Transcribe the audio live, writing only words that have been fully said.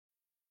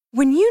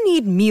When you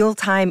need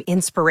mealtime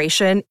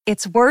inspiration,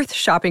 it's worth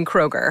shopping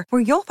Kroger,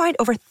 where you'll find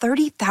over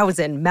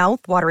 30,000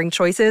 mouth-watering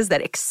choices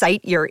that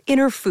excite your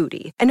inner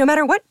foodie. And no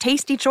matter what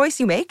tasty choice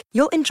you make,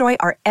 you'll enjoy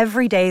our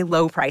everyday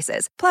low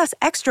prices, plus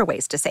extra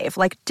ways to save,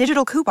 like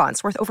digital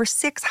coupons worth over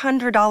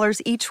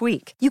 $600 each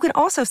week. You can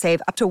also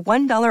save up to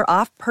 $1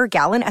 off per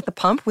gallon at the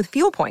pump with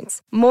fuel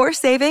points. More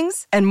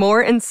savings and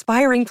more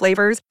inspiring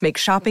flavors make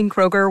shopping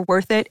Kroger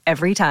worth it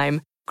every time.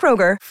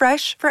 Kroger,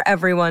 fresh for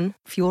everyone.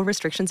 Fuel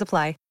restrictions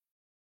apply.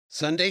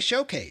 Sunday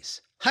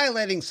Showcase,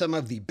 highlighting some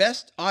of the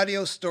best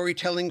audio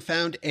storytelling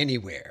found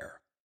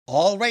anywhere.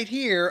 All right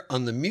here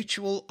on the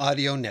Mutual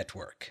Audio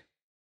Network.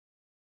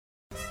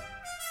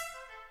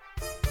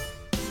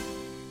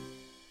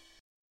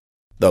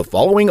 The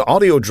following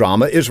audio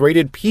drama is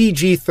rated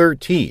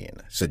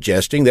PG-13,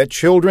 suggesting that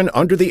children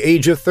under the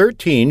age of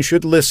 13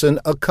 should listen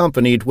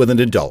accompanied with an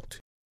adult.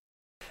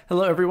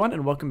 Hello, everyone,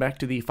 and welcome back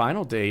to the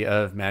final day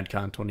of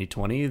MADCON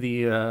 2020,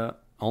 the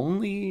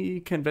only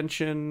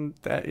convention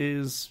that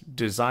is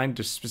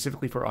designed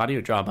specifically for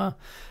audio drama.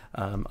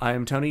 I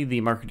am Tony,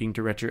 the marketing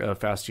director of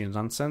Faustian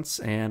Nonsense,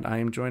 and I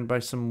am joined by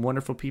some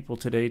wonderful people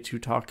today to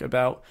talk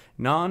about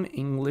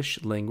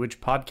non-English language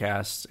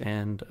podcasts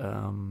and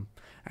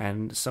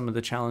some of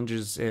the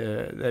challenges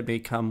that may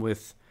come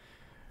with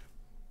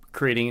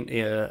creating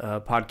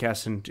a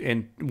podcast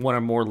in one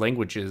or more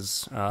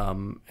languages.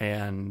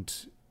 And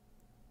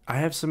I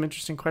have some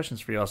interesting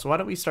questions for you all. So why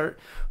don't we start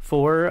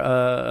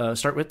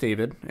with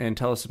David and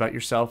tell us about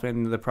yourself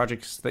and the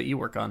projects that you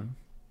work on.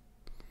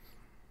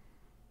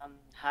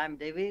 Hi, I'm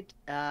David.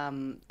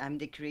 I'm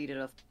the creator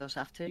of Those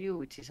After You,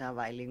 which is a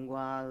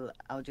bilingual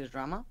audio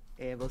drama,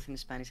 both in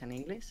Spanish and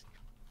English.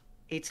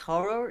 It's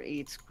horror,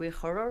 it's queer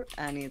horror,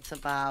 and it's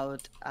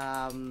about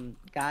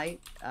guy,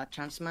 a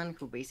trans man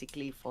who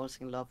basically falls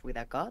in love with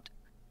a god.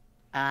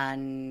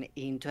 And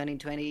in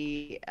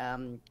 2020,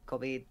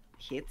 COVID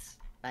hits.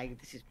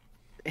 Like, this is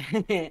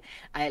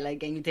I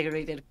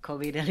integrated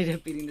COVID a little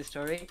bit in the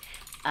story,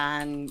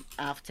 and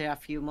after a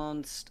few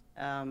months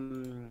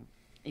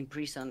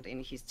imprisoned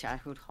in his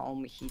childhood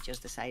home, he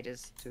just decided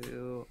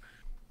to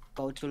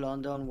go to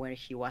London, where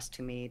he was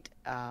to meet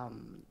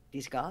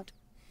this god,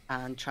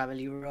 and travel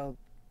Europe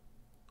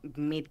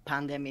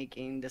mid-pandemic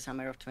in the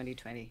summer of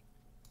 2020,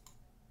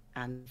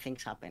 and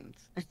things happened.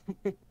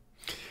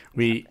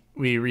 We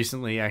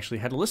recently actually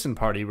had a listen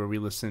party where we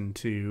listened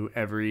to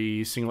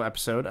every single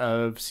episode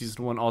of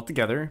season 1 all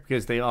together,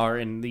 because they are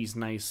in these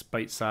nice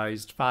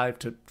bite-sized 5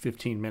 to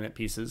 15-minute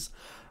pieces.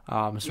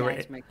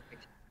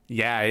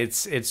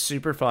 It's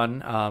super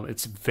fun.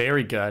 It's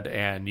very good,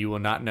 and you will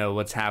not know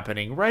what's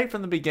happening right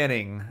from the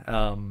beginning.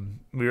 I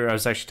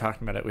was actually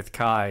talking about it with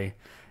Kai,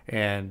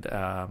 and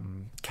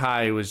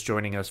Kai was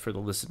joining us for the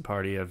listen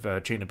party of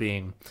Chain of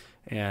Being,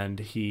 and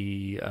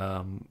he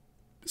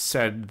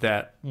said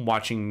that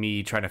watching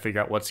me trying to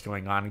figure out what's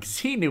going on, because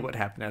he knew what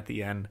happened at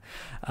the end,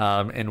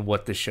 and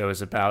what the show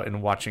is about,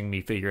 and watching me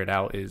figure it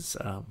out was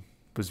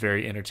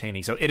very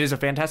entertaining. So it is a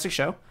fantastic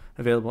show,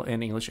 available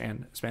in English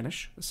and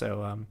Spanish.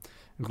 So I'm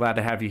glad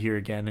to have you here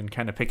again and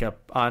kind of pick up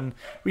on.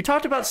 We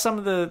talked about some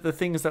of the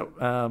things that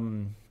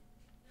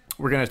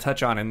we're going to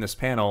touch on in this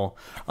panel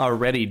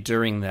already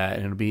during that,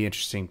 and it'll be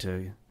interesting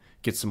to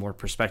get some more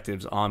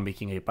perspectives on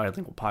making a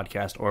bilingual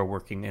podcast or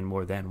working in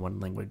more than one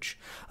language.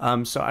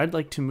 So I'd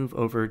like to move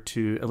over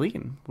to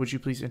Eileen. Would you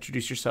please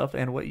introduce yourself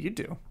and what you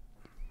do?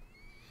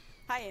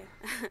 Hi,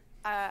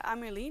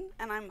 I'm Eileen,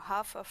 and I'm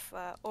half of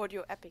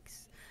Audio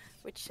Epics,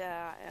 which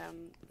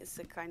is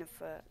a kind of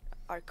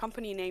our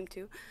company name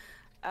too.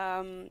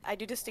 I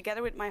do this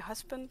together with my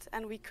husband,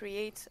 and we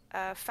create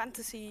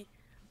fantasy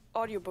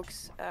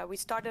audiobooks. We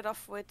started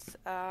off with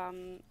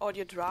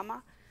audio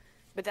drama,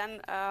 but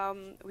then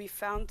we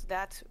found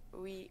that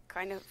we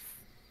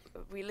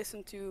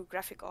listened to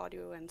graphic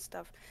audio and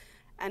stuff,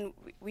 and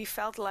we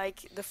felt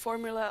like the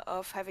formula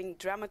of having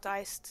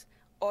dramatized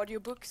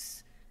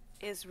audiobooks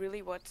is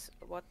really what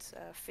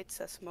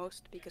fits us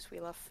most, because we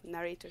love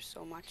narrators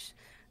so much.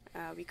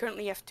 We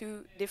currently have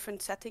 2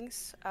 different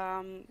settings.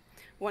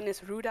 One is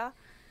Ruda,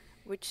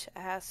 which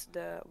has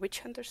the witch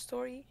hunter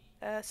story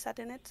set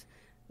in it.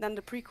 Then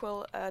the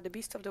prequel, The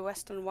Beast of the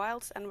Western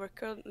Wilds, and we're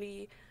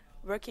currently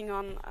working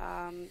on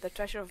The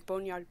Treasure of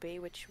Boneyard Bay,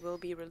 which will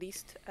be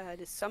released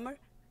this summer,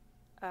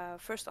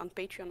 first on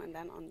Patreon and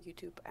then on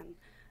YouTube and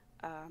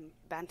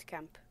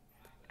Bandcamp.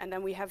 And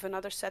then we have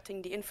another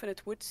setting, The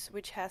Infinite Woods,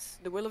 which has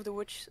The Will of the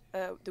Woods,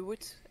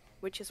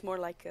 which is more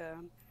like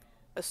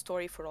a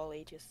story for all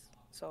ages.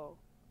 So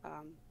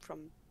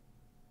from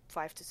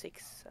 5 to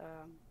 6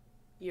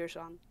 years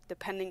on,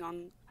 depending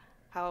on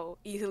how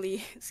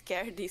easily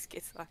scared these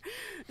kids are.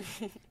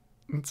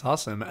 That's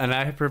awesome. And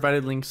I have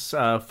provided links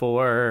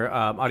for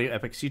Audio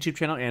Epic's YouTube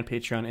channel and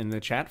Patreon in the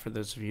chat for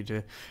those of you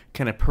to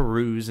kind of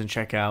peruse and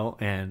check out,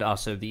 and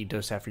also the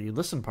Dose After You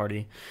Listen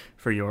party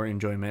for your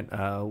enjoyment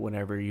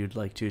whenever you'd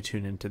like to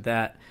tune into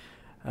that.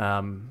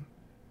 And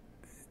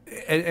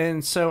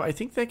so I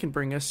think that can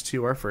bring us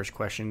to our first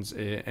questions.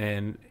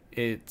 And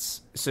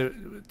it's so,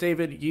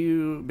 David,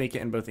 you make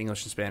it in both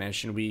English and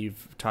Spanish, and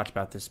we've talked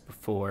about this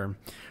before.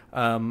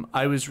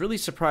 I was really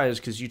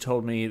surprised because you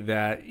told me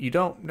that you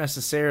don't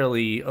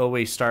necessarily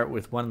always start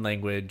with one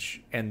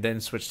language and then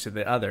switch to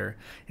the other.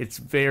 It's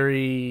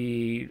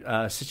very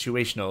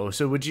situational.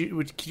 So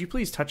could you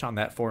please touch on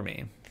that for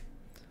me?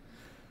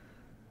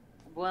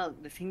 Well,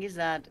 the thing is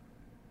that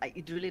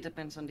it really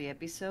depends on the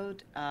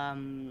episode.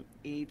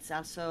 It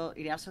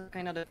also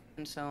kind of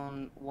depends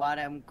on what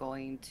I'm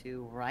going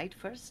to write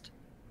first,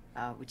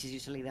 which is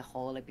usually the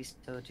whole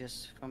episode,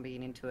 just from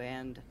beginning to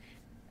end.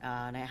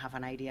 And I have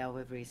an idea of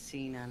every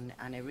scene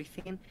and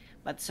everything.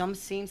 But some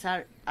scenes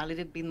are a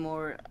little bit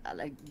more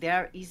like they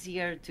are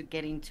easier to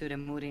get into the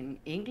mood in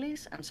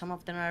English, and some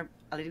of them are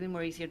a little bit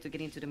more easier to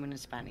get into the mood in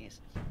Spanish,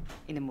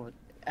 in the mood.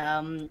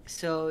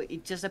 So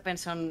it just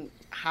depends on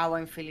how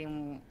I'm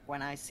feeling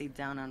when I sit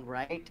down and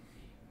write.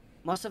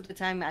 Most of the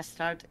time I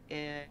start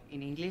in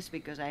English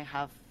because I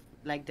have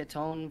like the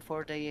tone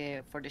for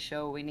the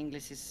show in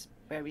English is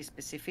very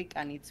specific,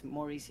 and it's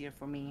more easier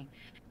for me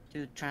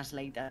to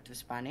translate that to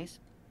Spanish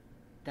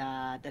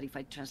than if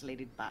I translate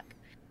it back.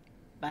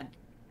 But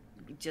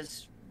it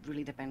just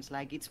really depends.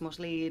 Like it's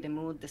mostly the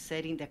mood, the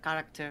setting, the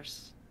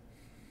characters,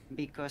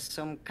 because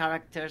some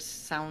characters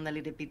sound a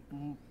little bit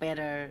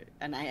better,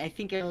 and I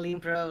think Eileen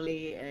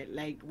probably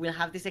like will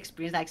have this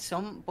experience. Like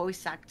some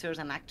voice actors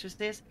and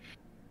actresses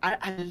are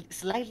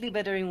slightly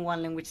better in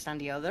one language than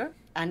the other,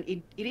 and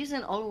it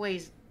isn't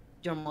always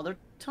your mother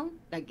tongue.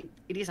 Like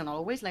it isn't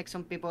always. Like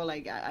some people,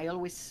 like I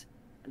always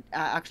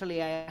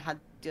actually I had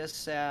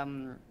just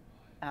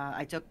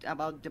I talked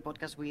about the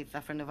podcast with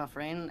a friend of a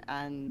friend,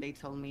 and they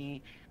told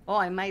me, "Oh,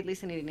 I might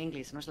listen it in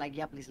English." And I was like,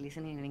 "Yeah, please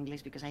listen it in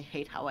English because I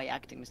hate how I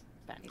act in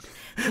Spanish."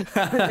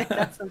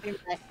 That's something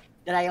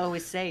that I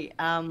always say.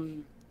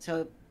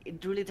 So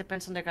it really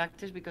depends on the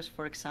characters because,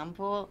 for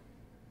example,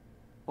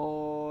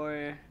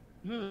 for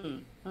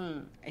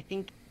I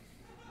think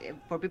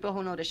for people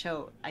who know the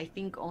show, I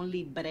think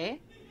only Bre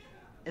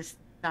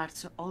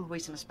starts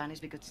always in Spanish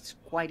because it's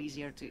quite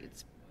easier to.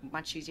 It's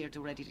much easier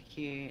to read it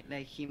here,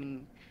 like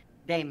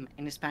them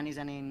in Spanish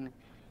than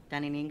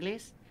in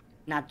English.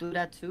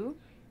 Natura too.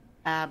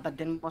 But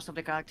then most of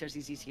the characters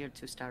is easier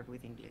to start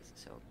with English.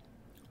 So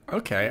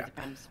Okay. it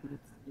depends with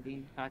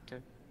the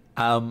character.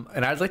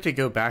 And I'd like to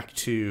go back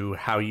to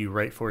how you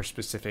write for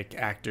specific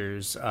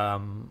actors,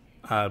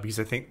 because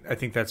I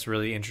think that's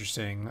really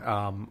interesting.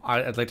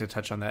 I'd like to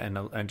touch on that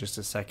in just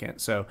a second.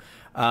 So,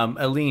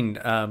 Aline,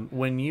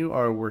 when you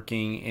are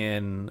working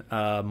in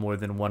more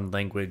than one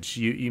language,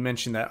 you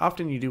mentioned that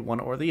often you do one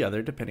or the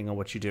other, depending on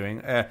what you're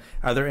doing.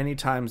 Are there any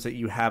times that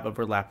you have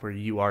overlap where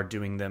you are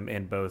doing them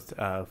in both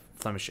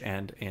Flemish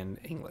and in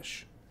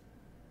English?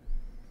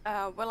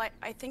 Well,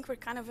 I think we're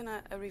kind of in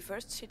a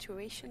reversed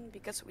situation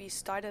because we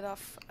started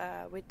off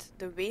with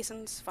De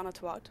Wezens van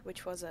het Woud,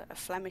 which was a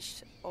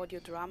Flemish audio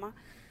drama.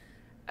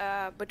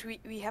 But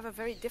we have a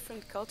very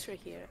different culture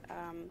here.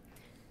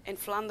 In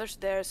Flanders,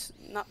 there's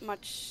not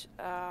much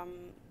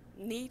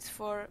need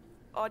for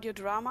audio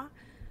drama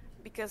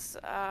because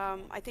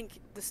I think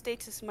the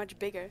States is much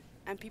bigger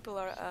and people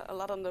are a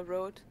lot on the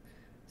road.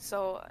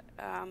 So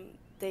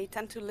they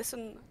tend to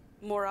listen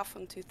more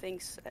often to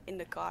things in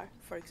the car,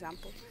 for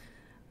example.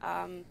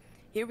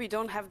 Here we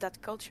don't have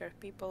that culture.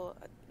 People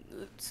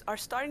are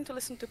starting to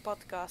listen to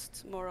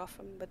podcasts more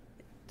often, but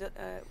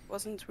that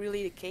wasn't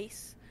really the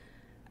case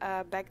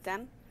back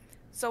then.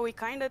 So we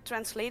kind of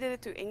translated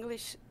it to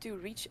English to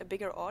reach a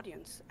bigger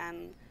audience.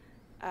 And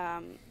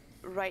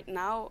right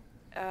now,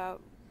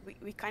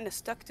 we kind of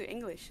stuck to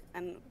English,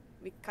 and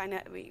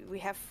we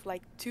have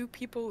like 2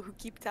 people who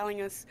keep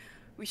telling us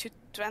we should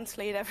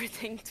translate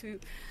everything to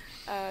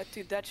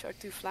Dutch or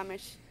to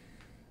Flemish.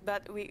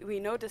 But we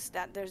noticed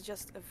that there's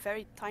just a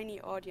very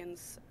tiny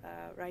audience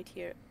right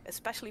here,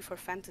 especially for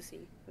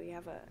fantasy. We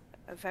have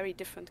a very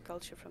different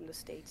culture from the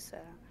States.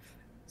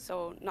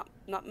 So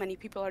not many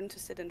people are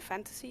interested in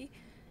fantasy.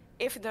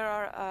 If there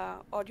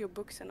are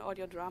audiobooks and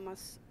audio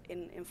dramas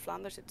in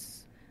Flanders,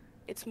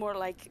 it's more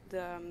like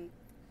the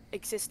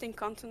existing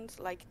content,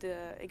 like the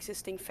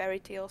existing fairy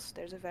tales.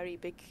 There's a very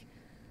big...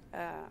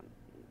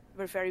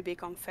 we're very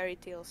big on fairy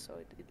tales, so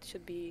it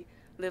should be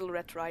Little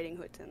Red Riding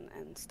Hood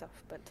and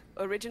stuff, but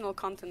original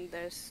content,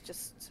 there's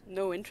just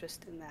no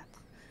interest in that.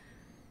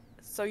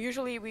 So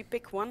usually we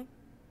pick one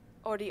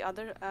or the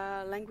other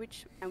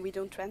language and we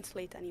don't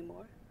translate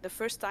anymore. The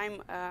first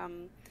time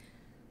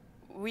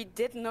we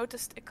did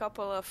notice a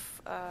couple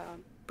of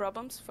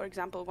problems. For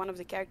example, one of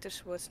the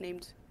characters was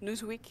named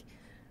Newsweek,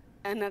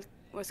 and that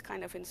was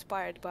kind of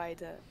inspired by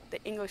the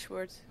English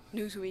word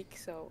Newsweek.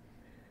 So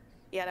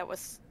yeah, that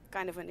was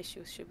kind of an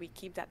issue. Should we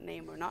keep that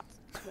name or not?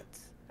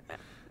 But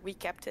we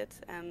kept it,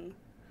 and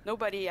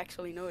nobody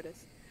actually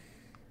noticed.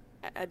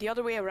 The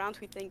other way around,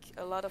 we think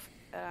a lot of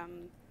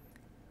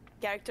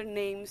character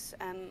names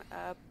and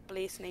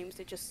place names,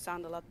 they just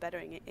sound a lot better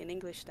in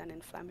English than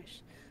in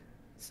Flemish.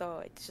 So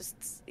it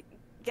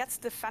gets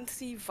the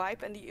fantasy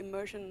vibe and the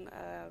immersion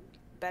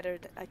better,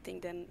 I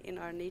think, than in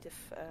our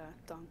native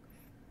tongue.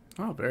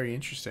 Oh, very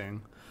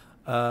interesting.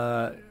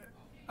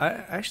 I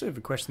actually have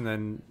a question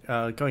then,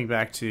 going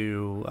back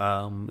to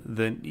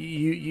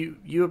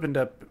you opened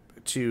up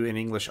to an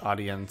English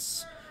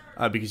audience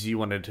because you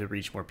wanted to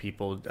reach more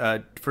people.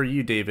 For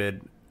you,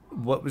 David,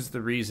 what was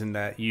the reason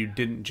that you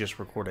didn't just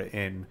record it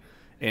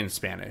in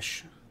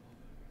Spanish?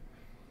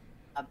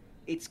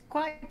 It's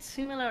quite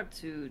similar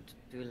to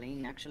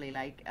Lynn, actually.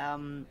 Like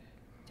to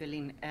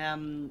Lynn,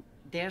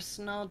 there's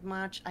not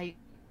much I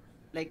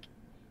like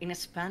in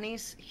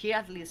Spanish here,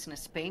 at least in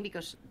Spain,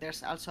 because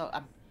there's also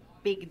a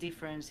big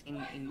difference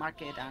in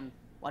market and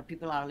what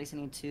people are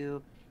listening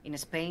to in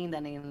Spain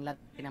than in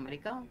Latin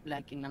America,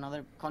 like in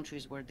other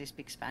countries where they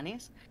speak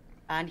Spanish.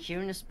 And here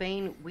in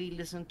Spain, we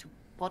listen to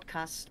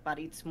podcasts, but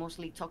it's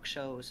mostly talk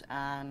shows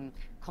and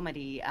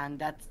comedy, and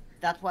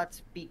that's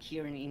what's big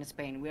here in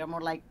Spain. We are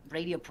more like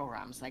radio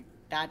programs, like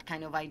that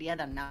kind of idea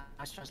that now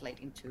is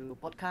translating to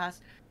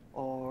podcasts,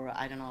 or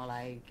I don't know,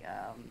 like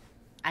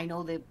I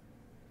know the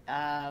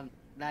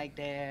like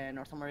the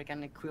North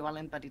American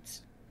equivalent, but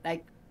it's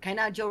like kind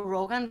of Joe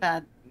Rogan,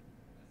 but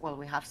well,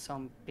 we have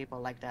some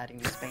people like that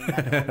in Spain,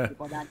 but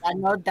people that are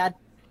not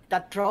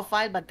that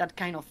profile, but that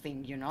kind of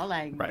thing,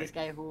 like Right. this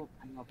guy who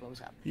I don't know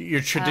blows up.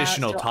 Your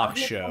traditional So talk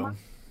audio show. drama,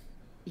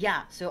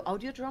 yeah, so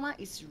audio drama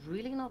is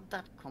really not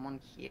that common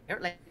here.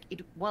 Like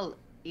it was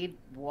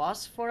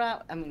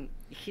I mean,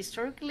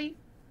 historically,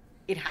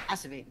 it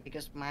has been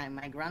because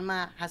my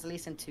grandma has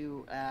listened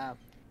to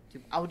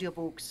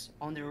audiobooks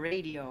on the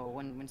radio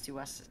when she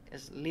was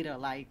as little,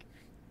 like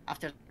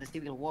after the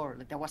Civil War.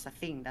 Like, there was a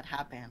thing that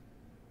happened.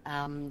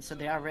 So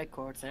there are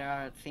records, there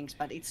are things,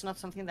 but it's not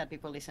something that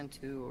people listen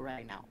to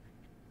right now.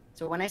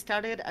 So when I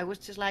started, I was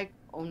just like,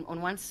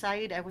 on one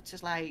side, I was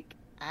just like,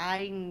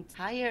 I'm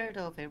tired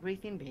of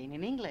everything being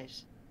in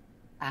English.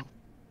 Uh,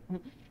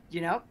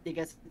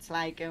 because it's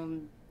like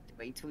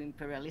way too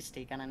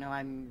imperialistic. And I know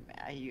I'm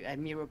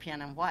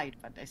European and white,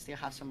 but I still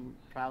have some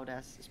proud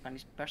as a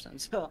Spanish person.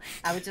 So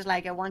I was just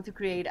like, I want to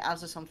create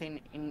also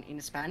something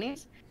in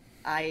Spanish.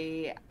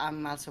 I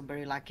am also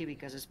very lucky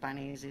because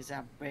Spanish is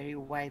a very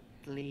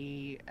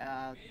widely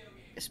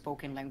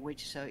spoken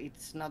language, so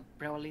it's not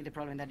probably the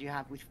problem that you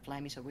have with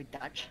Flemish or with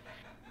Dutch.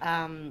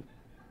 Um,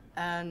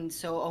 and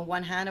so on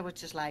one hand, I was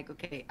just like,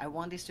 okay, I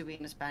want this to be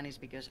in Spanish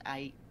because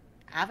I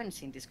haven't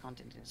seen this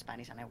content in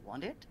Spanish and I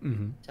want it.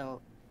 Mm-hmm.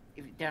 So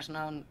if there's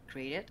none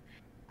created.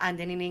 And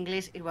then in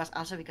English, it was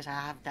also because I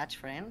have Dutch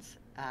friends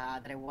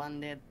that I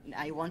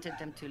wanted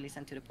them to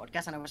listen to the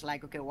podcast. And I was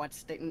like, okay,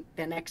 what's the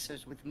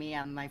nexus with me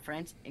and my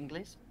friends?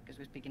 English, because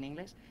we speak in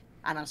English.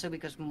 And also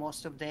because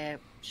most of the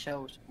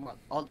shows, well,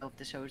 all of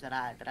the shows that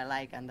I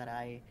like and that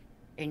I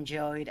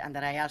enjoyed and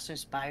that I also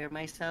inspired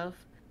myself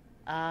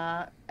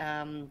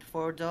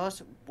for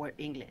those were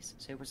English.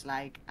 So it was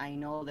like, I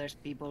know there's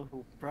people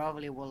who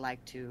probably would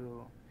like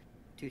to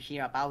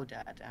hear about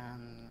that.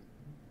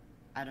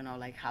 I don't know,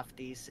 like have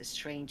this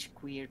strange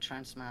queer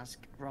transmask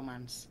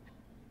romance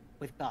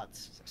with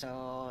gods.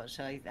 So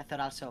I thought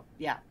also,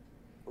 yeah,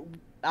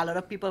 a lot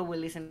of people will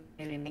listen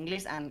it in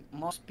English, and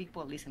most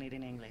people listen it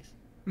in English.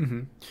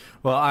 Mm-hmm.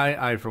 Well,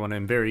 I for one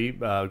am very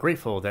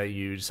grateful that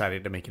you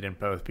decided to make it in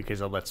both, because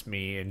it lets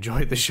me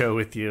enjoy the show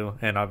with you,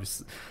 and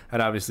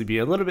I'd obviously be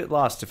a little bit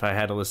lost if I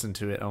had to listen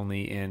to it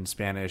only in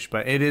Spanish.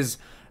 But it is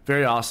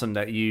very awesome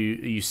that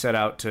you set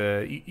out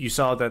to you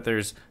saw that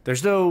there's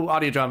no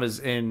audio dramas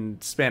in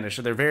Spanish,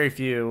 so there are very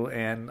few,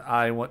 and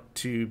I want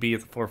to be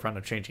at the forefront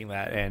of changing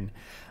that. And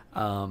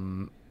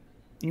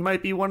you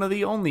might be one of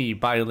the only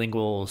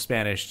bilingual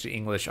Spanish to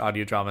English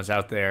audio dramas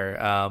out there.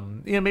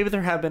 Maybe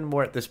there have been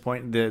more at this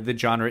point. The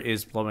genre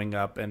is blowing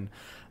up, and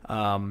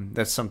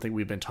that's something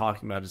we've been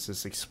talking about, is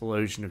this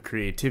explosion of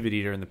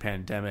creativity during the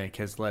pandemic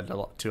has led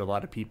to a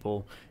lot of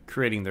people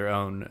creating their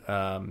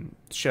own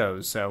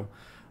shows. So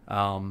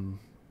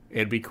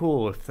it'd be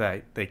cool if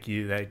that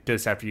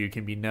just after you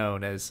can be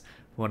known as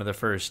one of the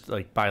first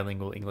like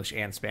bilingual English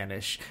and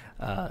Spanish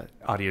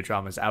audio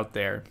dramas out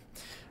there.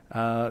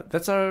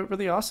 That's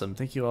really awesome.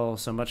 Thank you all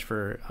so much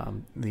for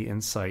the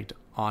insight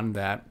on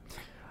that.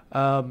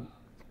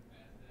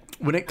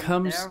 When it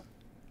comes,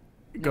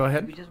 go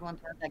ahead. We just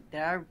want to add,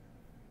 there are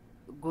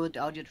good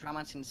audio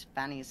dramas in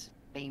Spanish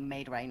being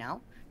made right now.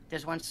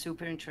 There's one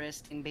super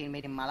interesting being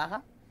made in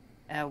Malaga,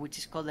 which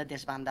is called The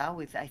Desbanda.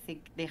 With I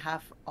think they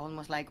have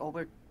almost like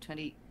over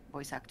 20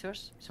 voice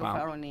actors so Wow.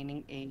 far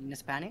only in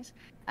Spanish,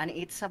 and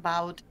it's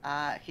about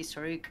a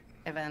historic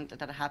event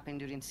that happened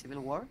during Civil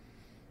War.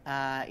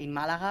 In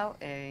Malaga,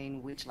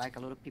 in which like a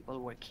lot of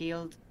people were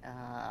killed.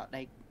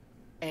 Like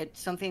it's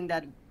something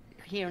that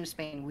here in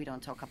Spain we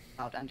don't talk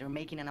about, and they're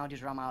making an audio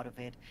drama out of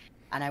it.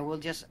 And I will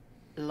just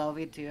love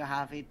it to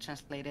have it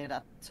translated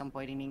at some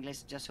point in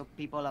English, just so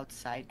people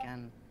outside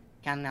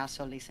can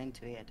also listen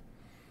to it.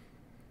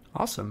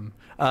 Awesome.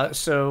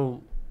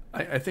 So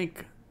I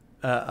think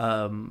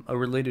a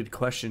related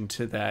question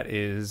to that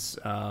is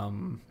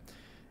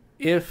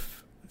if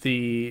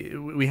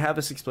we have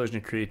this explosion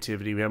of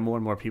creativity, we have more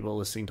and more people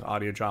listening to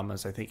audio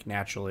dramas, I think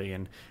naturally,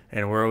 and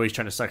we're always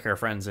trying to suck our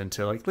friends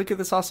into like, look at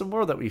this awesome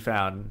world that we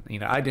found.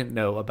 I didn't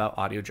know about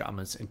audio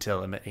dramas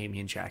until I met Amy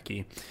and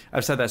Jackie.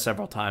 I've said that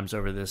several times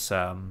over this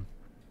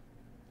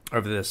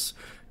over this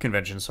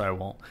convention, so I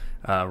won't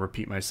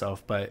repeat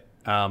myself. But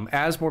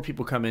as more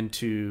people come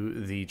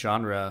into the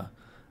genre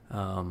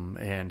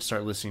and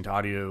start listening to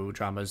audio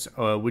dramas,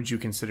 would you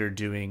consider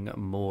doing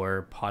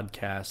more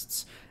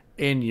podcasts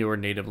in your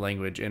native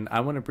language? And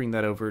I want to bring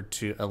that over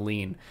to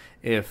Aline.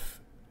 If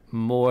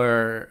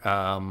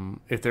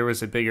there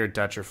was a bigger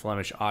Dutch or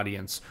Flemish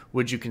audience,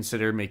 would you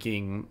consider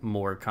making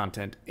more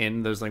content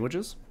in those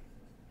languages?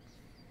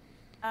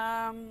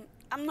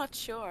 I'm not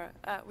sure.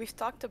 We've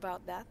talked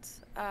about that,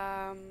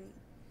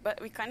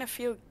 but we kind of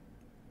feel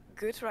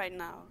good right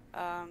now.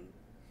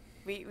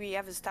 We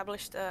have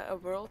established a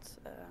world,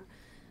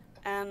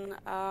 and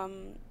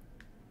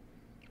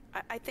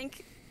I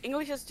think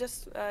English is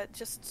just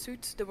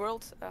suits the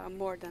world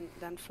more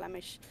than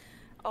Flemish.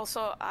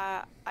 Also,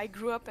 I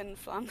grew up in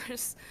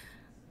Flanders.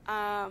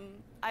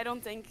 I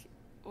don't think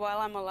while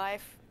I'm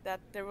alive that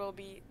there will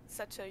be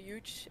such a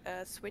huge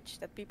switch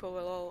that people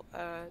will all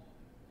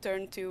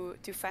turn to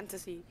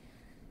fantasy,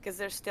 because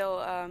there's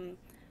still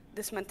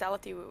this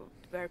mentality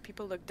where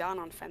people look down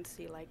on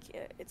fantasy, like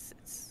it's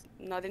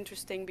not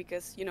interesting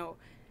because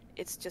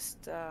it's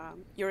just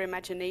your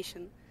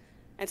imagination,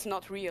 and it's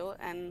not real.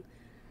 And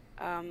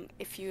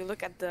if you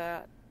look at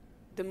the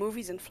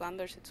movies in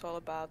Flanders, it's all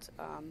about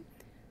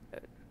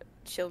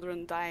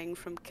children dying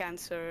from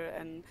cancer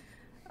and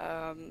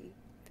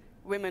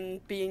women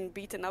being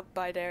beaten up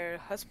by their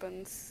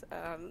husbands,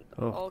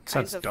 all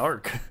kinds of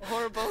dark.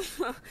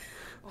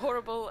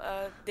 horrible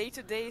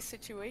day-to-day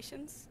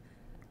situations.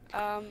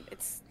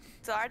 It's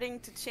starting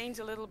to change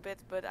a little bit,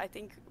 but I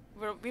think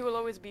we will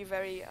always be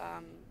very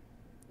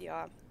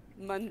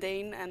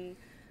mundane, and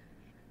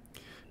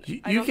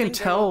you can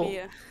tell.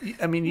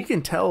 I mean, you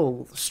can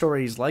tell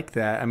stories like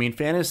that. I mean,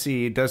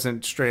 fantasy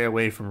doesn't stray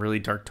away from really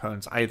dark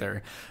tones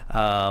either.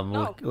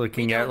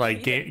 Looking at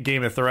like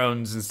Game of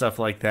Thrones and stuff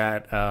like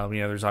that,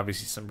 there's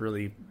obviously some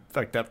really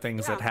fucked up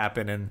things that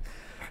happen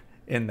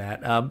in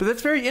that. But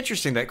that's very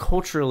interesting that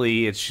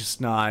culturally it's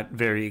just not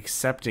very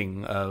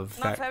accepting of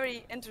that. Not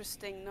very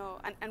interesting, no.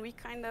 And we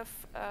kind of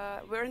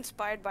we're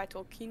inspired by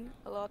Tolkien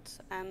a lot,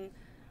 and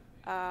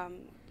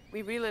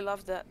we really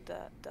love the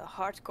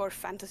hardcore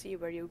fantasy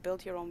where you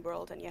build your own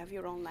world and you have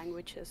your own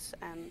languages,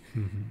 and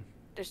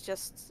there's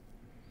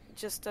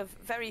just a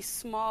very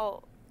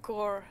small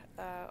core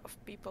of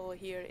people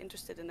here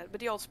interested in it, but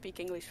they all speak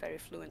English very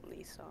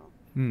fluently. So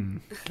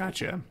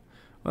Gotcha.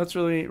 Well, that's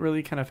really,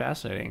 really kind of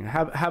fascinating.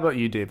 How about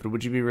you, David?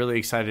 Would you be really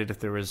excited if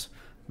there was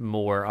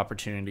more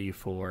opportunity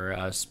for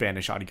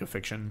Spanish audio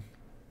fiction?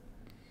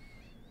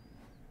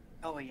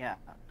 Oh yeah,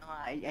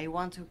 I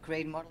want to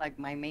create more. Like,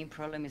 my main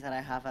problem is that I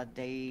have a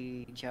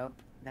day job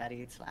that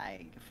it's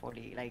like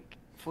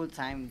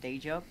full-time day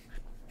job.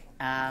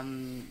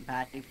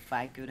 But if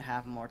I could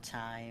have more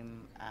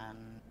time,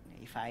 and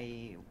if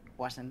I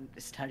wasn't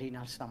studying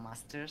also a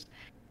master's,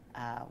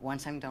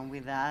 once I'm done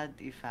with that,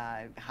 if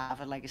I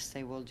have a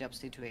stable job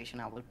situation,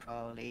 I will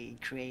probably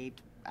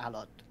create a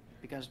lot,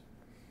 because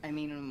I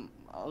mean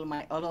all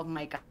of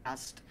my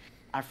cast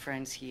are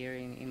friends here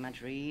in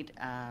Madrid,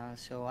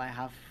 so I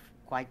have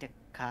quite a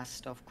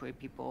cast of queer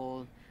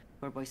people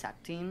for voice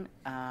acting,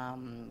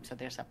 so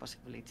there's a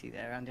possibility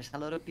there, and there's a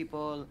lot of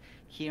people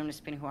here in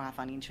Spain who have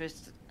an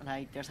interest.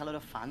 Like, there's a lot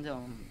of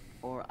fandom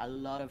for a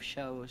lot of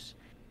shows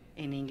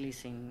in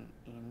English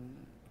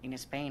in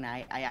Spain.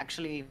 I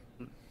actually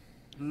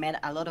met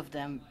a lot of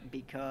them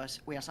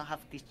because we also have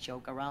this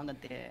joke around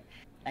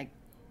that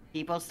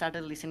people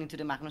started listening to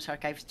the Magnus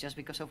Archives just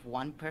because of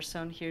one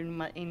person here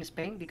in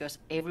Spain, because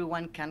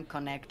everyone can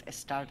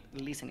start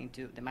listening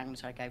to the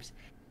Magnus Archives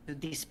to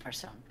this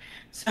person.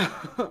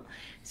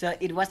 So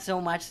it was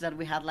so much that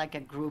we had like a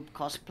group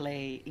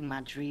cosplay in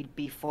Madrid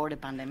before the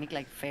pandemic,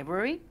 like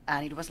February,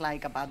 and it was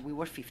we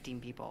were 15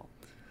 people.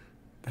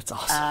 That's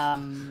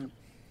awesome.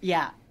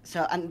 Yeah.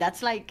 So, and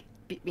that's like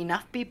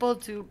enough people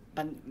to,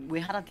 but we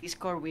had a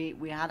Discord,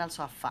 we had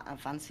also a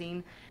fan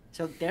scene,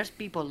 so there's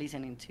people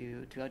listening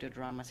to audio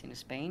dramas in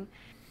Spain,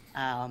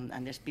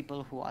 and there's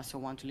people who also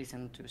want to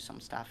listen to some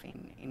stuff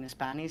in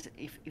Spanish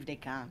if they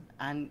can.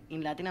 And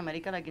in Latin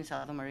America, like in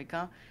South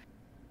America,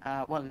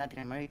 Latin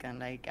American,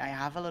 like I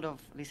have a lot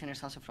of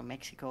listeners also from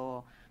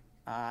Mexico,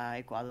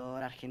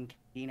 Ecuador,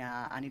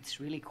 Argentina, and it's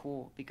really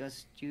cool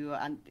because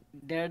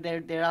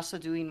they're also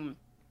doing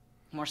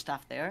more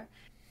stuff there.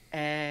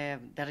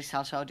 There is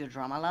also audio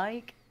drama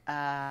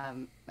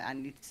and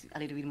it's a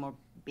little bit more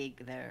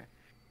big there.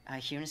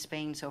 Here in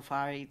Spain, so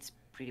far, it's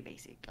pretty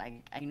basic.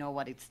 Like, I know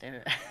what it's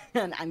there,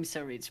 and I'm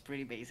sorry, it's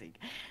pretty basic.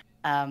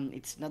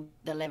 It's not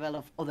the level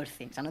of other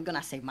things. I'm not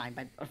gonna say mine,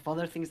 but of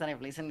other things that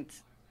I've listened,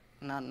 it's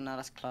not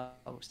as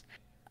close.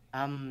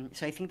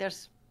 So I think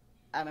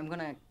I'm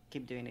gonna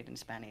keep doing it in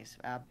Spanish,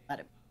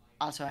 but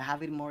also I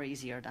have it more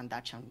easier than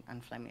Dutch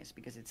and Flemish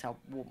because it's a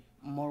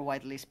more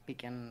widely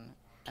spoken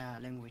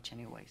language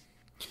anyways.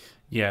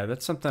 Yeah,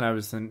 that's something I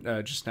was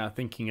just now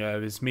thinking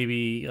of is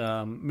maybe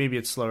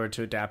it's slower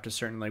to adapt to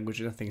certain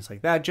languages and things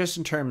like that, just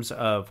in terms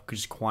of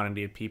just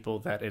quantity of people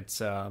that it's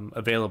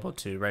available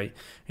to, right?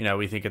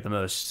 We think of the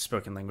most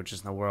spoken languages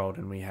in the world,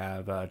 and we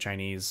have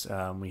Chinese,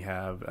 we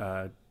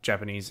have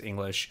Japanese,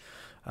 English,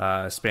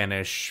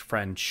 Spanish,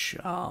 French,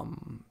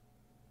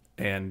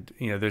 and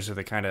those are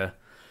the kind of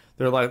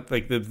they're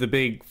like the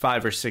big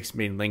 5 or 6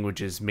 main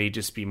languages may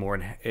just be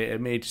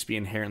it may just be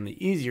inherently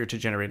easier to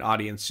generate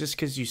audience just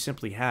because you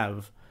simply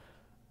have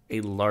a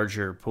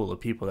larger pool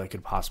of people that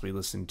could possibly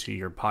listen to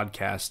your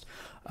podcast.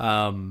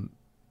 And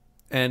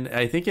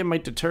I think it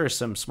might deter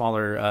some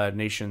smaller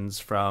nations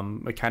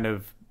from kind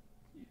of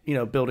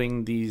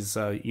building these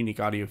unique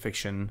audio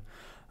fiction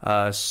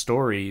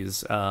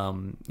stories.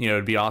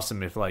 It'd be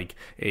awesome if like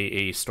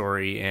a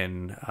story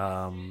in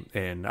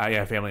I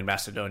have family in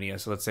Macedonia,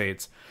 so let's say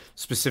it's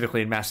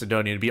specifically in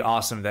Macedonia. It'd be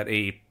awesome that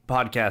a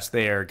podcast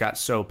there got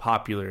so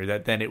popular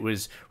that then it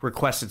was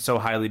requested so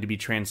highly to be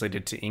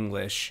translated to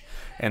English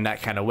and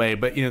that kind of way.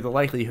 But the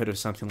likelihood of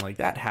something like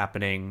that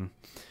happening,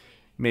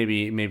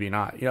 maybe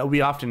not.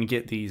 We often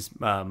get these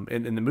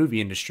in the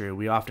movie industry.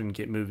 We often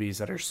get movies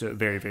that are so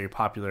very, very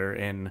popular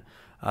in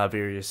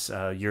various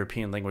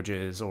European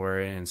languages or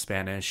in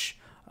Spanish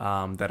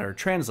that are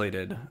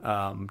translated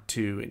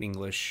to an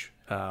English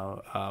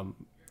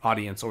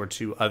audience or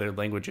to other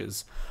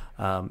languages.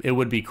 It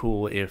would be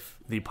cool if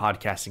the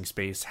podcasting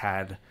space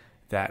had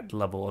that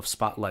level of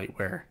spotlight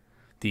where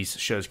these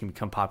shows can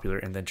become popular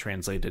and then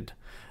translated.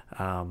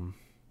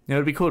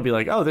 It'd be cool to be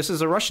like, oh, this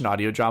is a Russian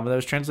audio drama that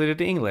was translated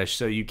to English.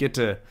 So you get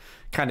to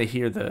kind of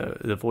hear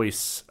the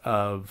voice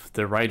of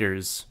the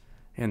writers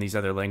in these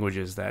other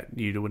languages that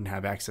you wouldn't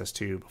have access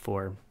to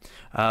before.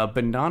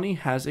 But Nani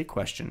has a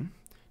question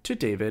to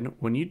David.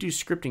 When you do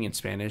scripting in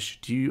Spanish,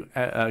 do you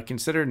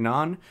consider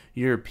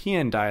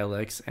non-European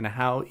dialects and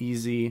how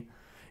easy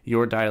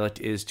your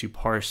dialect is to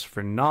parse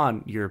for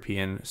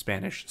non-European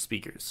Spanish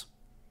speakers?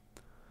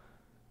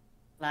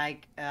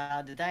 Like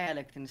the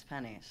dialect in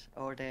Spanish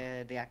or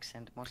the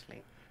accent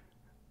mostly?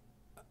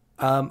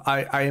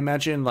 I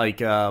imagine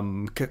like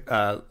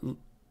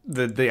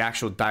the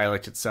actual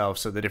dialect itself.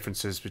 So the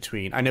differences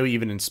between, I know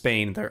even in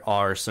Spain there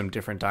are some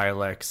different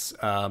dialects,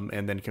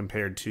 and then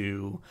compared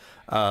to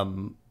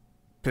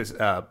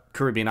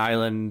Caribbean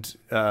island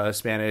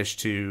Spanish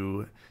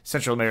to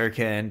Central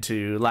American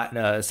to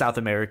Latin, South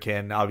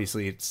American,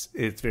 obviously it's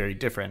very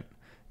different.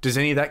 Does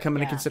any of that come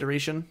into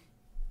consideration?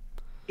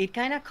 It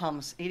kind of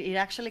comes. It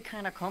actually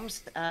kind of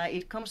comes.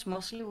 It comes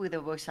mostly with the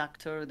voice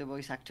actors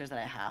that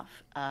I have.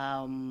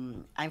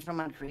 I'm from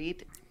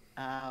Madrid,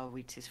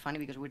 which is funny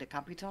because we're the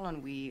capital,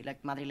 and we,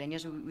 like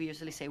Madrileños, we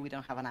usually say we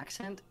don't have an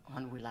accent,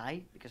 and we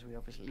lie because we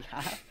obviously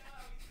have.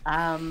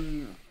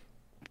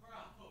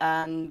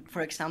 And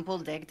for example,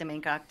 Dek, the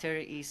main character,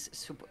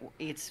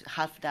 it's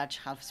half Dutch,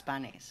 half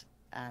Spanish,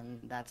 and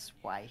that's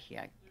why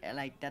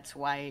that's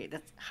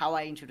how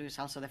I introduce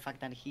also the fact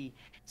that he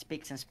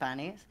speaks in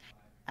Spanish,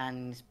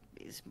 and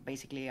is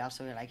basically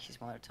also like his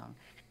mother tongue.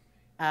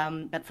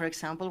 But for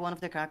example, one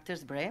of the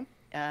characters, Bre,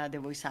 the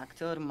voice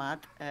actor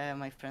Matt,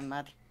 my friend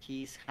Matt,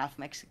 he's half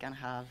Mexican,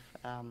 half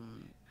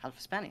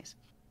Spanish.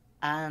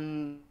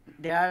 And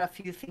there are a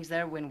few things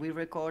there when we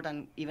record,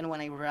 and even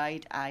when I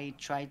write, I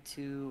try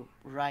to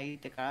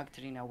write the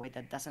character in a way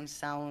that doesn't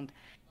sound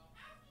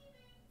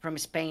from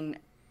Spain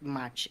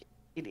much.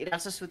 It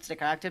also suits the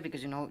character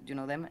because you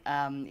know them.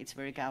 It's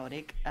very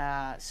chaotic,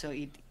 so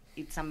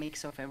it's a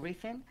mix of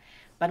everything.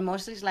 But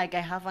mostly it's like I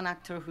have an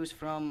actor who's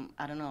from,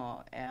 I don't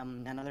know,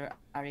 another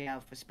area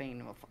of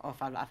Spain, of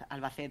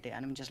Albacete,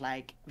 and I'm just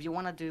like, if you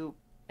want to do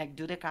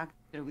the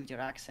character with your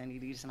accent,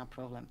 it isn't a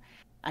problem.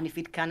 And if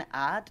it can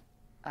add,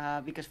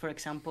 because for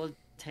example,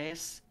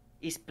 Tess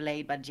is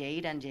played by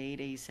Jade, and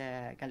Jade is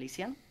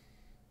Galician,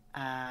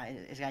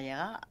 is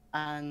Gallega,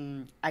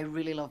 and I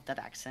really love that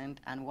accent.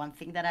 And one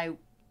thing that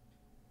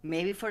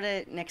maybe for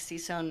the next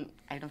season,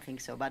 I don't think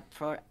so, but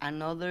for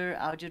another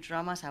audio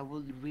dramas, I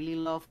would really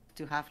love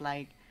to have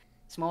like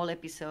small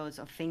episodes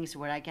of things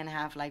where I can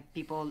have like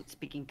people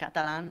speaking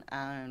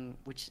Catalan,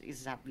 which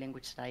is a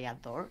language that I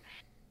adore,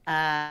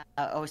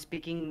 or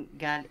speaking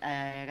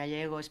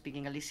Gallego,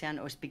 speaking Galician,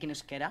 or speaking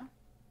Euskera,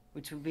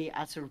 which would be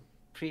also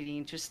pretty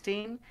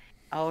interesting,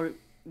 or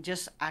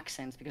just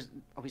accents, because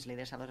obviously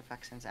there's a lot of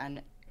accents.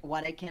 And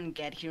what I can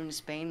get here in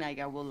Spain, like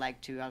I would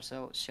like to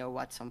also show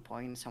at some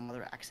point some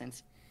other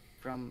accents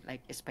from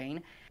like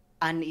Spain,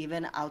 and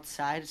even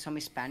outside some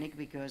Hispanic,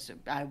 because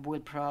I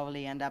would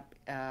probably end up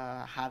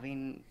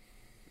having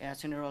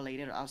sooner or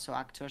later also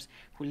actors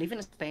who live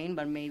in Spain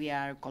but maybe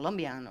are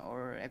Colombian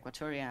or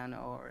Ecuadorian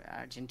or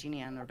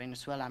Argentinian or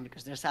Venezuelan,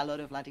 because there's a lot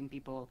of Latin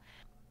people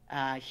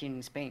here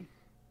in Spain.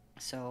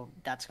 So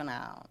that's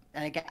gonna,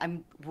 like, I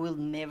will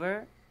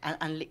never,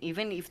 and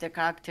even if the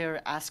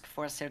character asks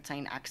for a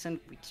certain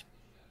accent, which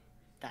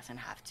doesn't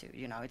have to,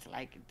 it's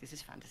like, this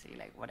is fantasy,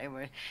 like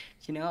whatever,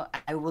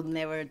 I would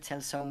never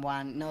tell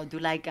someone, no, do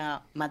like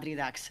a Madrid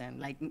accent,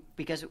 like,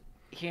 because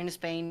here in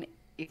Spain,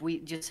 if we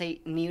just say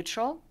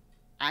neutral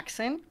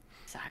accent,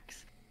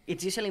 sucks.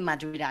 it's usually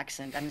Madrid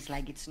accent, and it's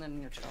like it's not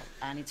neutral,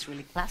 and it's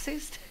really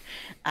classist,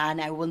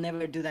 and I will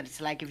never do that.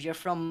 It's like if you're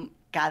from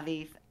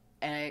Cadiz,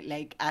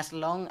 like as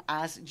long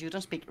as you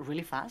don't speak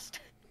really fast,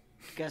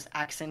 because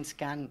accents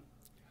can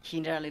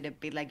hinder a little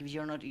bit, like if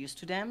you're not used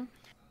to them.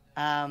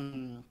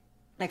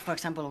 Like for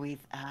example, with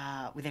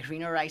the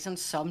Green Horizon,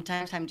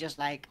 sometimes I'm just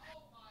like,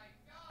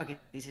 okay,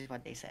 this is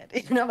what they said,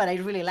 but I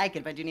really like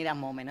it. But you need a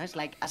moment. No? It's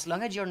like as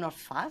long as you're not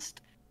fast,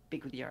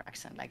 speak with your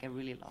accent. Like I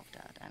really love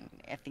that, and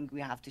I think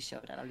we have to show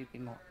that a little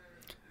bit more.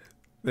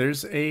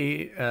 There's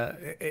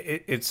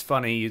it's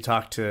funny, you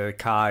talk to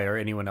Kai or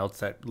anyone else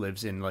that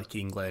lives in like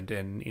England,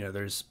 and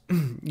there's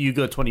you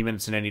go 20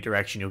 minutes in any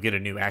direction, you'll get a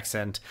new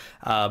accent.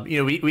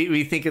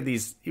 We think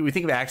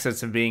of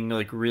accents and being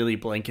like really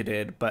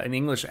blanketed, but an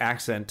English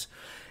accent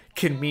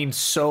can mean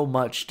so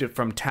much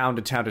from town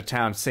to town to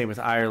town. Same with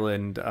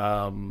Ireland.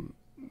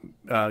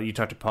 You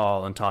talk to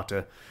Paul and talk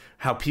to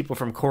how people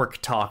from Cork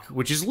talk,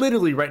 which is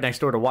literally right next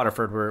door to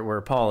Waterford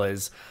where Paul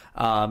is,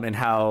 and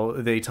how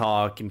they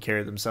talk and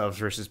carry themselves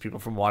versus people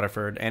from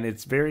Waterford. And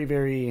it's very,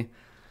 very,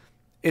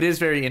 it is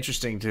very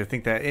interesting to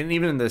think that, and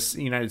even in this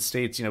United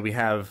States,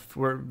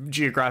 we're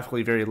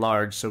geographically very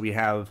large. So we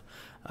have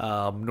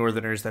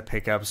Northerners that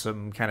pick up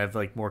some kind of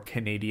like more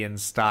Canadian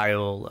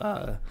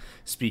style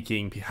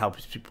speaking, how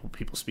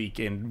people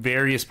speak in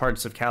various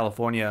parts of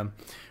California.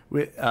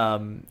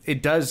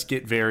 It does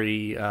get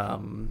very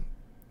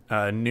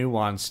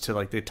nuance to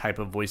like the type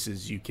of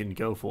voices you can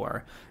go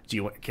for. Do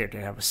you want your character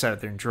to have a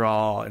southern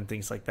drawl and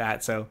things like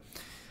that? So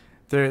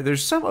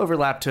there's some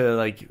overlap to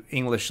like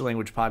English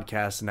language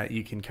podcasts, and that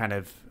you can kind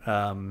of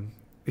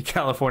the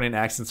Californian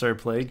accents are a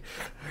plague.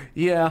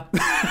 Yeah.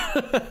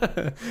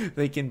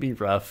 They can be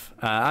rough.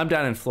 I'm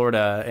down in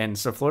Florida, and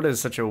so Florida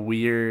is such a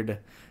weird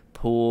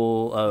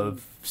pool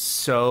of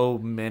so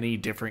many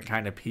different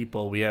kind of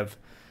people. We have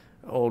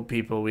old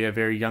people, we have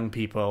very young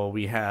people,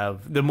 we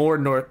have the more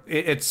north.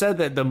 It's said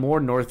that the more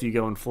north you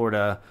go in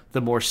Florida,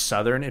 the more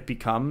southern it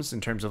becomes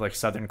in terms of like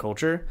southern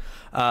culture,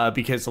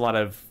 because a lot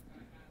of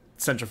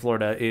Central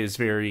Florida is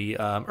very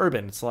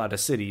urban. It's a lot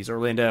of cities: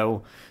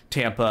 Orlando,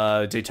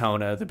 Tampa,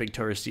 Daytona, the big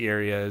touristy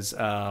areas,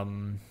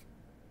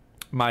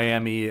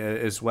 Miami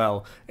as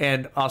well.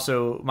 And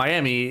also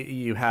Miami,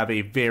 you have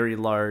a very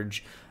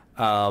large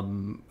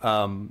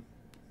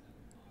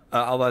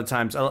a lot of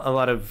times, a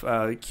lot of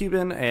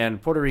Cuban and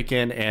Puerto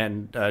Rican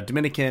and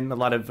Dominican, a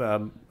lot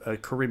of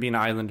Caribbean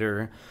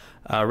Islander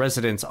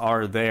residents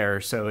are there.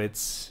 So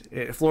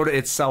Florida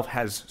itself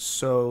has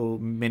so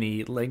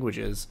many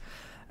languages.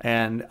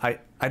 And I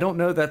don't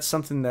know that's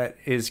something that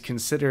is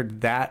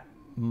considered that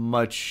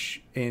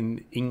much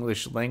in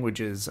English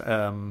languages.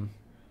 But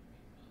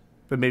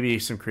maybe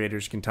some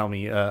creators can tell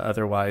me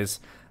otherwise.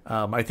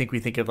 I think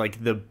we think of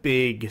like the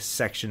big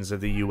sections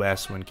of the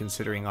U.S. when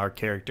considering our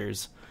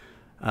characters.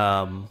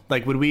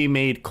 Like when we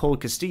made Cole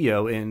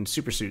Castillo in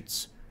Super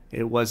Suits,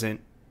 it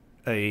wasn't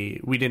we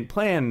didn't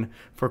plan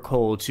for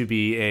Cole to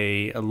be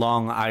a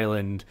Long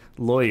Island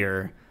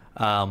lawyer,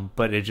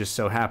 but it just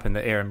so happened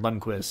that Aaron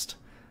Lundquist,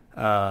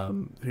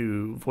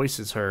 who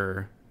voices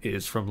her,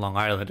 is from Long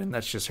Island, and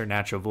that's just her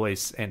natural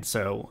voice, and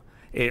so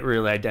it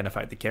really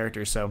identified the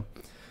character. So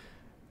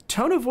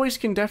tone of voice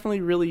can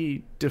definitely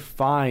really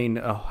define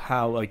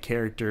how a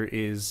character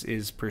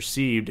is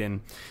perceived, and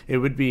it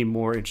would be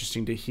more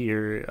interesting to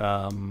hear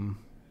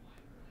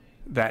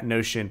that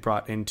notion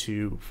brought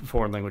into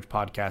foreign language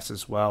podcasts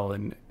as well.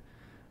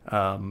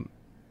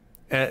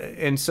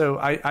 And so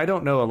I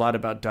don't know a lot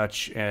about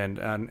Dutch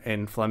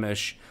and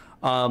Flemish.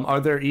 Are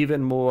there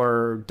even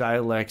more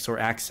dialects or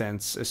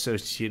accents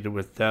associated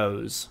with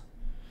those?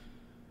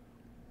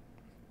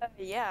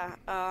 Yeah,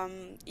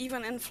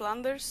 even in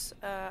Flanders,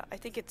 I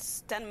think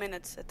it's 10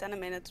 minutes, a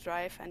 10-minute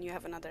drive, and you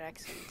have another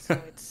accent. So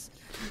it's,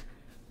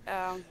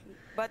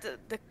 but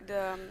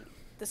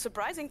the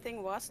surprising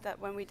thing was that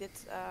when we did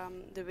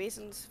the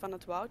Wezens van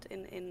het Woud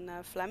in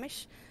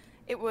Flemish,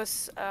 it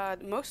was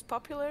most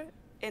popular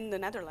in the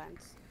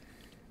Netherlands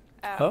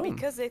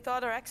because they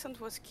thought our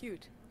accent was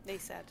cute. They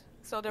said.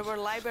 So there were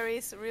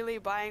libraries really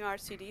buying our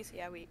CDs.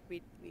 Yeah, we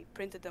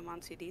printed them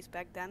on CDs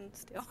back then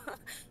still.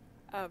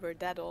 We're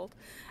that old.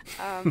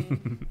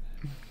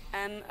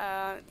 And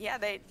yeah,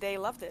 they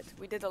loved it.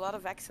 We did a lot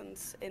of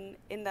accents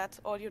in that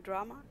audio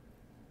drama.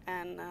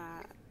 And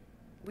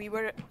we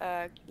were,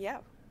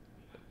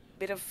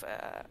 bit of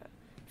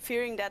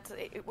fearing that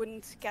it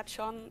wouldn't catch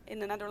on in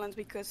the Netherlands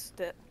because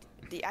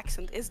the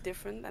accent is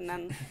different. And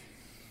then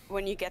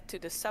when you get to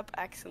the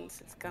sub-accents,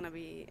 it's going to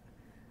be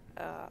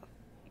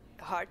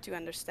hard to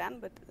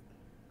understand. But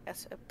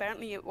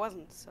apparently it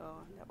wasn't. So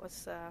that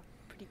was a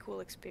pretty cool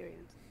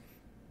experience.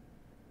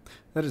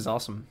 That is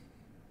awesome.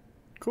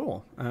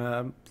 Cool.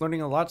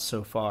 Learning a lot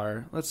so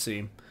far. Let's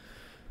see.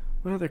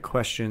 What other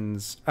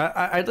questions?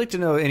 I'd like to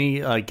know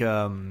any, like,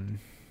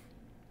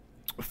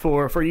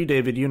 for you,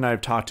 David, you and I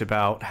have talked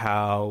about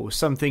how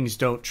some things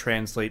don't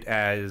translate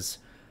as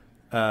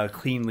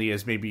cleanly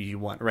as maybe you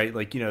want, right?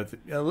 Like,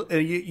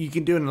 you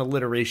can do an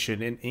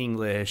alliteration in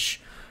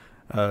English.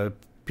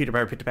 Peter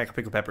Piper picked a pack of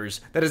pickled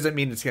peppers, that doesn't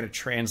mean it's going to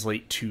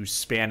translate to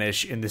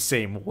Spanish in the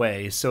same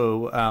way.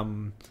 So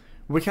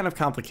what kind of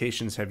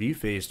complications have you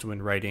faced when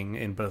writing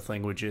in both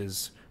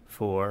languages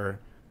for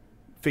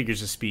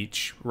figures of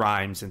speech,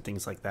 rhymes, and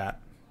things like that?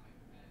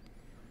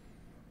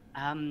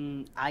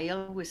 I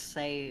always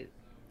say,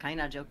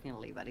 kind of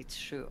jokingly, but it's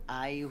true,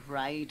 I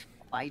write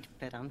quite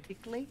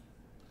pedantically.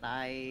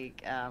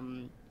 Like,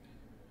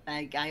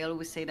 I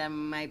always say that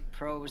my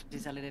prose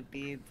is a little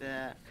bit.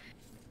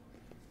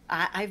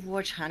 I've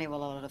watched Hannibal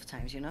a lot of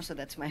times, so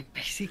that's my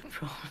basic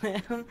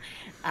problem.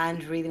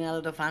 And reading a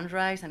lot of Anne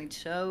Rice, and it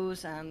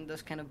shows, and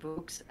those kind of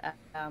books,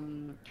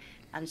 and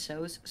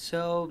shows.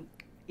 So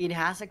it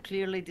has a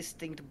clearly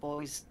distinct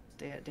voice,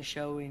 the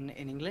show in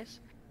English.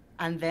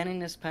 And then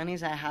in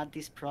Spanish, I had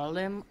this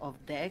problem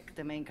of Deck,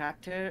 the main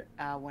character.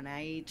 When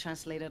I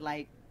translated,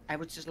 like, I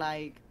was just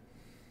like,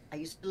 I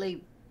used to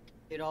leave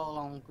it all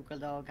on Google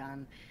Doc,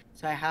 and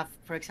so I have,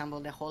 for example,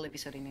 the whole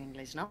episode in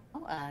English now,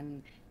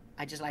 and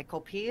I just like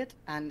copy it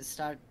and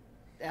start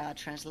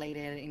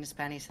translating it in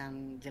Spanish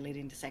and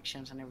deleting the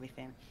sections and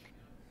everything.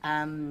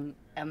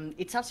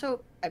 It's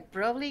also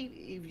probably,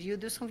 if you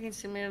do something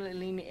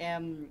similarly,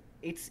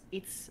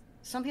 it's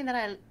something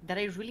that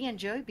I really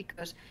enjoy,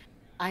 because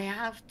I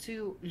have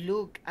to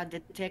look at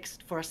the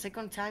text for a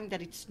second time,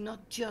 that it's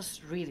not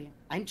just reading,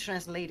 I'm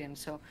translating,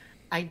 so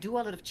I do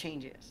a lot of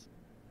changes.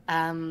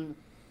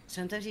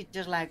 Sometimes it's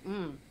just like,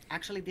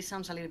 actually this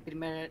sounds a little bit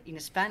better in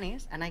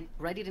Spanish, and I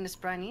read it in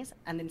Spanish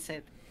and then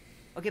said,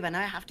 okay, but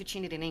now I have to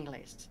change it in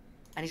English.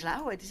 And it's like,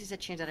 oh, this is a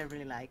change that I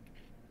really like.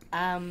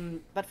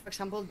 But for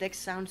example, Dex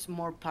sounds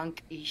more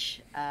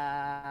punk-ish,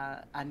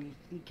 and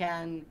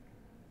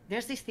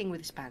there's this thing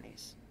with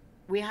Spanish.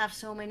 We have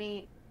so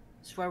many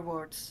swear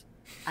words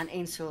and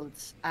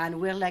insults, and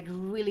we're like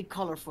really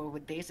colorful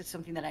with this. It's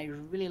something that I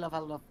really love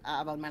a lot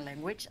about my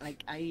language.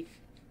 Like, I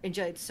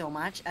enjoy it so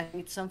much, and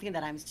it's something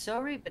that I'm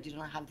sorry, but you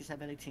don't have this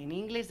ability in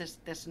English.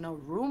 There's no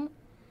room.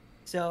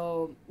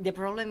 So the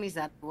problem is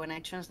that when I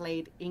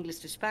translate English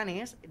to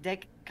Spanish,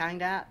 that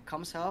kinda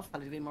comes off a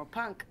little bit more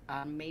punk,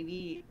 and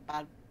maybe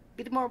a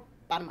bit more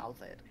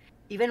bad-mouthed.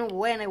 Even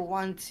when I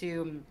want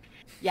to,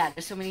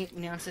 there's so many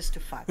nuances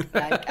to fuck.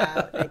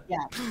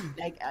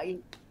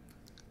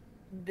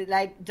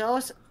 Like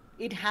those.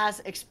 It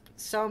has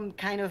some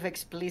kind of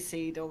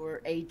explicit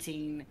over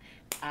 18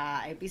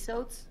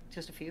 episodes,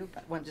 just a few,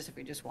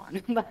 just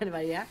one,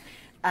 but yeah.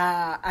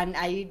 And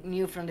I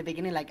knew from the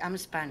beginning, like, I'm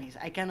Spanish,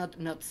 I cannot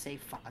not say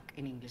fuck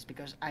in English,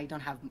 because I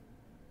don't have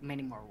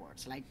many more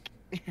words. Like,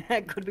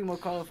 I could be more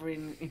colorful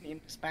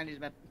in Spanish,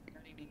 but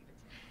not in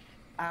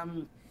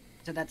English.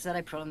 So that's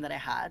the problem that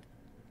I had,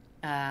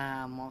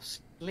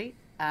 mostly.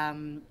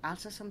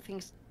 Also, some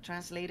things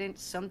translated.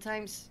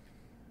 Sometimes,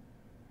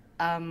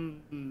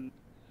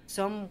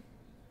 some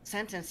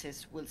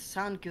sentences will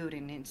sound good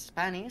in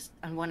Spanish,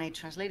 and when I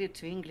translate it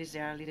to English, they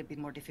are a little bit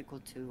more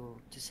difficult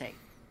to say.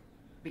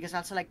 Because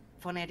also, like,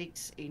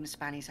 phonetics in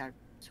Spanish are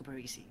super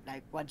easy.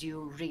 Like, what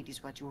you read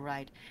is what you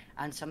write.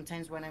 And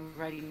sometimes when I'm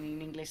writing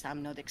in English,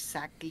 I'm not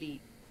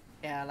exactly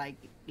like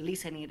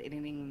listening it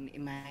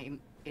in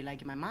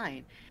my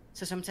mind.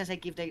 So sometimes I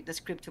give the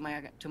script to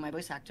my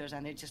voice actors,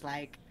 and they're just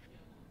like,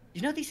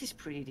 this is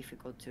pretty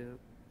difficult to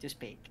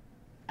speak.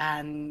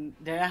 And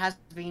there has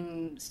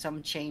been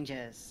some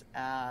changes,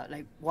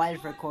 like while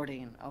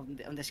recording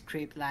on the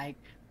script, like,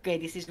 okay,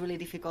 this is really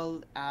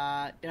difficult.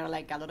 There are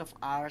like a lot of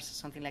R's,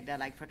 something like that.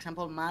 Like, for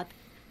example, Matt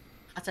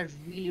has a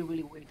really,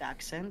 really weird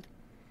accent.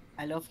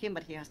 I love him,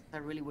 but he has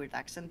a really weird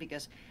accent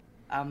because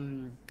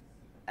the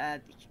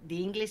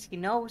English he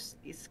knows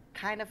is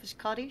kind of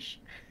Scottish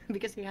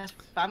because he has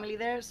family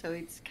there. So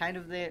it's kind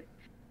of the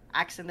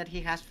accent that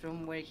he has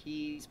from where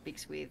he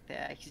speaks with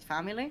his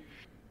family.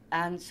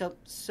 And so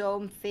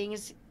some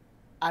things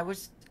I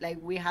was like,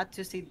 we had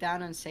to sit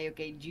down and say,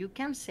 okay, you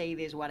can say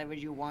this whatever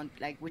you want,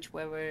 like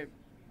whichever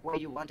way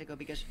you want to go,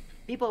 because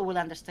people will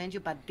understand you,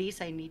 but this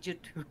I need you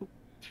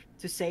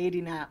to say it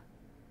in a,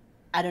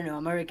 I don't know,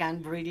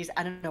 American, British,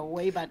 I don't know,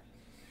 way, but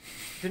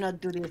do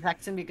not do this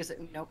accent because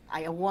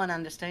I want to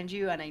understand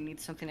you, and I need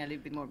something a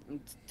little bit more,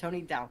 tone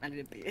it down a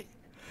little bit.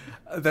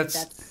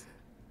 That's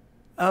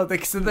so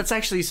that's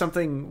actually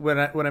something when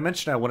I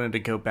mentioned I wanted to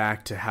go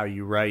back to how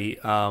you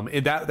write.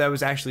 That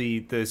was actually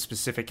the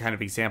specific kind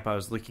of example I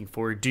was looking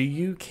for. Do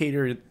you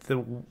cater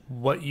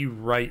what you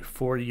write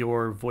for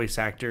your voice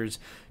actors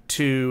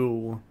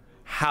to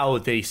how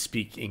they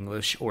speak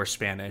English or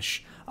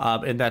Spanish?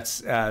 And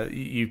that's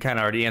you kind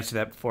of already answered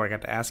that before I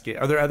got to ask it.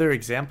 Are there other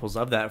examples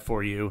of that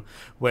for you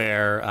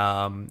where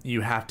you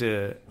have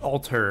to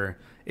alter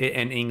it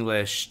in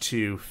English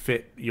to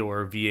fit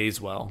your VAs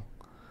well?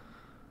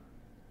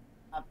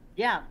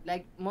 Yeah,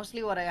 like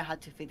mostly what I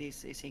had to fit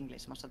is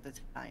English most of the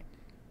time.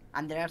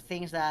 And there are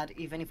things that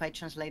even if I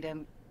translate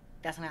them,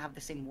 doesn't have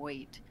the same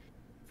weight.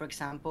 For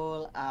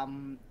example,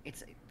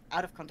 it's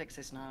out of context.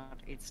 It's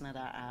not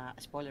a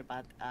spoiler,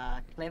 but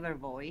Clever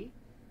Boy.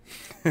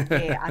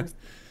 I'm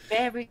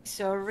very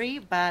sorry,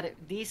 but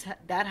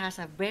that has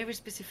a very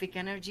specific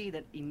energy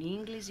that in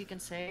English you can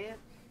say it,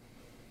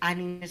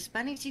 and in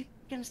Spanish you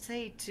can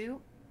say it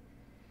too.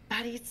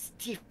 but it's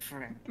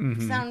different.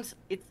 Mm-hmm.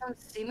 It sounds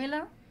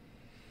similar,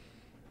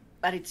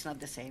 but it's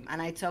not the same.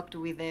 And I talked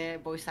with the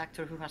voice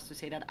actor who has to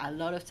say that a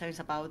lot of times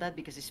about that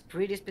because it's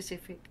pretty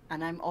specific.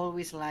 And I'm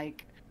always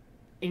like,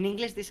 in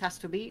English, this has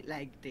to be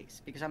like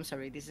this because I'm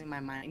sorry, this is in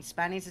my mind. In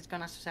Spanish, it's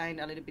gonna sound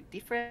a little bit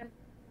different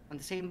on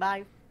the same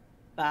vibe,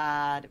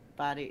 but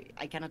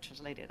I cannot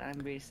translate it. And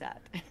I'm really sad.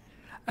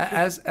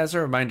 As a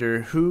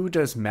reminder, who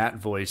does Matt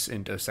voice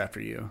in Dos After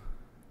You?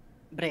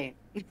 Bre.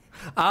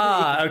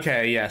 Ah,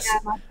 okay, yes.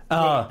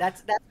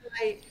 That's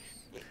why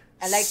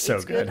I like So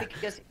it's good good.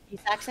 because his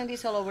accent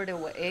is all over the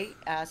way.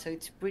 So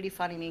it's pretty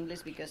fun in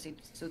English because it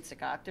suits the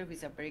character,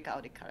 who's a very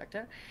chaotic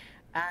character.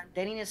 And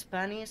then in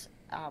Spanish,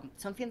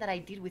 something that I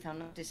did without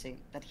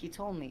noticing that he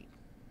told me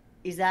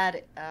is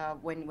that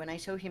when I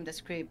showed him the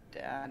script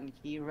and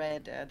he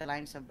read the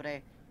lines of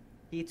Bre,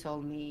 he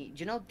told me,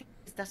 you know,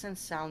 this doesn't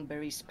sound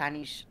very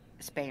Spanish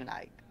Spain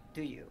like,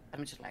 do you?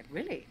 I'm just like,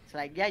 really? It's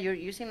like, yeah, you're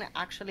using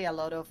actually a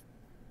lot of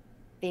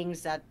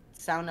things that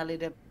sound a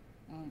little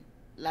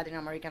Latin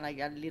American, like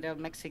a little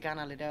Mexican,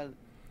 a little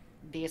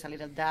this, a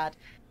little that,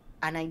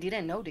 and I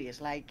didn't know this.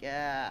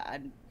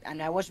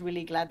 And I was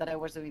really glad that I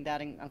was doing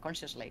that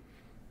unconsciously,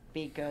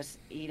 because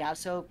it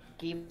also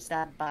gives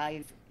that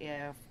vibe,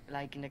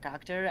 like in the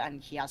character,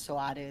 and he also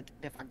added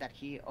the fact that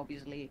he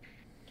obviously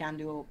can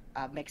do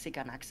a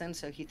Mexican accent,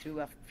 so he threw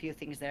a few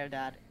things there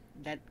that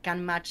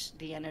can match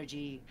the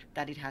energy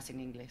that it has in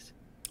English.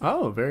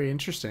 Oh, very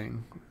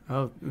interesting.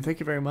 Oh, thank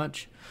you very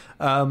much.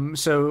 Kind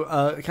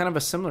of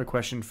a similar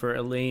question for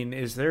Elaine.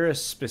 Is there a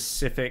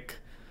specific,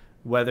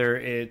 whether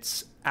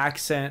it's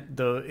accent,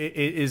 though,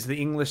 is the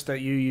English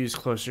that you use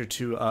closer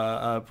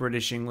to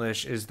British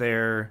English? Is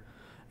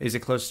it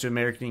close to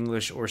American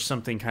English or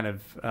something kind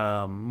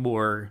of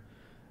more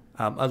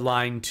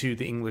aligned to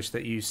the English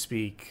that you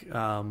speak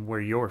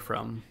where you're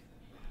from?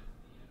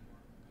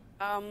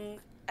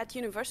 At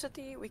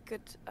university, we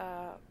could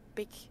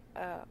pick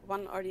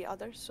one or the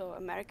other, so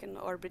American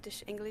or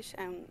British English,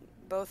 and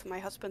both my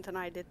husband and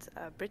I did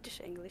British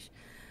English.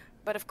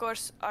 But of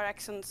course, our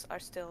accents are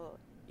still,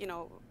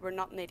 we're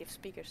not native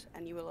speakers,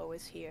 and you will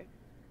always hear.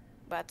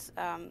 But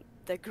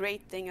the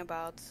great thing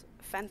about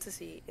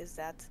fantasy is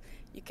that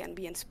you can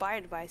be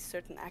inspired by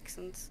certain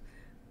accents,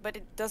 but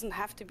it doesn't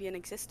have to be an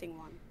existing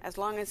one. As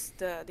long as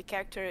the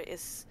character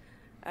is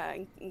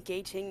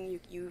engaging,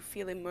 you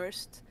feel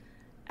immersed,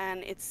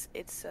 and it's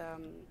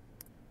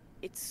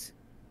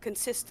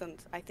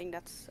consistent. I think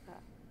that's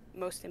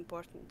most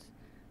important.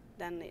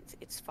 Then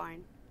it's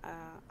fine,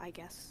 I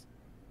guess.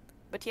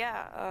 But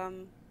yeah,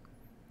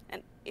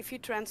 and if you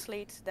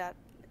translate that,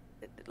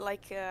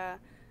 like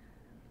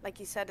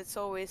you said, it's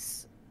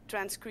always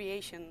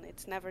transcreation.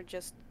 It's never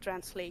just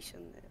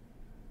translation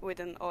with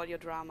an audio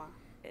drama.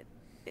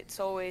 It's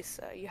always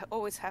you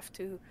always have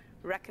to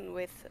reckon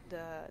with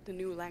the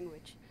new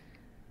language.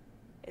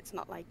 It's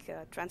not like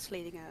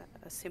translating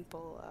a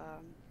simple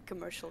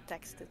commercial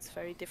text. It's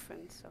very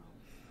different.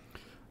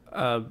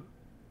 So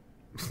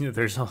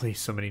there's only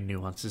so many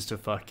nuances to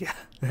fuck. Yeah,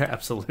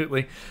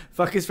 absolutely.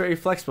 Fuck is very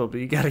flexible, but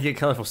you gotta get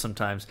colorful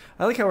sometimes.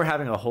 I like how we're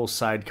having a whole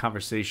side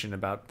conversation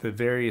about the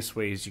various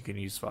ways you can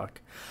use fuck.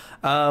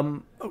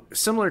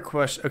 Similar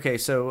question. Okay,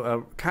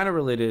 so kind of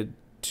related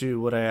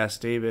to what I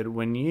asked David.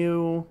 When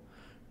you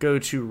go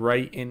to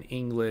write in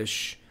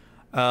English,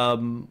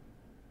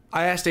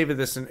 I asked David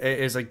this, and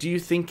is like, do you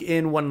think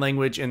in one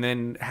language and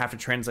then have to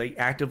translate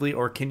actively,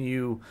 or can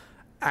you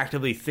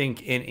actively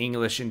think in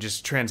English and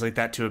just translate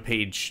that to a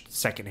page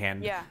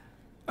secondhand? Yeah.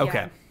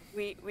 Okay.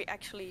 Yeah.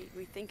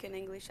 We think in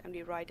English and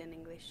we write in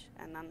English,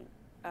 and then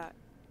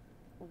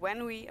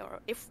when we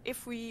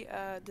if we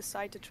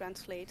decide to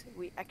translate,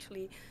 we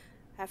actually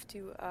have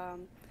to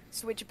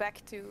switch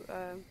back to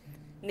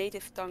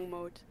native tongue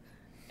mode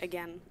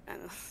again,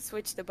 and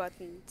switch the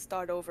button,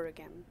 start over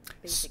again,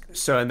 basically.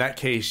 So in that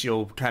case,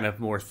 you'll kind of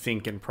more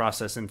think and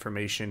process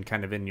information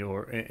kind of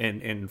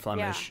in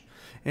Flemish.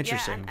 Yeah.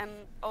 Interesting. Yeah, and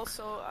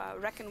also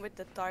reckon with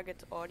the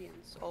target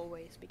audience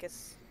always,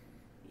 because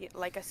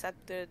like I said,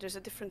 there's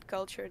a different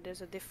culture,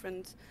 there's a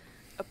different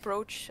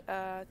approach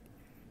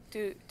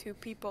to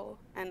people,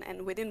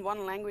 and within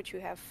one language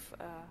you have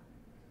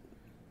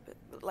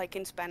like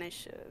in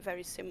Spanish,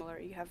 very similar,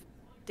 you have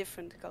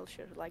different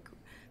culture, like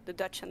the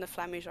Dutch and the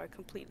Flemish are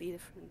completely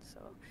different. So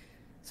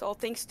it's all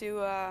things to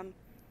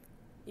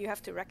you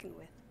have to reckon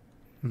with.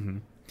 Mm-hmm.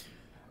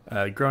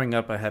 Growing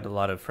up, I had a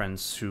lot of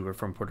friends who were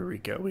from Puerto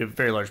Rico. We have a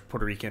very large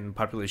Puerto Rican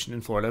population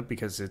in Florida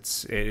because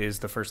it is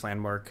the first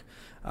landmark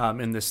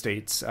in the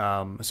States.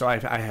 So I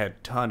had a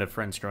ton of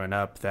friends growing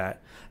up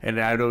and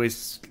I'd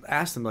always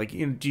ask them, like,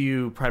 do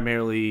you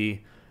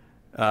primarily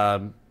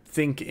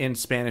think in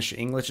Spanish or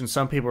English? And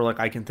some people are like,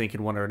 I can think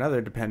in one or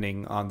another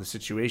depending on the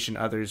situation.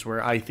 Others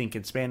where I think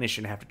in Spanish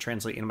and have to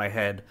translate in my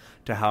head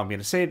to how I'm going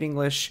to say it in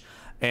English.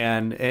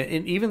 And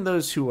even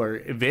those who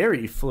are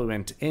very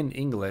fluent in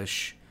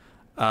English,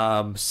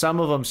 some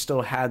of them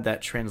still had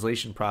that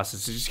translation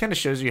process. It just kind of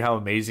shows you how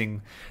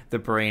amazing the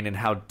brain and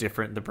how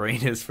different the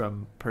brain is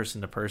from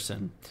person to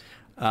person.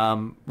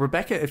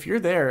 Rebecca, if you're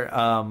there,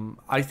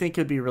 I think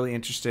it'd be really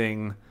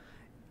interesting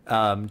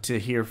to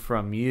hear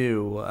from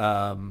you.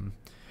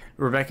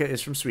 Rebecca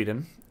is from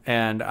Sweden,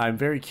 and I'm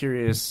very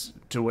curious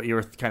to what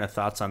your kind of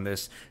thoughts on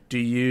this. Do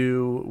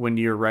you, when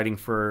you're writing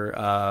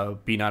for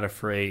Be Not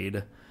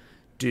Afraid,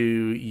 do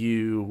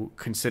you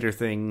consider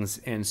things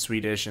in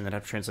Swedish and then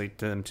have to translate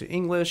them to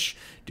English?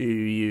 Do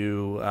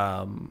you,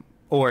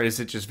 or is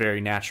it just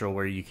very natural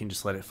where you can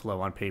just let it flow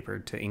on paper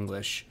to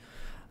English?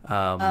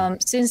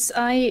 Since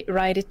I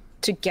write it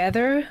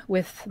together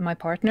with my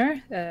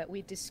partner,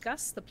 we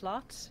discuss the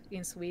plot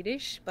in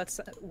Swedish, but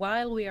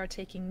while we are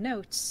taking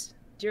notes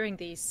during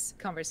these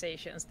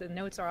conversations, the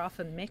notes are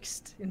often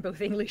mixed in both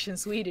English and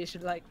Swedish,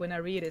 like when I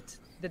read it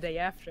the day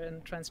after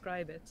and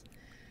transcribe it.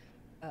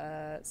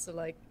 So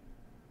like,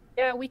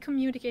 yeah, we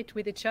communicate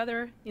with each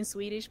other in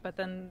Swedish, but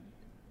then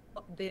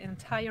the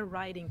entire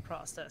writing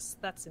process,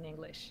 that's in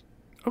English.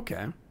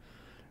 Okay.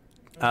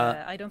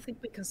 I don't think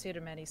we consider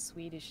many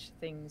Swedish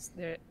things.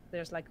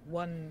 There's like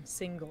one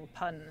single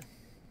pun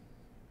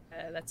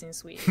that's in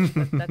Swedish,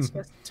 but that's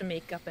just to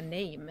make up a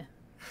name.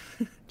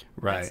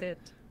 Right. That's it.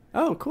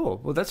 Oh, cool.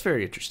 Well, that's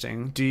very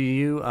interesting. Do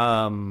you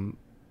have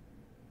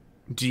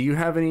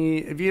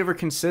you ever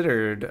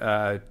considered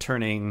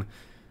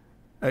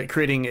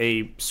creating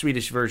a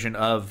Swedish version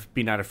of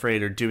Be Not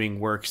Afraid, or doing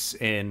works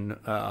in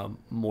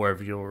more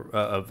of your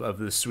of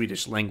the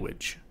Swedish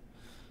language?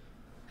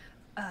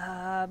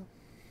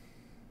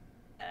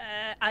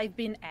 I've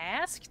been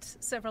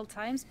asked several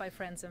times by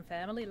friends and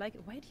family, like,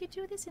 why do you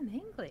do this in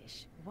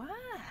English?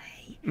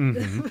 Why?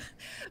 Mm-hmm.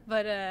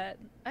 But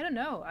I don't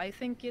know. I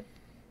think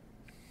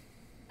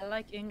I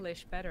like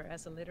English better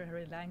as a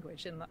literary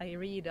language, and I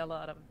read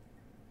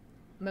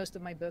most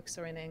of my books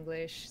are in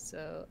English,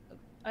 so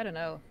I don't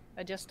know.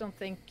 I just don't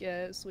think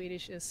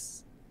Swedish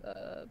is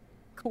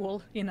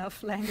cool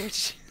enough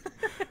language.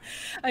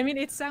 I mean,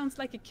 it sounds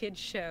like a kid's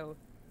show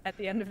at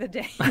the end of the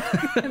day.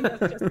 And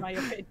that's just my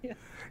opinion.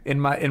 In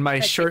my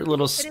like, short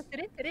little...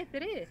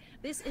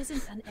 This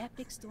isn't an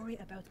epic story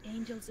about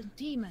angels and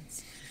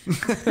demons.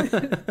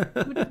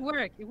 It wouldn't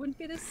work. It wouldn't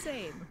be the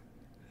same.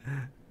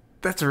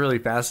 That's really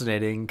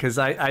fascinating, because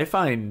I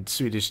find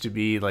Swedish to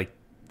be like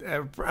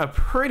a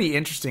pretty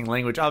interesting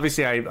language.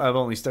 Obviously, I've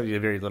only studied a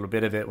very little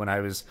bit of it when I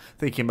was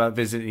thinking about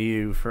visiting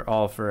you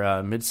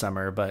for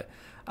Midsummer, but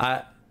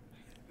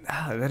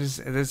that's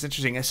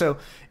interesting. So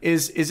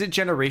is it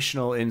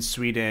generational in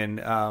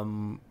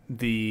Sweden,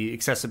 the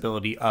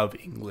accessibility of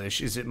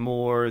English? Is it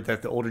more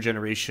that the older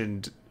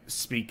generation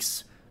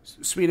speaks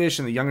Swedish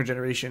and the younger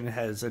generation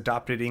has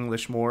adopted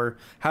English more?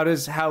 How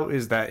is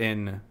that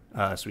in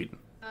Sweden?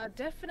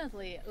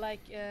 Definitely,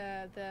 like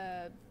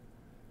the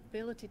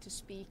ability to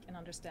speak and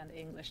understand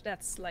English,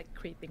 that's like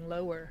creeping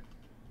lower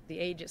the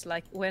ages.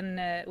 Like when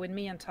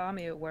me and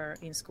Tommy were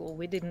in school,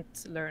 we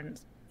didn't learn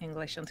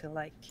English until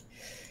like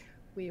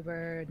we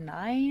were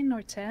 9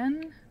 or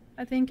 10,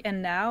 I think,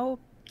 and now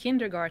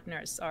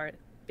kindergartners are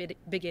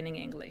beginning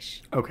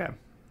English. Okay.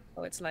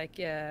 So it's like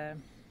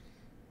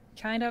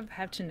kind of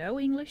have to know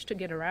English to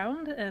get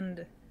around,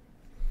 and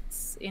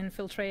it's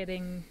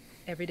infiltrating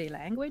everyday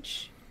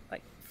language,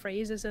 like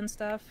phrases and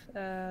stuff.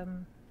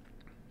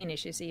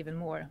 Finnish is even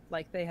more,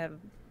 like they have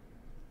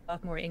a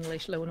lot more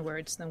English loan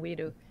words than we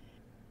do.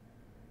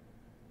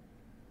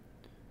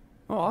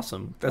 Oh,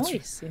 awesome. That's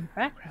voice in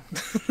background.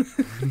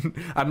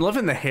 I'm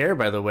loving the hair,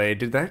 by the way.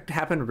 Did that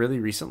happen really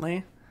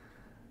recently?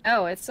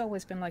 Oh, it's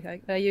always been like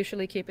I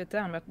usually keep it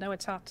down, but now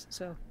it's hot,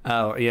 so.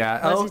 Oh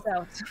yeah.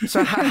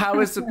 So how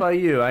is it by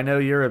you? I know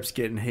Europe's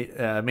getting hit,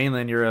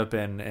 mainland Europe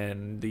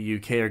and the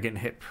UK are getting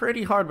hit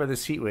pretty hard by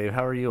this heat wave.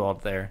 How are you all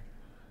there?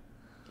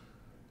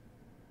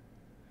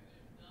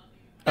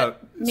 Oh,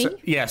 me?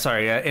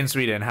 In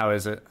Sweden, how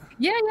is it?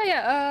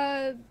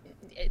 Yeah.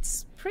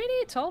 It's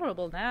pretty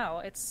tolerable now.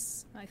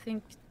 It's, I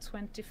think,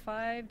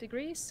 25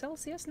 degrees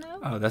Celsius now.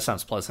 Oh, that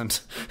sounds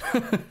pleasant.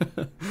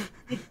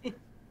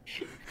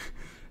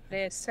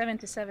 There's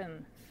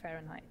 77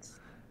 Fahrenheit.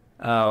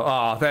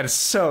 Oh, that is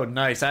so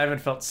nice. I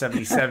haven't felt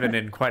 77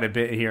 in quite a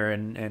bit here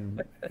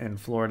in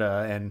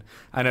Florida, and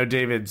I know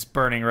David's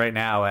burning right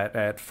now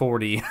at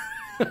 40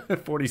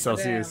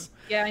 Celsius.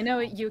 Yeah, I know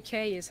UK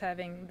is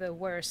having the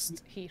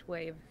worst heat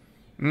wave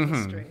in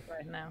history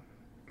right now.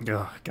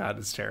 Oh God,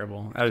 it's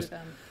terrible.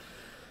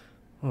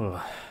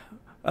 Well,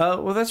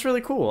 that's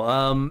really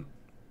cool.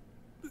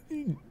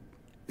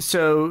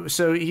 So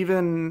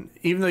even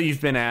though you've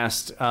been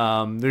asked,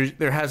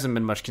 there hasn't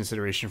been much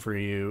consideration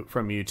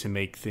from you to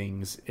make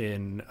things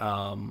in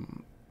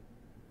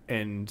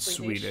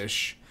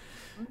Swedish.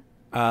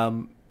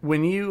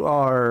 When you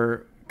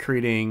are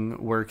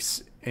creating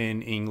works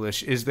in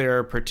English, is there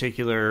a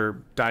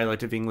particular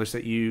dialect of English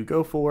that you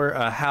go for?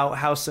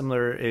 How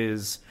similar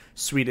is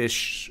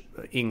Swedish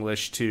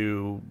English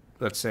to,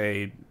 let's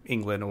say,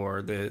 England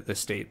or the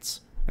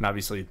States? And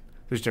obviously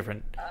there's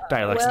different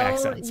dialects and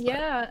accents.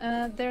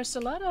 Yeah, there's a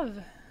lot of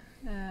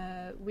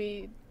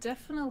we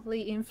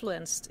definitely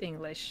influenced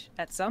English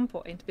at some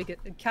point, because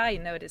Kai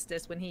noticed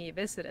this when he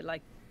visited,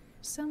 like,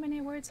 so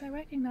many words I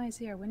recognize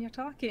here when you're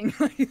talking.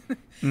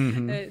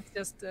 It's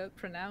just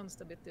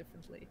pronounced a bit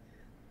differently.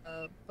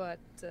 But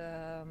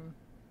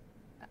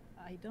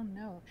I don't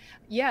know.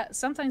 Yeah,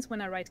 sometimes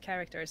when I write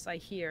characters, I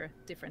hear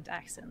different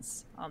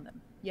accents on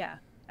them. Yeah,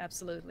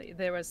 absolutely.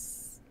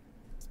 There's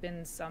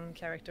been some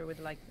character with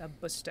like a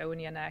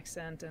Bostonian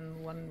accent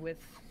and one with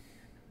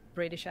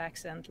British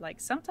accent. Like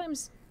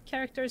sometimes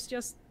characters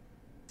just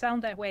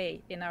sound that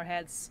way in our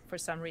heads for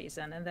some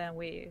reason, and then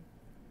we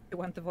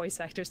want the voice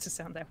actors to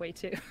sound that way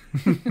too.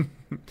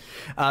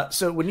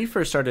 So when you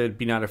first started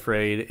Be Not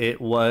Afraid,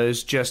 it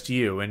was just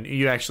you, and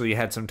you actually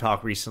had some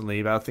talk recently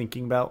about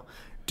thinking about,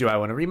 do I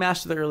want to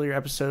remaster the earlier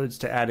episodes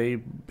to add a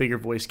bigger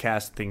voice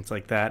cast, things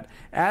like that.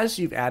 As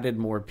you've added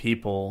more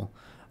people,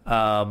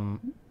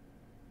 what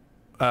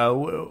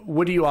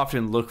do you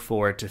often look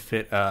for to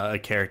fit a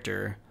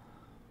character?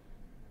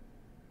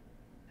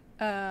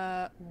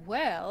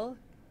 Well,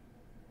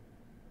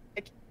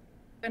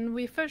 when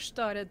we first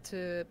started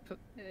to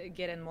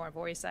get in more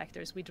voice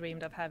actors, we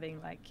dreamed of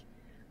having like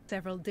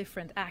several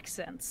different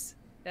accents,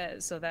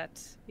 so that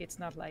it's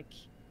not like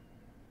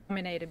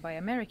dominated by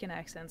American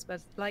accents, but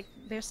like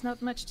there's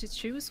not much to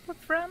choose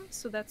from,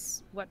 so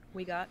that's what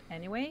we got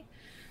anyway.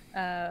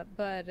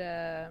 But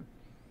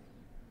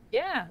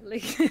yeah,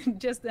 like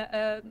just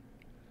a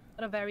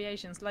lot of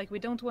variations. Like we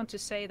don't want to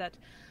say that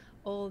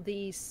all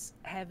these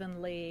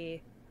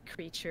heavenly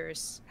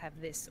creatures have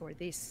this or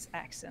this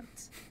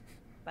accent.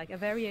 Like a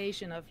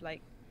variation of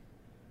like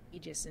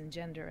ages and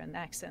gender and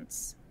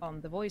accents on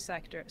the voice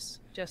actors,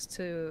 just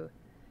to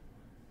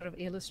sort of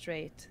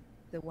illustrate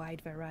the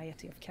wide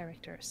variety of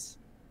characters.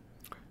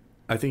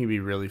 I think it'd be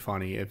really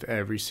funny if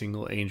every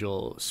single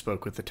angel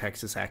spoke with the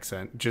Texas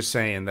accent. Just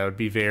saying, that'd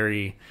be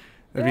be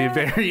a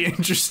very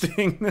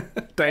interesting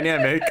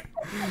dynamic.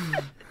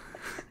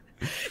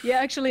 Yeah,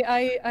 actually,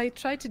 I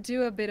tried to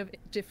do a bit of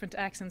different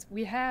accents.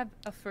 We have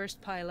a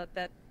first pilot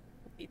that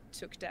we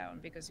took down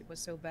because it was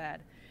so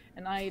bad.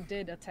 And I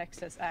did a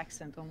Texas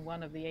accent on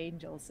one of the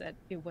angels, and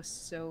it was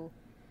so...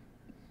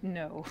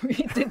 No,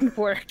 it didn't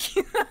work.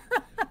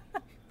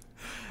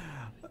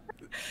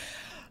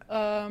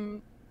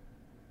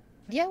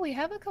 Yeah, we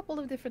have a couple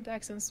of different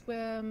accents.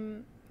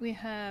 We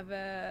have...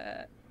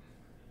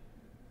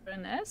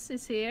 Reness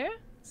is here.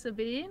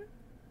 Sabine.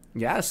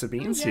 Yeah,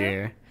 Sabine's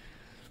here.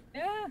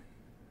 Yeah.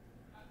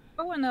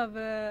 One of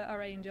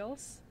our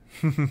angels.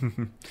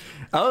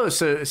 Oh,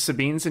 so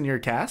Sabine's in your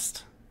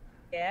cast?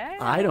 Yeah.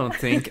 I don't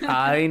think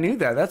I knew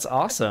that. That's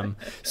awesome.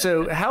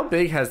 So how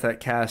big has that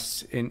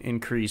cast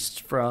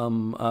increased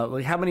from,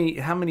 like how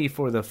many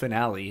for the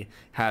finale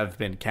have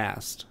been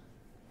cast?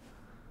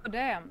 Oh,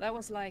 damn. That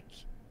was like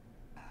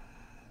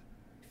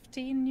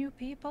 15 new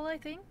people, I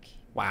think.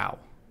 Wow.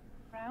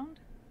 Around.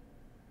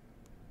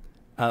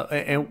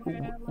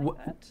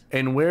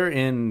 And where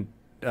in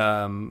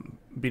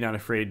Be Not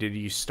Afraid did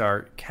you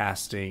start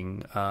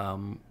casting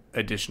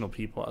additional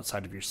people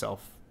outside of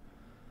yourself?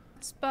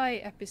 It's by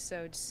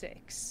episode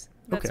 6.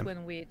 That's Okay.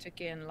 when we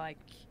took in like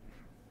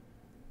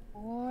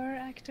 4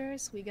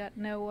 actors. We got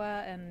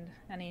Noah and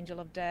an Angel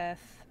of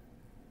Death.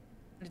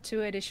 The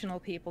 2 additional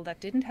people that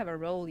didn't have a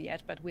role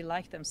yet, but we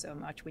liked them so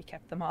much we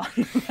kept them on.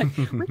 Like,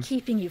 we're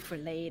keeping you for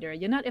later.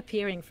 You're not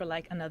appearing for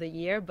like another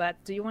year, but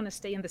do you want to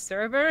stay in the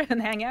server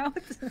and hang out?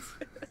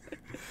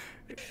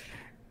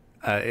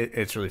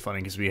 It's really funny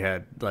because we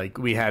had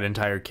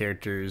entire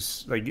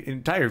characters, like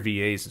entire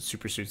VAs and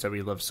super suits that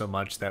we love so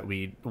much that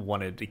we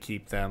wanted to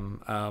keep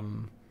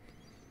them.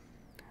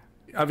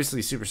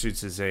 Obviously, Super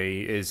Suits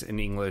is an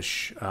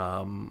English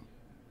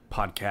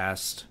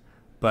podcast,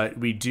 but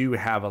we do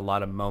have a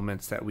lot of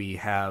moments that we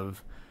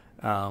have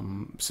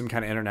some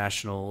kind of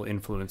international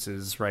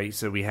influences, right?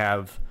 So we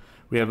have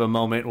a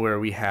moment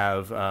where we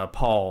have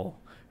Paul,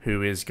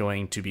 who is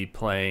going to be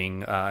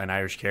playing an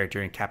Irish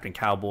character in Captain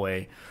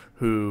Cowboy,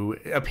 who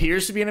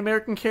appears to be an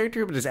American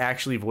character, but is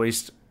actually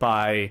voiced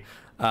by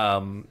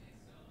Kieran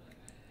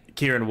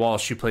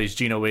Walsh, who plays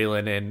Gino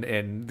Whalen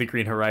in The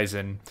Green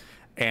Horizon.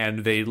 And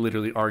they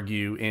literally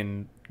argue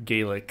in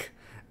Gaelic.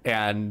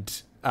 And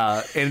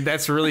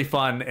that's really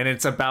fun. And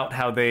it's about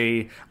how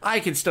I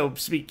can still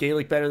speak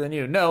Gaelic better than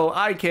you. No,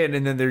 I can.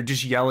 And then they're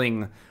just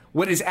yelling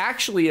what is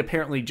actually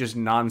apparently just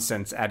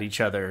nonsense at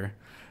each other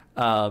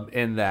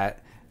in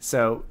that.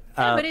 So...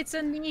 yeah, but it's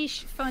a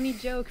niche, funny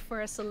joke for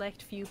a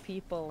select few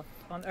people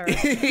on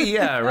Earth.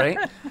 Yeah, right?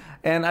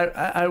 And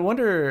I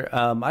wonder,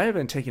 I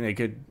haven't taken a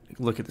good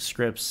look at the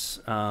scripts,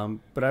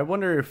 but I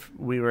wonder if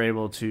we were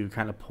able to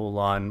kind of pull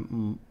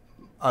on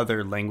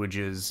other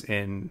languages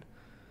in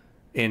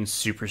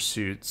Super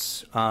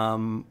Suits.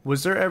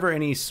 Was there ever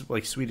any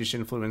like Swedish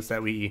influence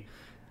that we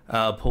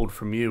pulled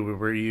from you?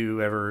 Were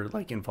you ever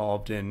like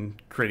involved in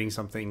creating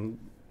something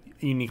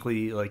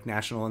uniquely like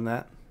national in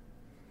that?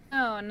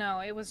 Oh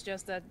no, it was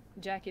just that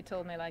Jackie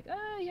told me like,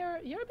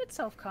 you're a bit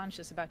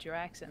self-conscious about your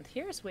accent.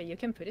 Here's where you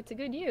can put it to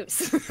good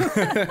use.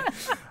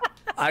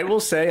 I will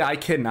say I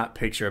cannot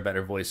picture a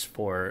better voice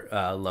for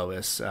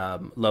Lois.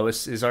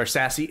 Lois is our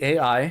sassy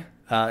AI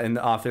in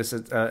the office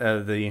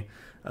of the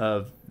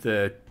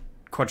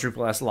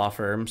quadruple S law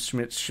firm,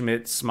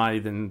 Schmidt,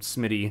 Smythe, and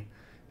Smitty.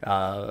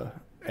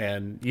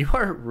 And you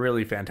are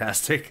really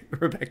fantastic,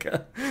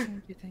 Rebecca.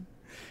 Thank you.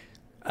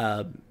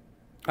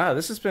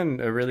 This has been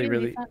a really,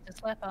 really fun to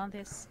slap on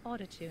this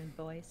autotune,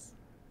 boys.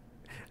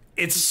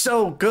 It's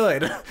so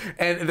good.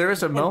 And there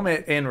was a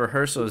moment in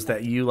rehearsals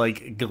that you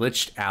like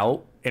glitched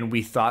out, and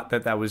we thought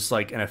that was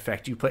like an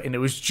effect you put, and it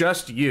was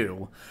just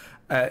you.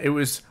 It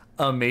was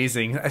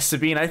amazing.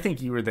 Sabine, I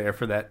think you were there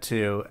for that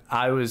too.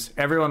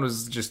 Everyone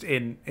was just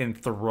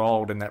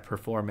enthralled in that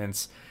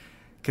performance,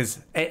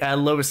 because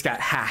Lois got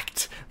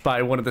hacked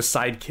by one of the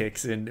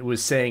sidekicks and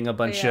was saying a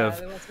bunch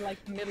of... It was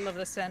like the middle of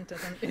the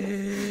sentence.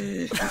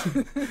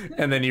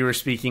 And then you were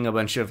speaking a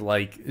bunch of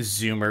like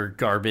Zoomer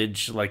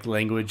garbage, like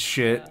language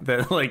shit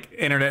that like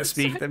internet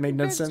speak that made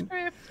no sense.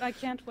 I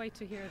can't wait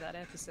to hear that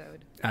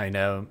episode. I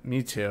know,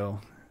 me too.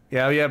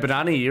 Yeah,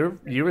 Bonani,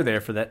 you were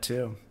there for that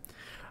too.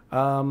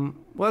 Well,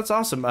 that's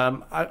awesome.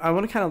 I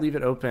want to kind of leave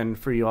it open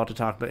for you all to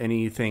talk about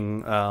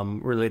anything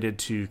related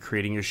to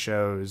creating your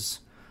shows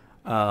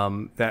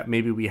that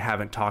maybe we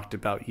haven't talked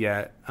about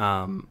yet.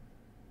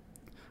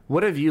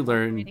 What have you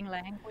learned? Reading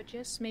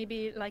languages,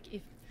 maybe like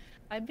if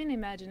I've been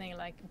imagining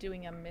like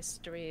doing a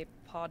mystery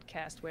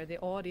podcast where the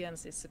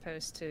audience is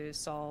supposed to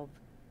solve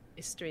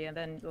mystery, and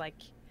then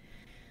like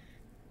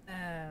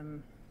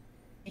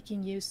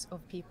making use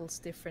of people's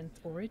different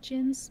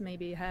origins.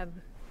 Maybe have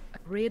a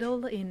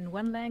riddle in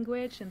one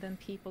language, and then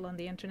people on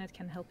the internet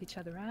can help each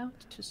other out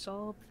to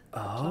solve the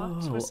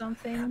plots or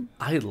something.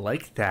 I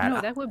like that. No,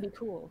 that would be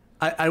cool.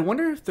 I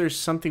wonder if there's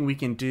something we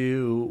can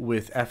do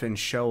with FN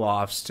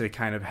show-offs to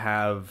kind of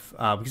have,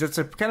 because it's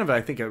a kind of,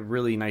 I think, a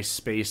really nice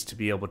space to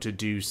be able to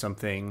do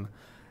something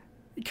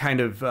kind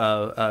of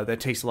that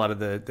takes a lot of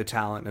the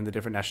talent and the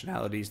different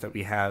nationalities that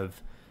we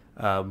have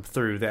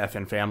through the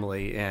FN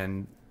family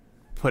and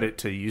put it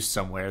to use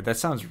somewhere. That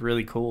sounds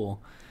really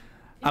cool.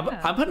 Yeah.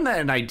 I'm putting that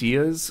in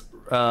ideas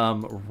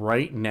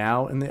right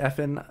now in the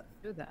FN.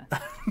 Do that.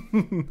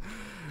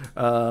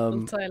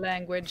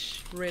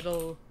 Multi-language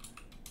riddle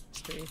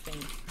mystery thing.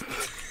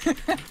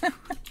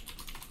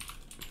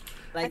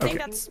 I think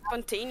that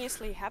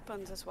spontaneously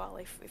happens as well.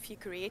 If you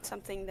create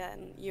something,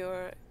 then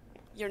your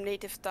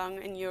native tongue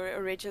and your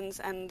origins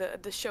and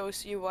the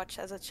shows you watch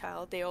as a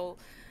child, they all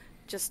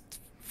just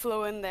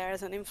flow in there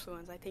as an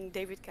influence. I think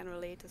David can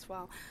relate as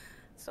well.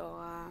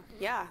 So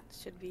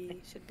should be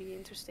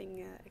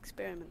interesting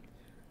experiment.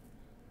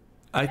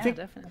 I think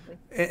definitely.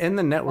 In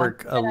the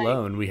network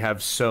alone, we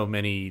have so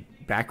many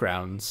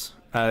backgrounds.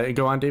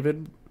 Go on,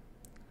 David.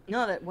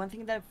 No, that one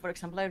thing that, for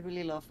example, I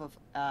really love of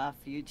a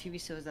few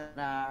TV shows that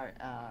are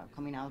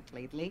coming out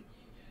lately,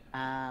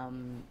 well,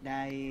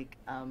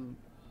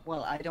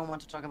 I don't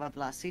want to talk about the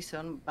last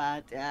season,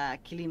 but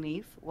Killing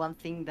Eve. One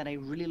thing that I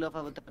really love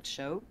about that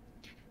show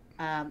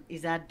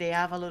is that they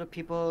have a lot of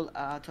people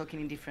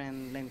talking in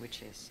different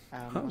languages,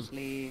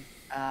 mostly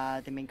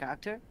the main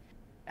character.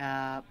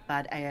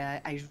 But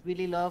I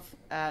really love,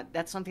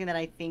 that's something that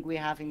I think we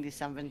have in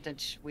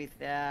disadvantage with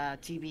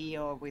TV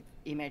or with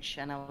image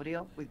and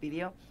audio, with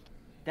video,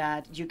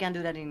 that you can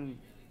do that in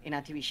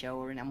a TV show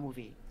or in a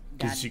movie.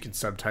 Because you can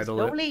subtitle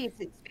slowly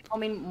it's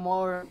becoming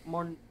more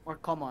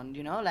common,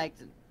 you know, like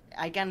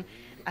I can,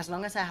 as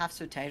long as I have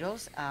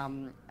subtitles,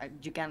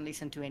 you can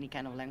listen to any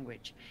kind of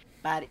language.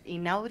 But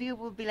in audio, it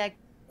would be like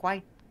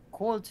quite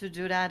cool to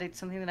do that. It's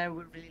something that I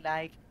would really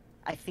like.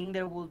 I think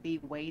there will be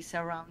ways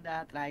around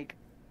that, like,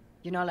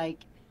 you know, like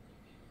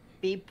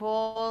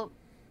people,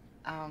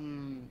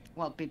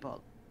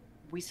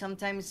 we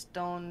sometimes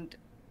don't,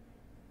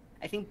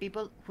 I think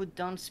people who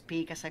don't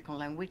speak a second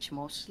language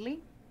mostly,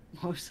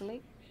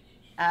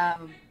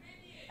 and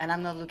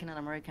I'm not looking at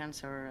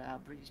Americans or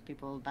British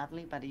people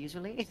badly, but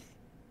usually,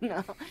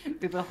 no,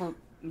 people who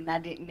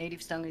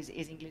native tongue is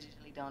English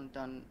usually don't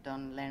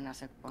learn a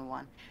second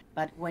one.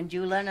 But when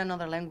you learn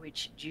another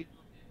language, you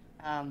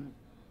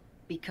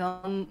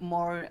become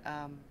more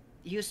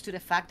used to the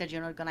fact that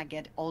you're not gonna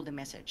get all the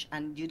message,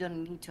 and you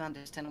don't need to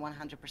understand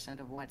 100%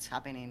 of what's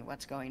happening,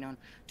 what's going on,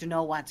 to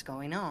know what's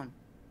going on.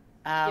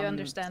 You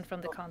understand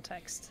from the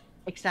context.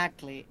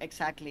 Exactly.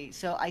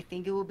 So I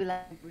think it would be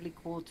like really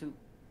cool to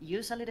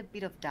use a little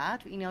bit of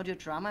that in audio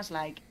dramas.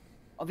 Like,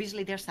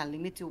 obviously, there's a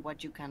limit to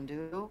what you can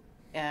do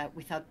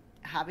without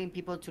having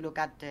people to look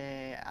at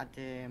the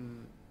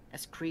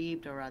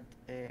script or at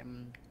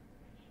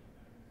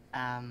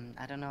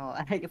I don't know,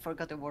 I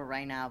forgot the word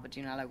right now, but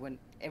you know, like when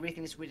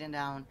everything is written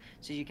down,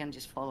 so you can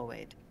just follow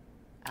it.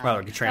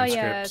 Like a transcript.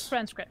 Oh yeah,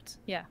 transcript.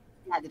 Yeah.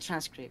 Yeah, the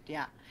transcript.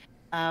 Yeah.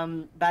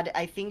 But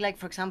I think, like,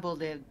 for example,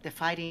 the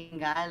fighting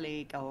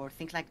Gaelic or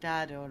things like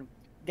that, or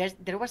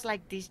there was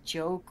like this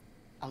joke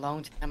a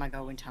long time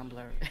ago in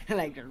Tumblr,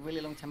 like a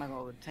really long time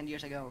ago, 10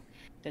 years ago,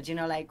 that, you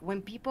know, like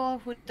when people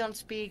who don't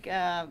speak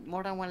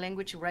more than one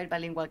language write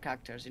bilingual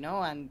characters, you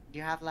know, and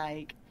you have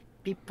like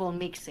people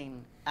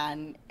mixing,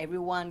 and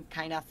everyone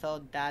kind of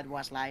thought that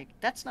was like,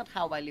 that's not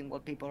how bilingual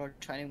people or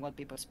trilingual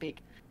people speak.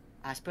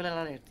 Spoiler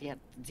alert,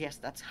 yes,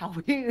 that's how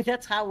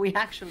we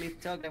actually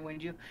talk. And when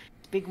you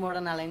speak more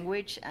than a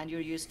language and you're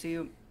used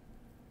to,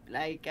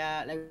 like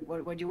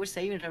what you were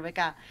saying,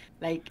 Rebecca,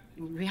 like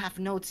we have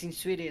notes in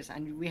Swedish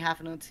and we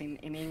have notes in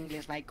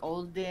English, like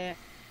all the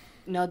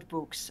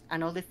notebooks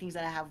and all the things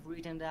that I have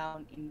written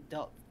down in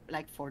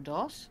like for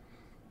DOS,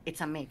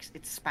 it's a mix.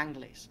 It's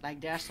Spanglish.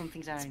 Like there are some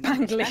things that are in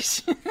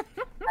Spanglish.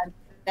 And,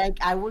 like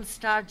I will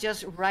start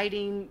just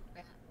writing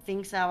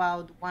things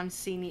about one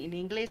scene in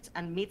English,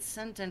 and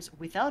mid-sentence,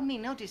 without me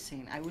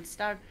noticing, I would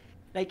start,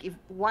 like if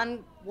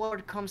one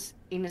word comes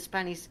in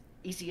Spanish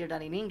easier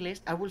than in English,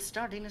 I will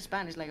start in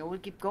Spanish. Like I will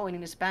keep going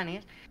in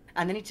Spanish,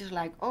 and then it's just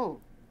like, oh,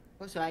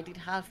 so I did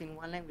half in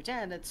one language,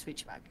 and let's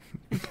switch back.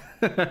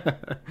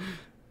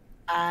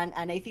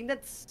 and I think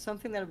that's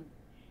something that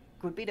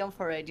could be done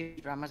for radio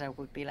dramas that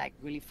would be like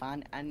really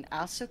fun, and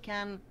also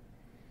can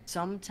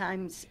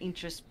sometimes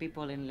interest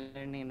people in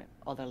learning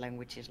other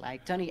languages.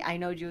 Like Tony, I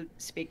know you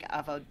speak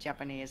about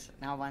Japanese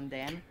now and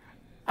then.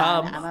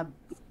 And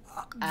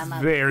I'm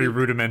a very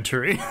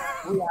rudimentary.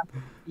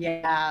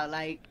 yeah,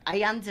 like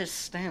I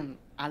understand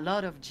a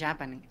lot of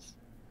Japanese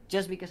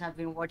just because I've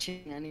been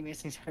watching anime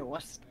since I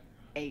was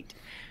 8.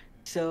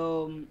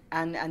 So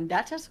and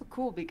that's also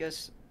cool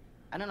because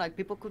I don't know, like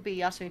people could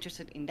be also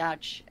interested in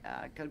Dutch,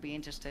 could be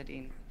interested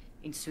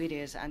in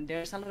Swedish, and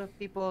there's a lot of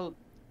people.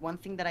 One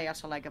thing that I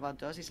also like about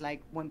those is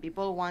like when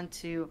people want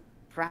to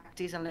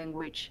practice a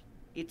language,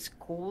 it's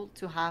cool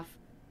to have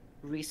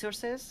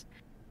resources,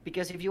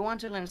 because if you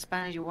want to learn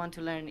Spanish, you want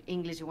to learn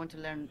English, you want to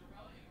learn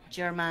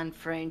German,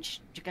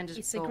 French, you can just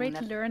It's a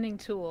great learning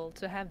tool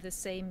to have the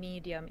same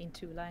medium in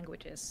 2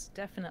 languages,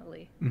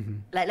 definitely.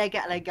 Mm-hmm.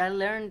 Like I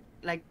learned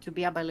like to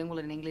be a bilingual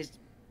in English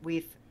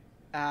with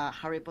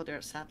Harry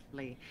Potter,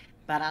 sadly,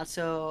 but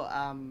also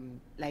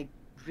like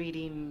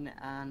reading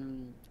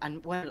and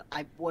well,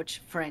 I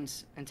watched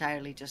Friends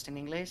entirely just in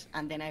English,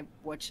 and then I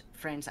watched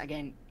Friends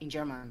again in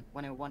German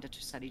when I wanted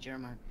to study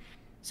German.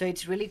 So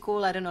it's really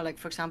cool. I don't know, like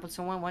for example,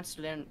 someone wants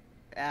to learn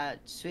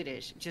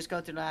Swedish, just go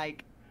to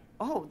like,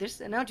 oh,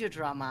 there's an audio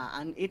drama,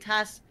 and it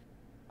has,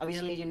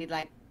 obviously you need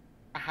like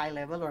a high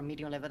level or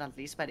medium level at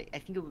least, but I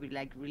think it would be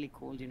like really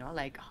cool, you know,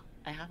 like oh,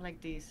 I have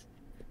like this,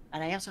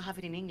 and I also have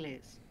it in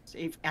English. So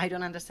if I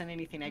don't understand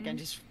anything, I can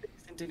just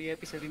listen to the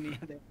episode in the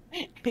other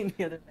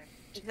language.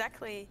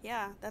 Exactly,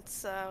 yeah.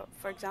 That's,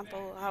 for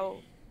example, how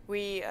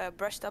we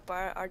brushed up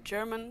our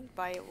German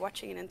by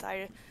watching an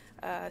entire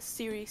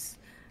series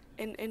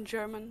in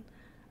German.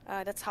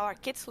 That's how our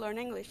kids learn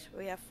English.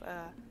 We have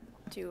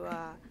 2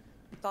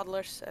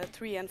 toddlers,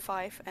 3 and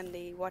 5, and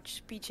they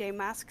watch PJ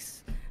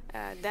Masks,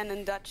 then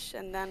in Dutch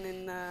and then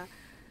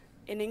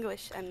in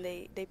English, and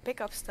they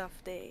pick up stuff.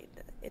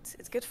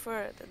 It's good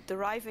for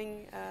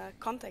deriving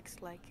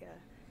context,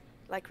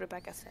 like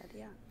Rebecca said,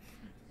 yeah.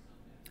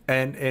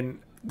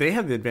 And they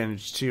have the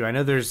advantage too. I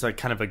know there's like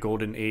kind of a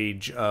golden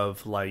age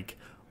of like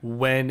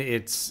when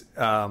it's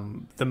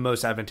the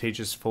most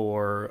advantageous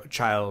for a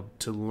child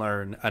to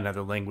learn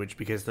another language,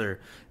 because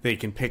they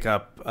can pick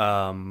up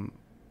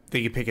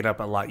it up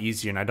a lot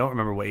easier. And I don't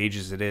remember what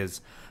ages it is,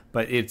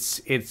 but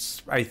it's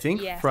I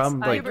think from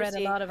like I read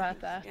a lot about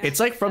that. It's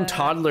like from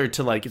toddler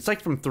to like, it's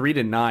like from 3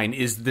 to 9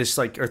 is this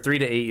like, or 3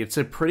 to 8. It's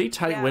a pretty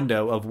tight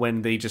window of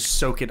when they just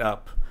soak it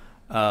up.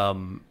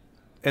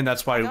 And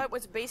that's why it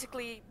was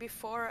basically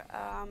before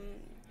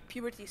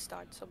puberty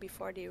starts, so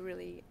before they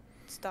really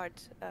start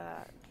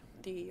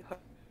the.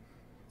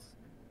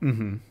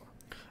 Mm-hmm.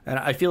 And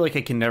I feel like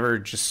I can never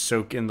just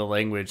soak in the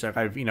language.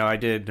 I've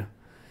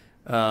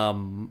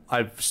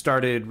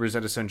started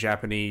Rosetta Stone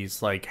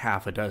Japanese like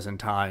half a dozen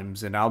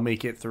times, and I'll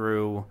make it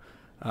through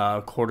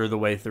a quarter of the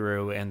way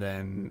through, and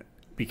then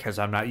because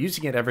I'm not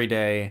using it every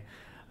day,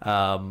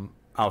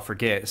 I'll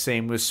forget.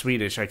 Same with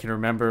Swedish. I can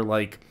remember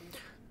like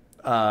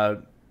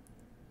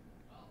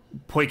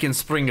Pojken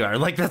Springer.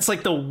 Like that's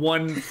like the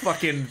one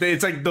fucking.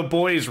 It's like the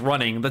boys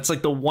running. That's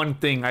like the one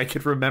thing I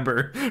could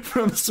remember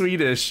from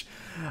Swedish.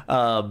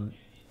 What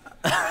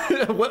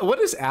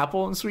is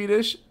apple in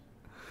Swedish?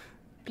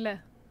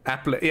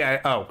 Apple.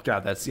 Yeah. Oh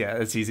god, that's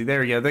easy.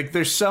 There you go. Like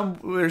there's some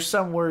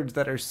words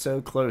that are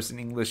so close in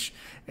English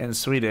and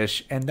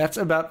Swedish, and that's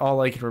about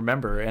all I can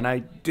remember. And I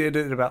did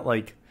it about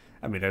like,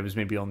 I mean, it was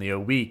maybe only a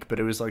week, but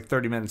it was like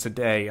 30 minutes a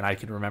day, and I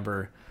can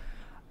remember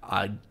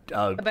a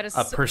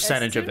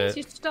percentage of it. As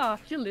soon as you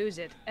start, you lose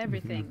it.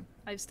 Everything.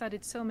 Mm-hmm. I've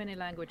studied so many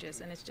languages,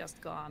 and it's just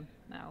gone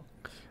now.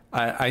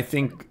 I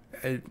think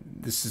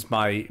this is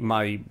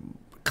my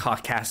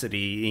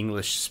caucasity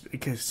English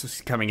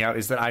coming out,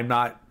 is that I'm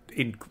not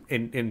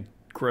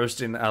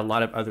engrossed in a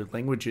lot of other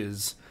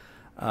languages.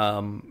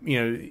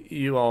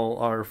 You all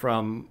are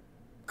from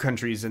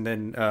countries and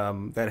then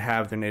that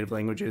have their native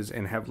languages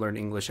and have learned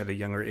English at a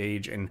younger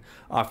age, and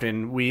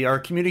often we are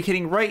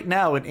communicating right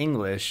now in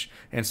English,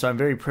 and so I'm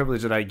very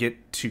privileged that I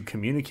get to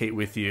communicate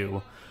with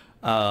you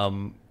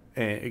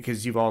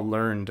because you've all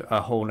learned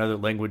a whole nother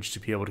language to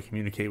be able to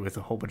communicate with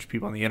a whole bunch of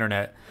people on the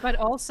internet. But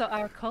also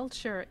our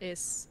culture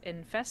is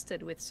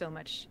infested with so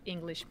much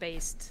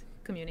English-based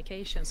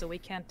communication, so we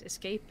can't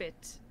escape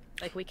it.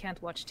 Like we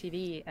can't watch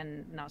TV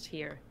and not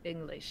hear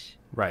English.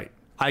 Right.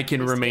 I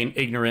can remain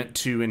ignorant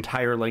to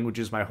entire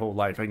languages my whole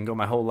life. I can go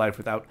my whole life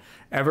without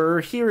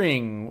ever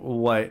hearing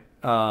what...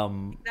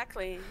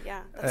 Exactly,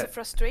 yeah. That's a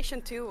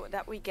frustration too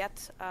that we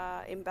get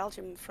in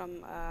Belgium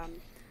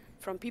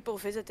from people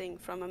visiting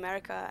from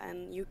America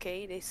and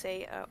UK. They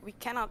say we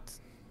cannot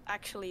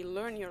actually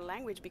learn your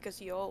language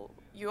because you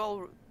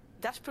all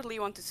desperately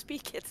want to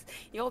speak it.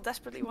 You all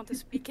desperately want to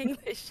speak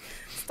English.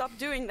 Stop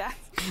doing that.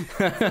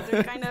 So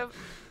they're kind of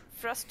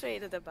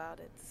frustrated about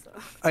it. So.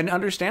 And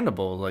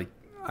understandable. Like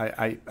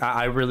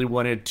I really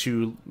wanted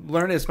to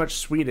learn as much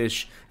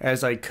Swedish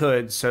as I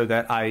could so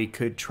that I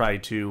could try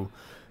to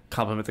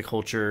complement the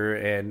culture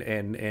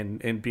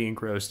and be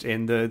engrossed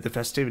in the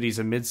festivities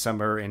of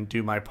midsummer and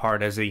do my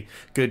part as a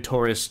good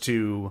tourist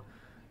to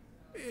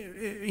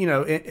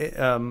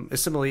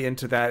assimilate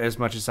into that as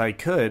much as I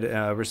could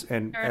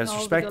and as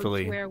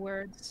respectfully. Swear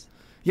words.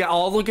 Yeah,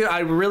 all the good. I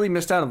really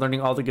missed out on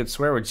learning all the good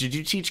swear words. Did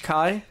you teach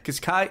Kai? Because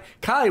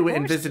Kai went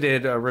and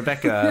visited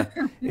Rebecca.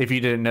 If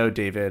you didn't know,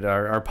 David,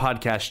 our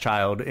podcast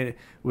child,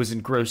 was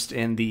engrossed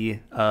in the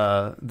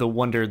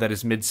wonder that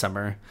is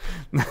midsummer,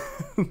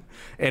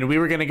 and we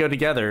were going to go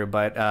together,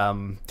 but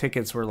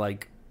tickets were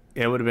like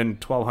it would have been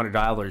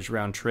 $1,200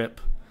 round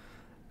trip,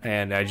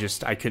 and I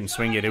couldn't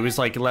swing it. It was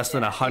like less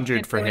than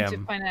 100 for him.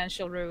 Into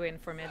financial ruin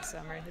for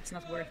midsummer. It's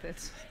not worth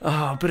it.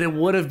 Oh, but it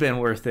would have been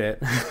worth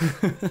it.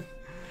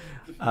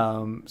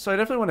 So I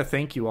definitely want to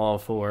thank you all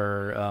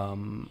for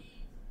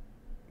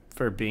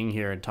being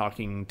here and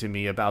talking to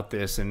me about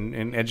this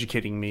and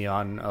educating me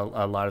on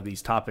a lot of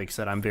these topics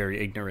that I'm very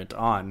ignorant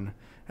on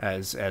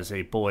as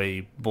a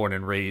boy born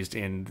and raised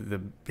in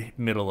the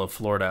middle of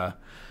Florida.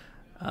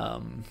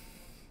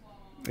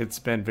 It's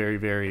been very,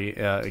 very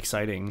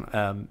exciting.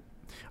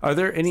 Are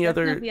there any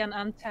other... It's definitely an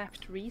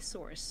untapped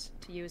resource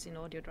to use in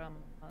audio drama,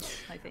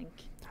 I think.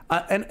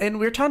 And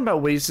we're talking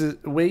about ways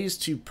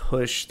to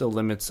push the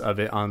limits of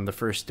it on the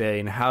first day,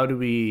 and how do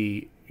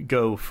we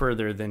go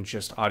further than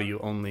just audio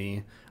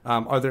only?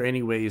 Are there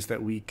any ways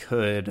that we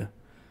could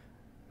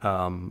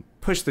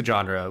push the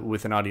genre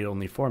with an audio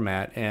only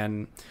format?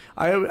 And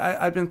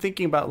I've been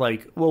thinking about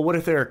like, well, what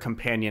if there are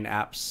companion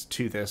apps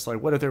to this?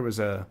 Like, what if there was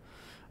a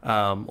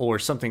or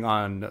something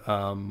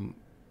on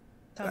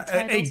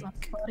Subtitles on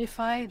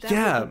Spotify,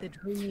 that would be the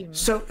dream.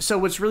 So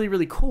what's really,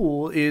 really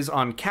cool is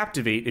on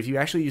Captivate, if you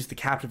actually use the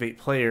Captivate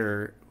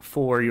player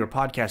for your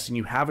podcast and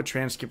you have a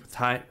transcript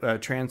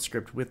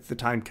with the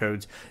time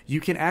codes,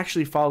 you can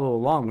actually follow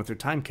along with their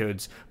time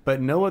codes, but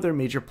no other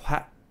major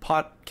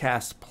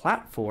podcast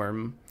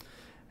platform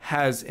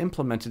has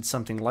implemented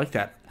something like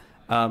that.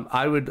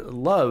 I would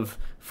love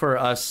for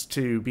us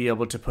to be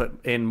able to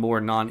put in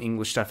more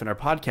non-English stuff in our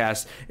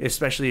podcast,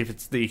 especially if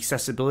it's the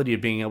accessibility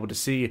of being able to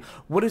see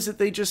what is it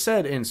they just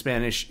said in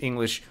Spanish,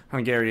 English,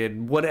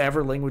 Hungarian,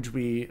 whatever language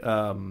we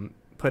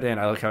put in.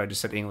 I like how I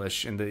just said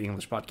English in the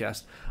English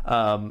podcast.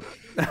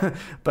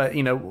 But,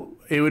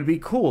 it would be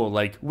cool.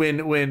 Like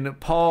when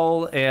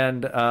Paul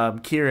and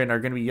Kieran are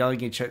going to be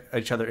yelling at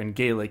each other in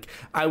Gaelic,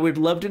 I would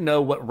love to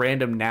know what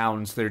random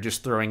nouns they're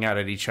just throwing out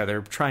at each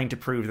other, trying to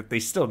prove that they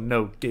still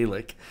know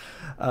Gaelic.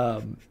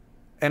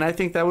 And I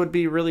think that would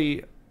be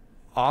really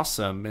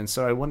awesome. And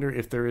so I wonder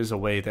if there is a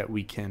way that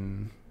we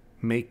can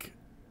make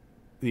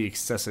the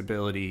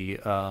accessibility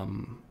a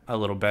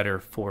little better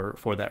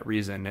for that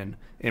reason and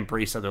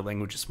embrace other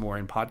languages more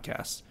in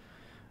podcasts.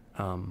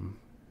 I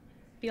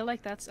feel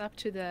like that's up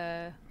to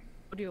the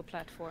audio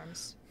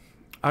platforms.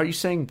 Are you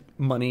saying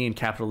money and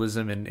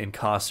capitalism and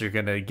costs are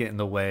going to get in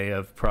the way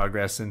of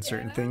progress in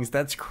certain things?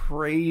 That's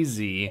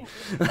crazy.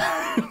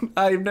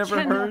 I've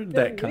never heard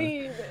that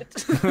kind.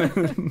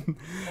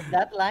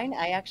 That line,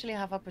 I actually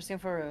have a question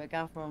for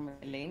Rebecca from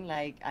Elaine.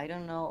 Like, I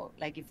don't know,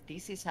 like if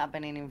this is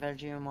happening in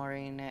Belgium or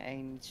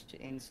in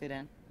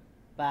Sweden,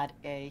 but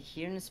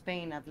here in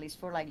Spain, at least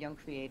for like young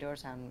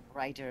creators and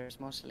writers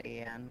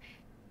mostly, and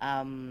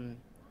a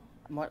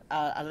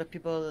lot of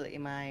people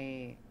in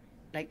my,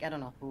 like, I don't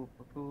know,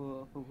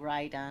 who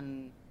write,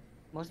 and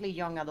mostly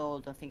young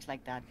adult and things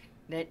like that.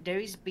 There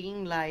is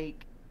being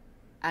like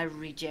a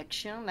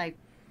rejection, like,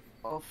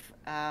 of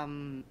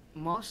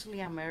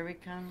mostly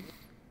American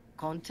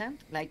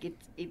content. Like it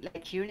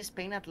like here in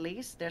Spain at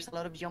least, there's a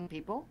lot of young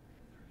people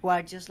who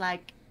are just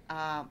like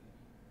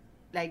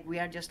we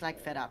are just like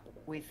fed up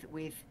with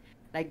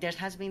like there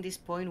has been this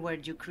point where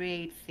you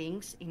create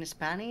things in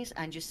Spanish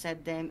and you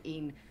set them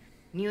in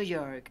New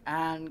York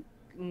and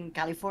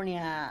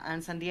California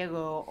and San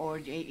Diego,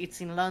 or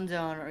it's in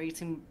London or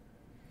it's in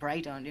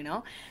Brighton,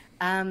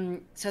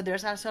 so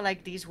there's also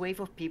like this wave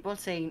of people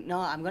saying, no,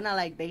 I'm gonna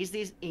like base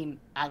this in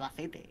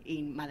Albacete,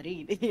 in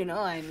Madrid, and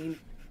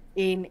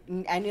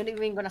I'm not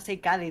even gonna say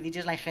Cádiz, it's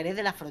just like Jerez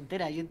de la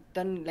Frontera. You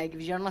don't, like,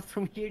 if you're not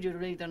from here, you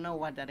really don't know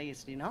what that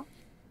is,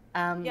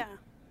 Yeah.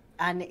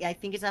 And I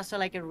think it's also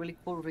like a really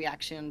cool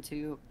reaction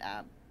to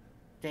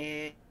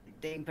the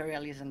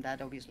imperialism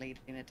that obviously the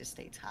United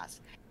States has.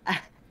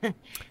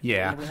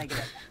 Yeah.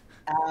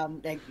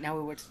 Like now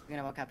we were talking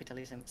about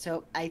capitalism,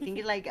 so I think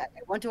it's like I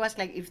want to ask,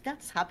 like, if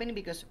that's happening,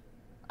 because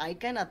I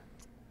cannot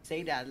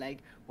say that. Like,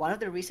 one of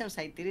the reasons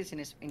I did it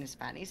in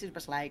Spanish, it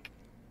was like,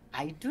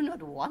 I do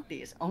not want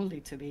this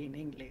only to be in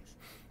English.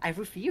 I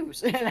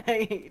refuse.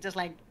 Like, just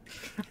like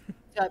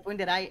to a point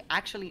that I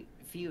actually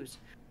refuse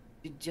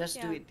to just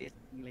do it in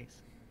English.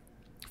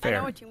 Fair. I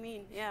know what you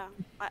mean. Yeah,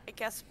 I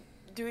guess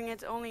doing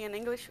it only in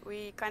English,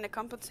 we kind of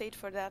compensate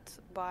for that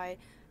by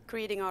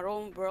creating our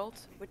own world,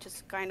 which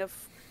is kind of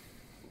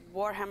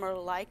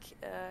Warhammer-like,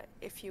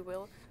 if you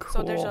will. Cool. So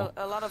there's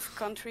a lot of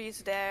countries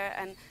there,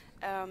 and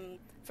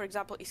for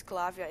example,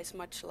 Isclavia is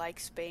much like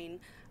Spain.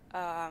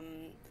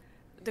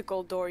 The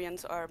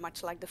Goldorians are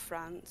much like the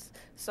France,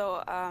 so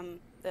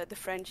the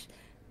French,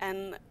 and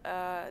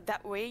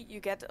that way you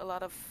get a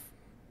lot of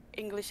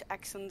English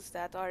accents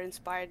that are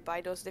inspired by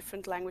those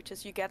different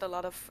languages. You get a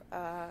lot of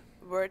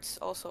words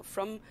also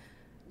from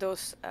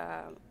those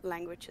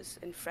languages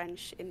in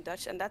French, in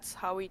Dutch, and that's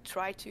how we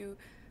try to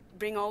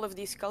bring all of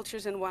these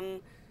cultures in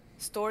one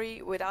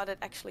story without it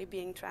actually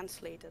being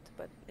translated.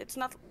 But it's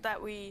not that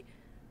we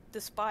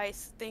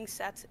despise things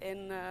set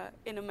in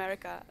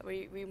America.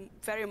 We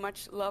very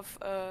much love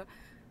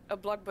a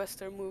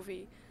blockbuster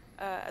movie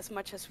as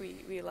much as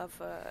we love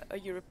a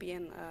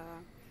European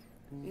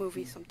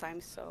movie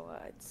sometimes. So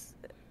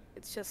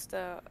it's just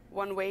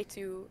one way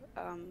to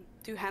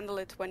handle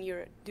it when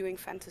you're doing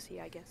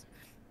fantasy, I guess.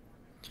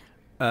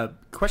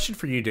 Question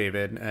for you,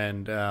 David,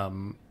 and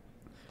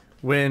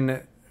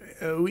when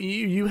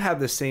you have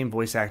the same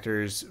voice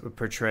actors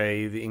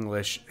portray the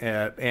English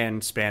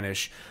and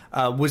Spanish,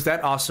 was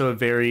that also a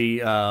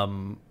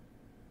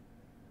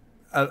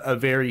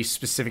very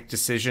specific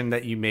decision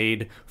that you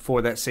made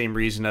for that same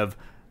reason of,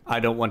 I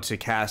don't want to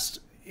cast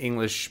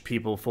English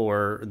people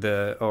for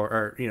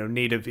or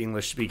native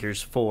English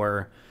speakers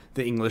for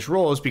the English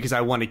roles because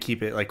I want to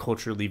keep it like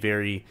culturally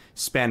very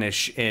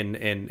Spanish in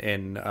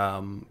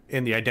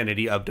the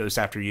identity of Dos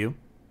After You?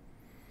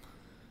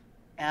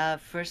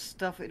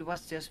 First off, it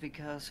was just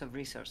because of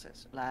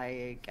resources.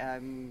 Like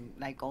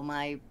all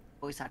my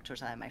voice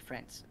actors are my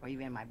friends, or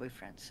even my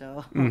boyfriend.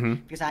 So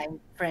because I'm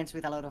friends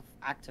with a lot of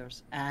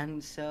actors,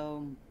 and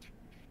so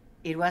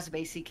it was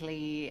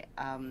basically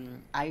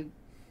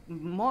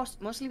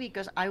mostly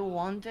because I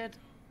wanted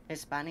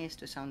Spanish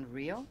to sound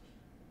real.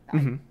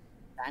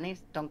 Spanish,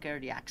 don't care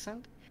the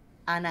accent,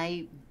 and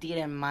I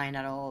didn't mind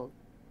at all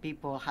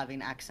people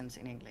having accents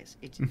in English.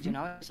 It's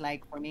it's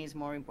like, for me, it's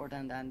more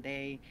important than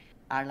they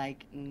are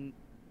like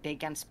they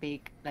can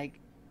speak like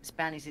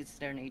Spanish. It's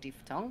their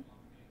native tongue,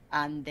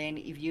 and then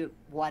if you,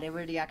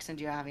 whatever the accent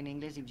you have in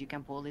English, if you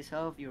can pull this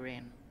off, you're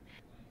in.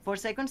 For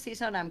second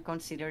season, I'm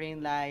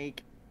considering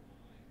like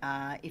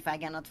if I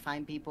cannot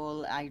find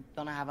people, I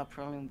don't have a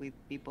problem with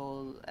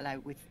people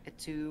like with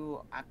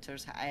two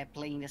actors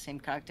playing the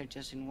same character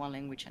just in one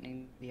language and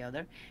in the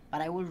other.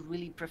 But I would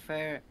really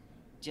prefer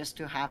just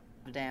to have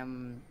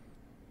them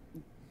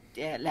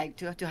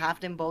to have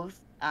them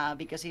both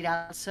because it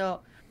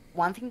also,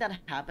 one thing that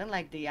happened,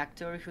 like the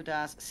actor who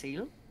does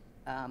Seal,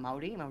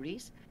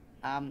 Maurice,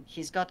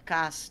 he's got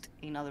cast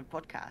in other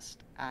podcasts,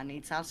 and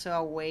it's also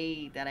a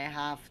way that I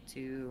have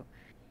to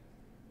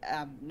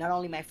not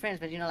only my friends,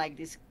 but like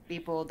these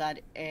people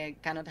that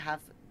cannot have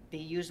the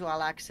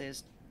usual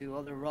access to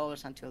other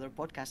roles and to other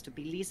podcasts to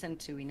be listened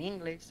to in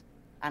English,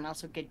 and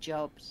also get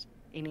jobs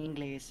in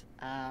English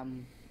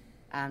and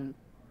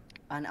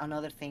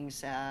other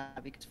things.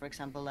 Because, for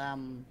example,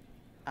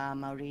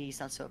 Mauri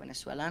is also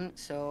Venezuelan,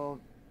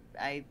 so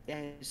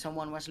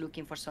someone was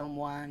looking for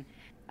someone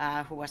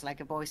who was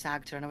like a voice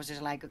actor, and I was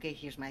just like, okay,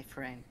 here's my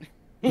friend,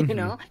 and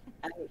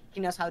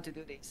he knows how to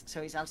do this.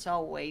 So it's also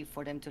a way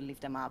for them to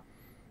lift them up.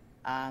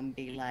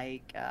 Be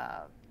like,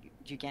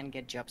 you can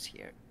get jobs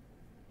here.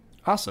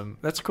 Awesome.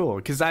 That's cool.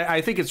 Because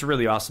I think it's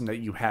really awesome that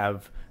you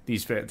have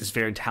this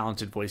very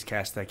talented voice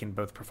cast that can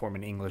both perform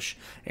in English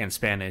and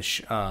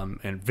Spanish,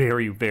 and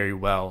very, very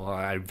well.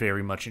 I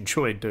very much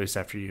enjoyed Dos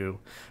After You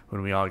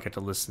when we all get to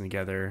listen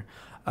together.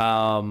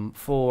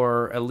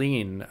 For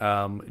Aline,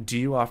 do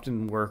you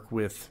often work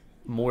with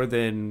more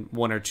than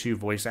one or two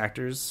voice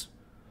actors?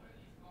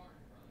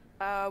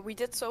 We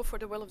did so for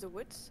The Will of the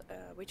Woods,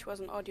 which was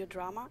an audio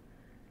drama.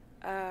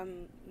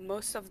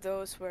 Most of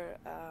those were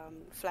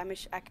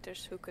Flemish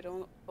actors who could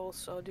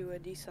also do a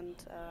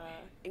decent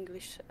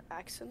English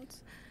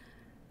accent.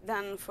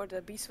 Then for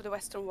The Beasts of the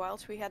Western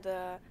Wilds, we had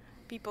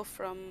people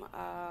from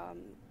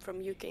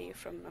UK,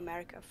 from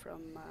America,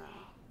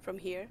 from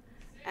here,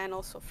 and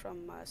also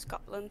from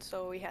Scotland.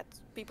 So we had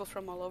people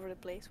from all over the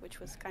place, which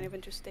was kind of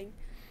interesting.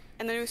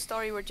 And the new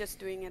story, we're just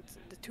doing it,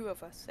 the two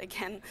of us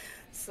again.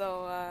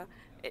 So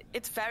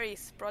it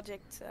varies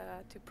project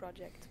to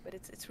project, but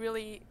it's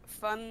really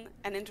fun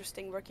and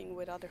interesting working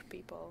with other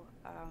people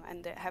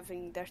and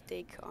having their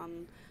take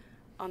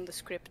on the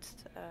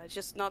script.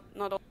 Just not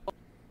all.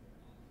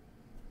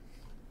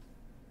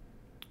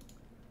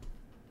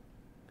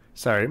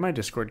 Sorry, my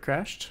Discord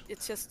crashed.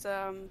 It's just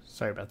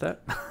sorry about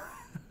that.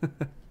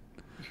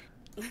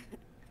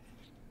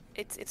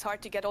 It's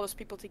hard to get all those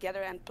people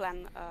together and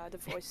plan the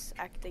voice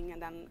acting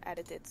and then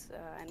edit it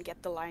and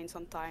get the lines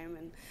on time,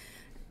 and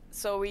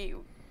so we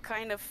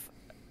kind of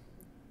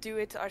do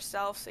it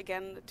ourselves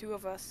again, the two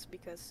of us,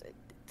 because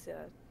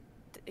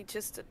it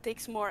just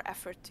takes more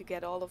effort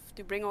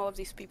to bring all of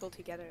these people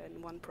together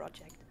in one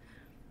project.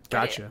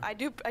 Gotcha. I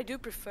do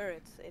prefer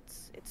it.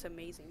 It's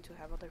amazing to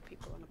have other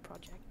people on a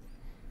project.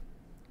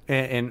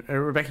 And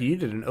Rebecca, you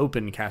did an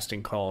open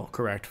casting call,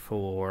 correct,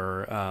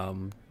 for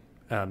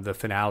the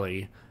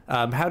finale.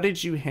 How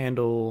did you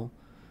handle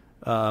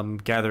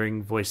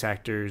gathering voice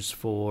actors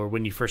for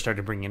when you first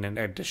started bringing in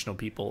additional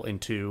people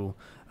into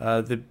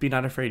the Be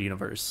Not Afraid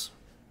universe?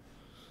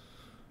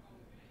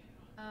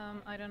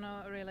 I don't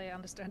know, really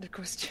understand the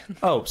question.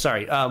 Oh,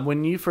 sorry.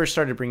 When you first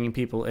started bringing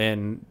people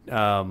in,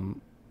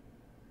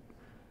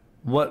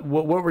 what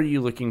were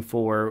you looking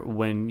for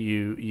when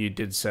you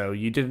did so?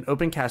 You did an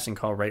open casting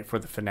call, right, for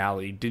the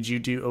finale. Did you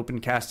do open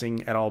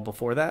casting at all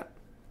before that?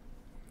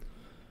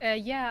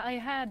 Yeah, I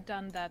had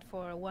done that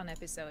for one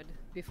episode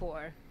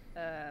before,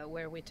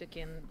 where we took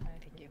in, I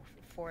think,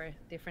 4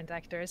 different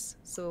actors.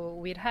 So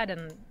we'd had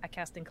a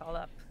casting call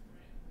up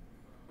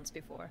once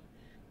before.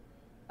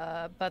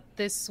 But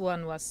this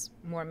one was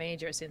more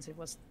major since it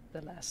was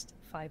the last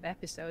 5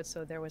 episodes,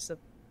 so there was a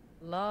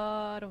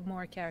lot of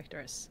more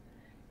characters.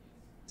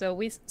 So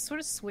we sort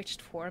of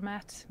switched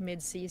format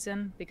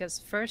mid-season, because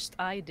first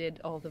I did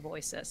all the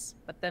voices,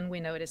 but then we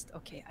noticed,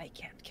 okay, I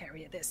can't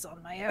carry this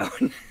on my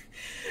own.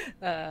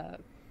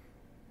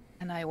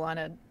 And I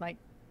wanted, like,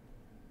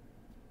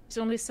 there's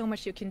only so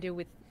much you can do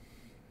with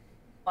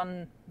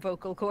one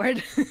vocal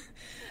cord.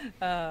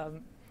 I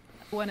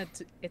wanted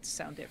it to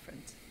sound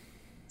different,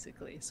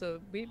 basically. So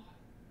we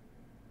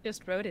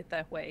just wrote it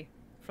that way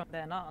from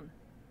then on.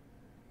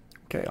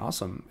 Okay,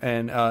 awesome.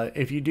 And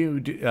if you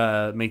do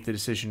make the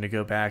decision to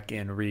go back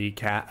and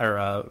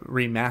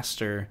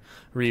remaster,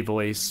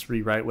 revoice,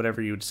 rewrite,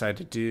 whatever you decide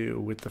to do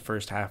with the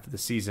first half of the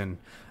season,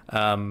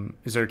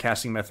 is there a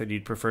casting method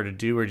you'd prefer to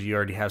do, or do you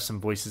already have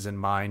some voices in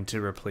mind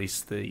to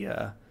replace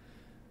the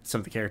some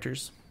of the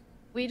characters?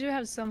 We do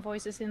have some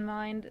voices in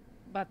mind,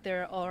 but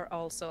there are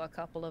also a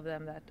couple of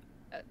them that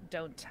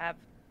don't have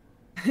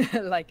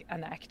like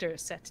an actor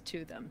set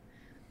to them.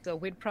 So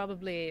we'd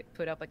probably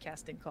put up a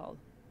casting call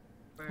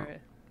for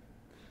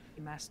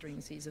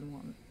mastering season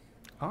 1.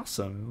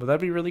 Awesome. Well,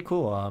 that'd be really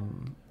cool.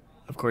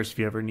 Of course, if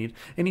you ever need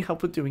any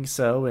help with doing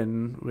so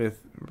and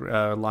with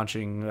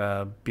launching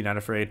Be Not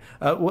Afraid,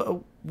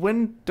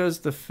 when does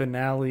the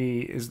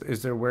finale,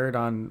 is there word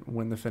on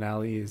when the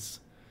finale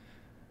is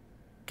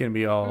going to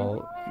be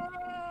all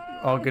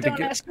good? Don't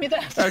ask me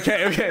that.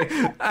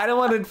 Okay. I don't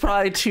want to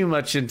pry too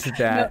much into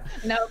that.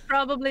 No,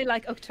 probably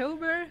like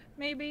October,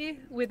 maybe,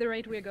 with the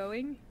rate we're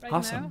going right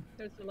Awesome. now.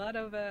 There's a lot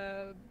of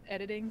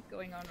editing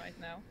going on right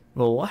now.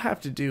 Well, we'll have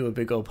to do a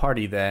big old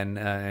party then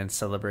and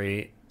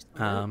celebrate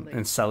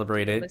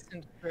it.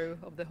 Listened through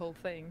of the whole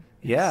thing.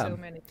 Yeah. So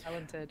many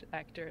talented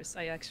actors.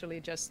 I actually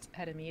just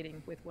had a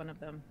meeting with one of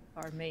them,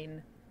 our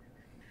main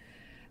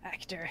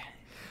actor.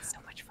 It's so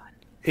much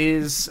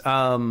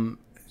fun.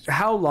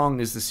 How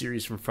long is the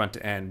series from front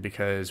to end?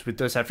 Because with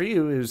Dose After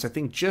You, it was, I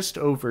think, just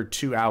over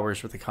 2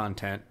 hours worth of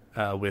content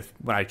with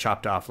when I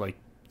chopped off like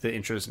the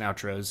intros and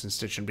outros and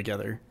stitched them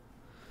together.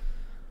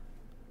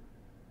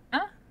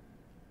 Huh?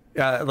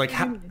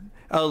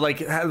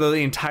 The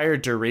entire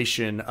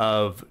duration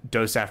of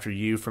Dose After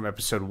You from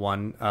episode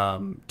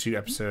 1 to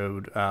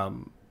episode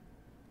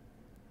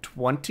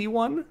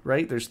 21,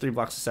 right? There's 3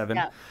 blocks of 7.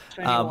 Yeah,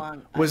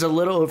 21. Was a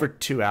little over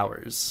 2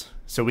 hours.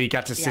 So we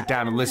got to sit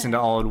down and listen to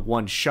all in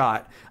one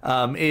shot.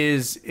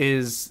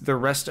 Is the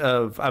rest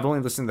of... I've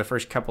only listened to the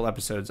first couple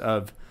episodes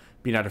of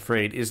Be Not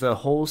Afraid. Is the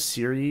whole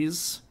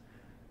series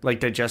like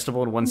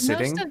digestible in one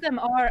sitting? Most of them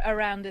are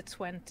around the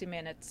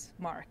 20-minute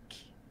mark.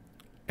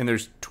 And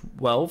there's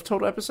 12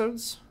 total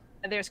episodes?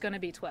 There's going to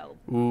be 12.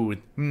 Ooh,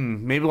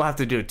 maybe we'll have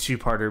to do a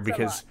 2-parter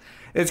because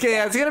it's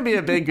going to be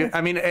a big... I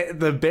mean,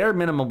 the bare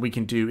minimum we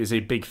can do is a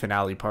big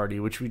finale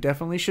party, which we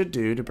definitely should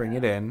do to bring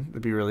it in.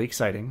 It'd be really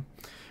exciting.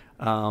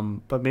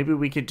 But maybe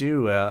we could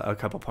do a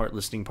couple-part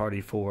listening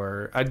party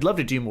for... I'd love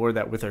to do more of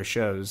that with our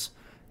shows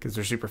because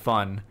they're super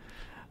fun.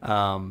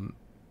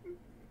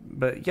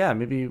 But yeah,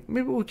 maybe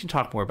we can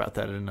talk more about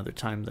that at another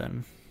time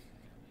then.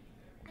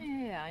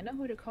 Yeah, I know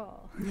who to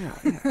call. Yeah.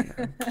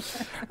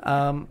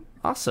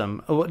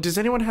 Awesome. Does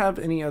anyone have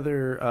any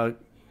other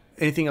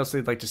anything else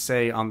they'd like to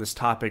say on this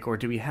topic, or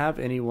do we have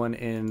anyone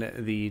in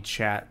the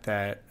chat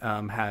that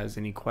has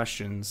any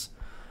questions?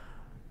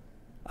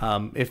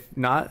 If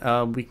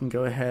not, we can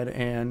go ahead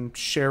and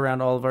share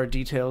around all of our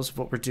details of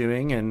what we're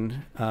doing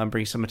and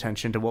bring some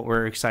attention to what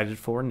we're excited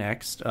for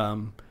next.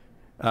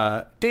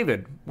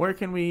 David, where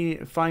can we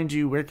find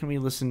you? Where can we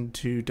listen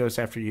to Dose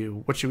After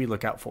You? What should we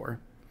look out for?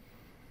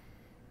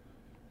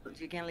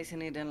 You can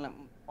listen it on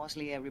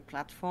mostly every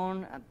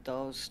platform at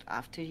Dose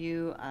After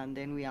You, and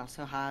then we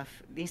also have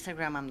the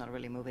Instagram. I'm not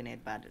really moving it,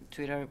 but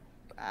Twitter,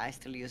 I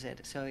still use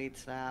it. So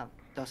it's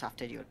Dose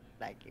After You.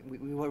 Like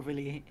we were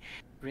really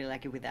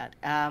lucky with that.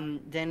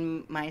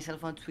 Then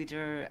myself on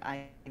Twitter,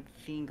 I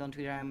think on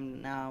Twitter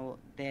I'm now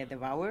the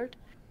Devoured,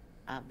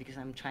 because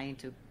I'm trying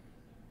to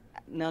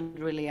not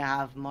really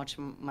have much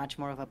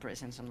more of a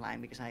presence online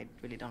because I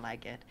really don't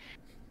like it.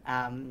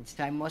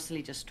 So I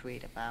mostly just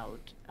tweet about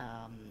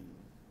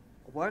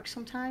work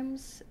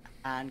sometimes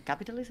and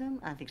capitalism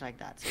and things like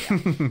that. So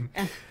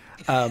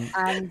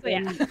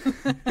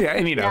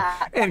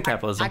yeah. And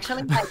capitalism.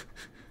 Actually,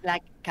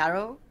 like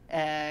Caro.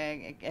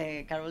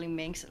 Caroline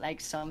makes,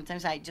 like,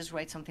 sometimes I just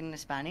write something in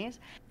Spanish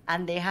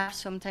and they have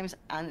sometimes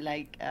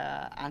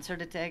answer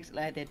the text,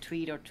 like the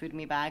tweet or tweet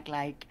me back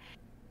like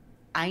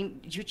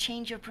you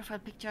changed your profile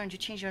picture and you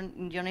changed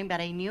your name, but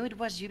I knew it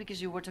was you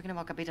because you were talking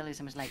about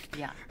capitalism. It's like,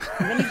 yeah.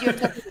 Even if you're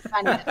talking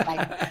Spanish,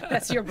 like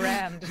That's your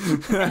brand.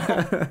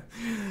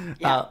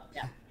 yeah.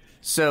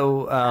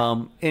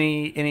 So,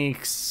 any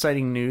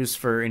exciting news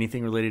for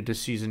anything related to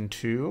season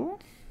 2?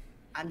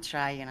 I'm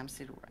trying. I'm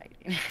still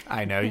writing.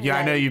 I know. Yeah,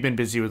 I know you've been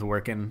busy with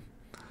working.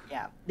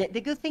 Yeah.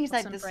 The good thing is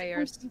that Some the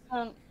prayers.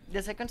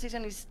 the second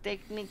season is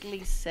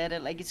technically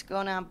settled. Like it's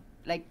gonna,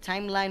 like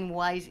timeline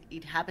wise,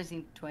 it happens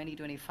in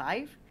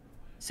 2025.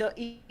 So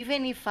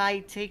even if I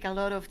take a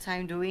lot of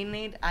time doing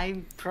it,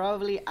 I'm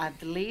probably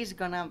at least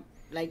gonna,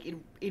 like,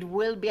 it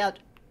will be out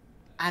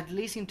at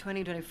least in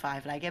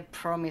 2025. Like, I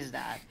promise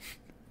that.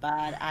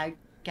 But I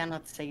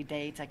cannot say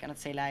dates. I cannot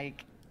say,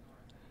 like,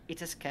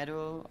 it's a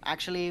schedule.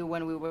 Actually,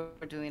 when we were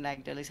doing,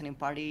 like, the listening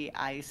party,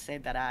 I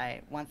said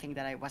that one thing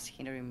that I was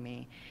hindering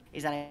me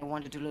is that I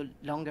wanted to do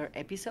longer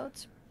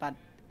episodes, but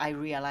I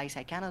realized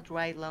I cannot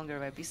write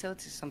longer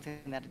episodes. It's something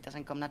that it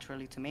doesn't come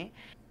naturally to me.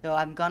 So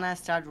I'm gonna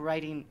start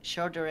writing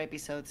shorter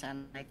episodes,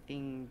 and I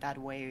think that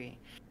way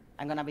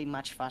I'm gonna be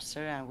much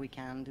faster, and we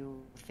can do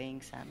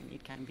things, and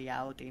it can be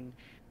out in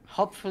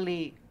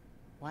hopefully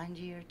 1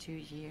 year, 2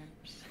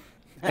 years.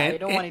 I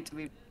don't want it to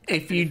be.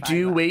 If you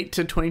do wait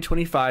to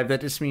 2025, that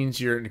just means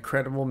you're an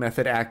incredible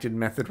method acted,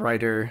 method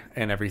writer,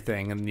 and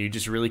everything, and you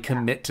just really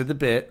commit to the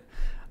bit.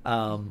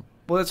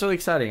 Well, that's really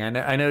exciting.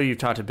 I know you've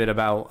talked a bit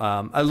about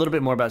a little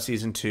bit more about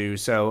season 2.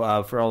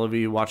 So for all of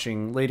you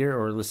watching later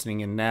or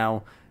listening in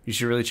now, you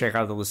should really check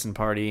out the listen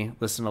party,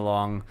 listen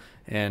along,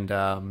 and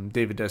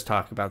David does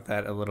talk about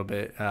that a little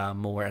bit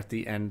more at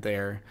the end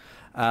there.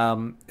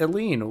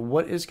 Eileen,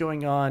 what is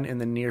going on in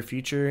the near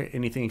future?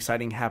 Anything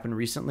exciting happened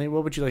recently?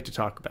 What would you like to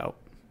talk about?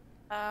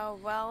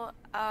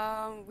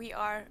 We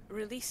are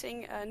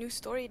releasing a new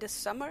story this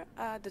summer,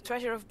 The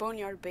Treasure of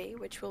Boneyard Bay,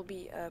 which will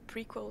be a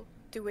prequel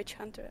to Witch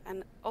Hunter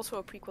and also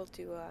a prequel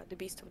to The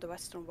Beast of the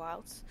Western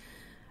Wilds.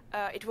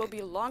 It will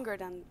be longer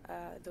than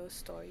those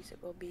stories. It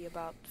will be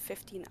about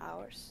 15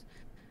 hours.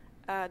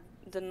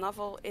 The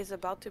novel is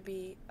about to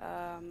be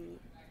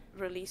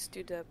released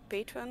to the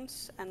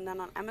patrons and then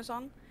on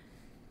Amazon.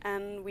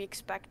 And we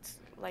expect,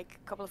 like,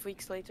 a couple of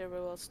weeks later, we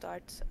will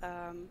start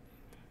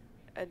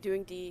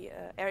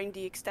airing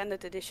the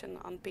extended edition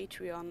on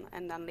Patreon,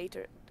 and then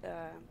later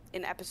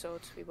in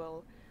episodes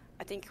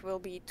I think will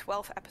be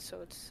 12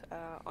 episodes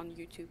on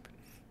YouTube.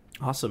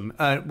 Awesome.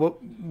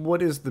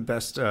 What is the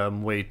best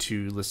way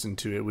to listen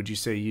to it? Would you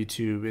say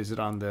YouTube? Is it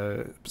on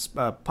the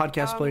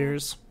podcast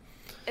players?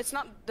 It's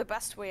not the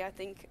best way, I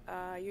think,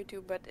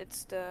 YouTube, but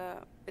it's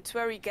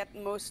where we get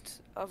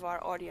most of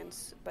our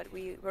audience. But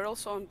we're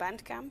also on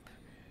Bandcamp.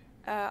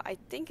 I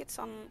think it's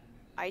on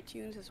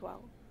iTunes as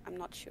well. I'm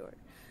not sure.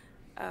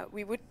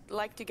 We would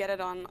like to get it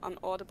on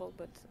Audible,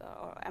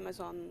 or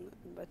Amazon,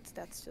 but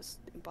that's just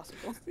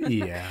impossible.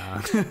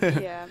 Yeah.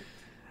 Yeah.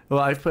 Well,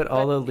 I've put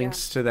all the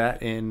links to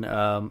that in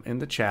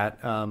the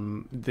chat.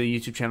 The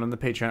YouTube channel and the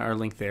Patreon are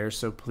linked there,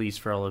 so please,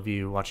 for all of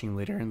you watching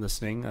later and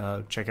listening,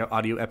 check out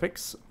Audio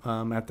Epics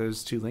at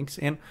those 2 links.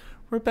 And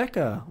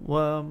Rebecca,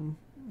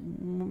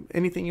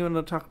 anything you want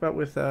to talk about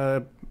with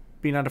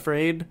Be Not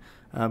Afraid?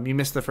 You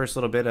missed the first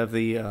little bit of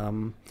the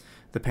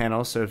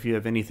panel, so if you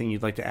have anything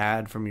you'd like to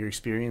add from your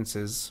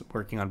experiences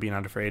working on Be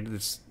Not Afraid,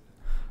 it's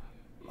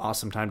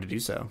awesome time to do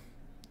so.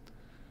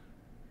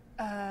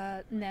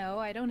 No,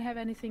 I don't have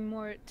anything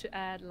more to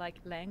add, like,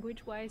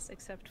 language-wise,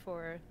 except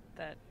for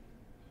that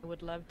I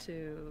would love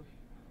to,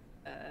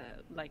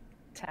 like,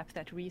 tap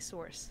that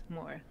resource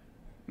more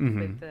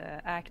with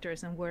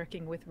actors and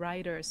working with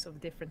writers of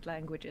different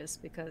languages,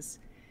 because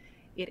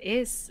it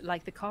is,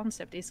 like, the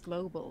concept is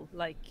global.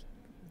 Like,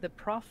 the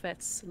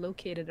prophets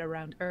located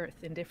around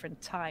Earth in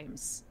different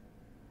times,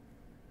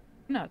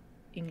 not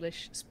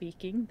English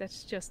speaking.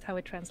 That's just how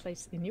it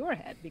translates in your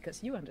head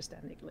because you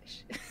understand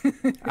English.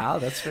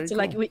 That's very so cool.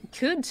 Like, we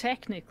could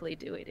technically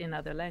do it in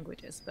other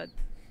languages, but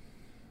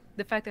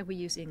the fact that we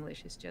use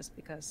English is just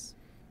because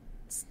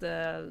it's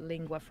the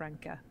lingua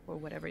franca, or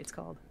whatever it's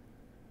called.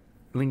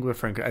 Lingua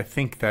franca, I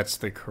think that's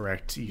the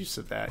correct use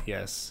of that.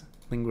 Yes,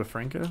 lingua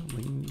franca.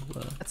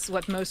 That's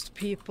what most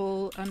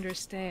people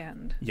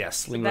understand. Yes,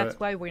 so lingua. That's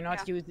why we're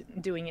not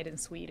doing it in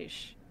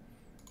Swedish.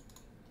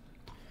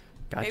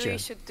 Gotcha. Maybe we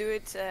should do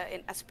it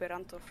in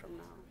Esperanto from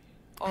now.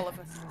 All of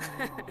us.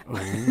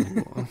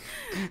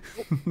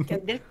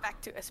 Get back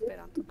to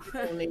Esperanto.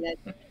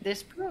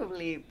 There's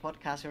probably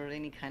podcasts or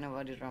any kind of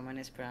audio drama in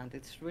Esperanto.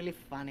 It's really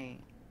funny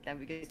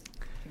because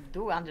you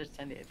do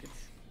understand it.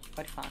 It's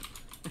quite fun.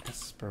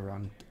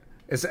 Esperanto.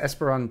 Is it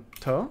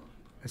Esperanto?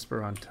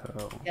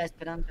 Esperanto. Yeah,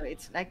 Esperanto.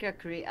 It's like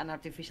an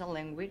artificial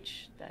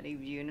language that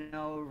if you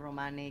know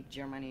Romanic,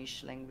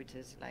 Germanish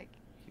languages, like,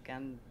 you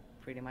can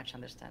pretty much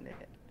understand it.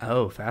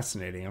 Oh,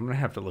 fascinating. I'm going to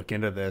have to look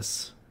into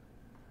this.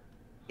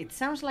 It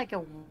sounds like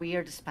a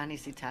weird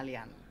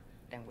Spanish-Italian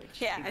language.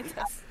 Yeah, it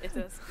does. It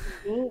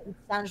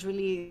sounds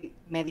really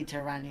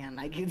Mediterranean.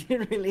 Like,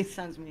 it really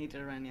sounds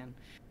Mediterranean.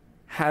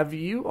 Have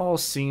you all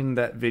seen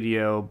that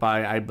video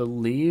by, I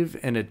believe,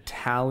 an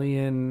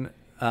Italian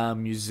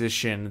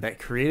musician that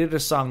created a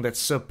song that's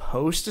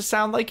supposed to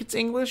sound like it's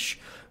English,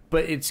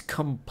 but it's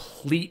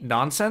complete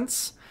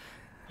nonsense.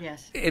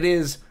 Yes. It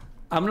is.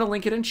 I'm going to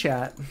link it in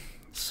chat.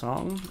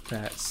 Song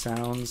that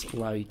sounds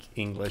like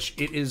English.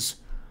 It is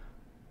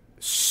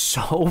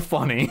so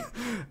funny.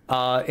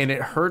 And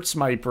it hurts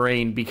my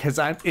brain because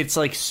it's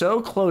like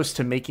so close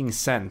to making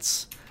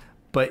sense,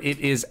 but it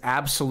is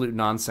absolute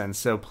nonsense.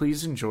 So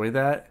please enjoy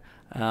that.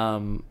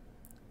 So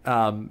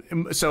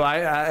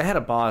I had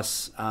a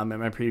boss at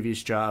my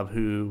previous job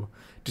who,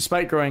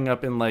 despite growing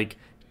up in like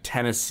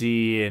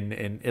Tennessee and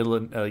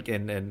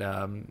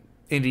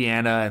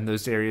Indiana and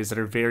those areas that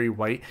are very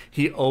white,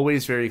 he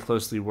always very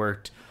closely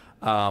worked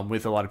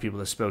with a lot of people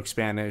that spoke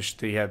Spanish.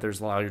 There's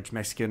a large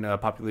Mexican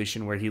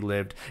population where he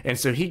lived, and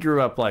so he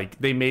grew up like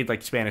they made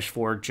like Spanish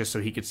 4 just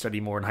so he could study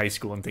more in high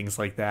school and things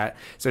like that.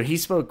 So he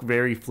spoke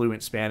very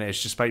fluent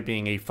Spanish, despite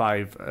being a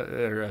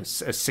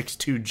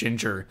 6'2"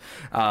 ginger.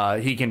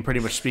 He can pretty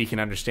much speak and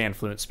understand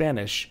fluent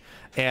Spanish.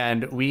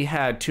 And we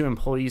had 2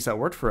 employees that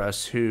worked for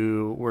us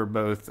who were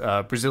both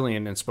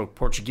Brazilian and spoke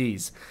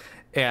Portuguese,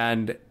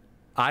 and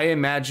I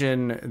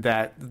imagine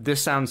that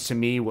this sounds to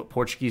me what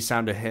Portuguese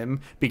sound to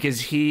him,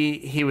 because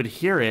he would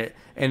hear it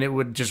and it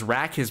would just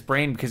rack his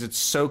brain because it's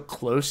so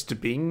close to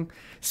being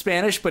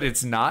Spanish, but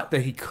it's not,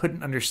 that he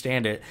couldn't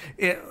understand it.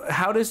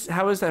 How is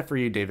that for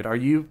you, David? Are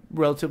you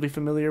relatively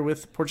familiar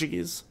with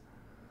Portuguese?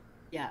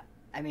 Yeah,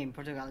 I mean,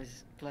 Portugal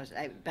is close,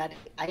 but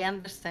I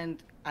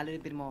understand a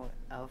little bit more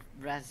of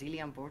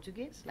Brazilian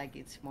Portuguese. Like,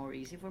 it's more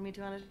easy for me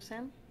to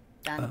understand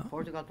than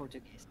Portugal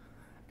Portuguese.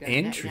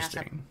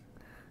 Interesting.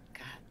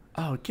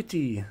 Oh,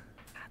 Kitty.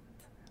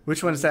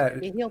 Which one's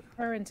that? He'll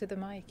purr into the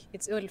mic.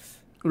 It's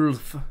Ulf.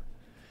 Ulf.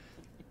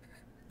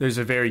 There's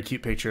a very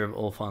cute picture of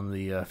Ulf on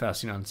the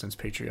Fasting Nonsense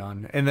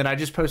Patreon. And then I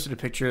just posted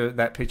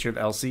that picture of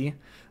Elsie,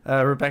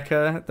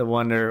 Rebecca, the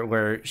one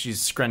where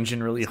she's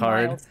scrunching really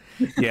hard.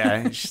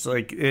 Yeah, she's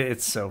like,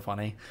 it's so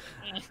funny.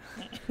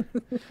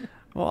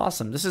 Well,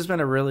 awesome. This has been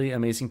a really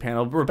amazing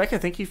panel. Rebecca,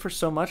 thank you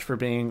so much for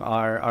being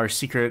our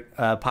secret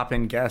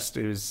pop-in guest.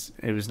 It was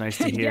nice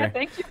to hear. Yeah,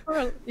 thank you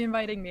for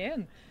inviting me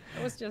in.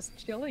 I was just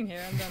chilling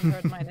here and then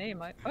heard my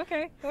name.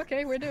 Okay,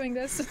 we're doing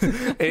this.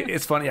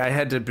 It's funny. I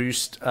had to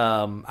boost.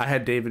 I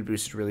had David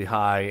boosted really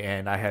high,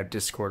 and I had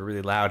Discord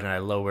really loud, and I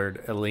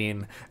lowered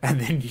Aline,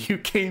 and then you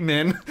came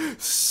in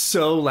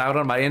so loud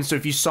on my end. So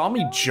if you saw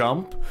me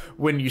jump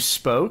when you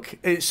spoke,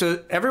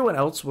 so everyone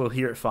else will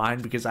hear it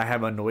fine because I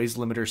have a noise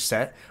limiter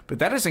set, but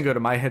that doesn't go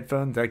to my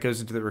headphone. That goes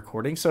into the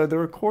recording. So the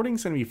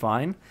recording's gonna be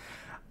fine.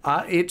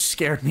 It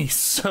scared me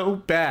so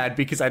bad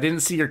because I didn't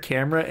see your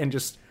camera and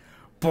just.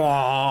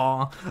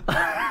 Hello,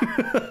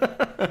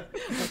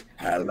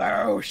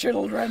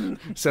 children.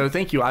 So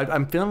thank you. I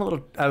was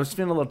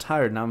feeling a little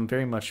tired, and I'm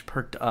very much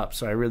perked up.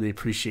 So I really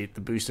appreciate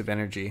the boost of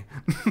energy.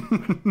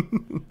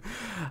 You're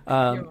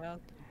welcome.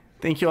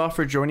 Thank you all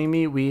for joining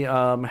me. We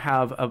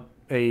have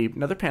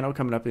another panel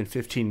coming up in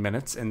 15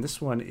 minutes, and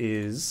this one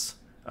is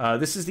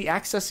this is the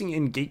accessing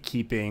and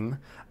gatekeeping.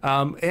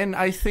 And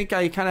I think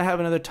I kind of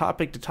have another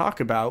topic to talk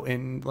about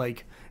in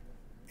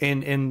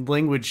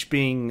language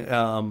being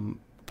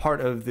part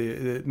of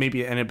the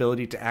maybe an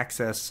ability to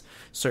access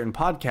certain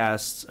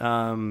podcasts,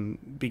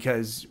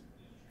 because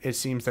it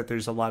seems that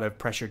there's a lot of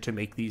pressure to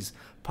make these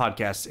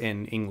podcasts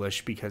in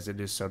English because it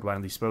is so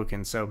widely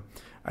spoken. So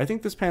I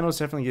think this panel has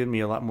definitely given me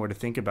a lot more to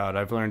think about.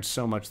 I've learned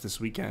so much this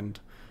weekend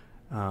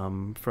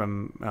from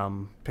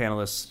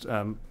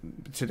panelists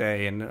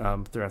today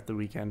and throughout the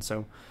weekend.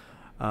 So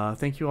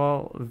thank you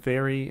all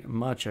very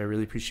much. I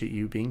really appreciate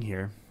you being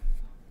here.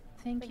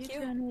 Thank you,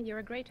 Tony. You're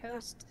a great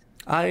host.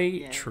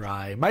 I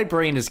try. My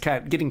brain is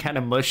getting kind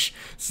of mush.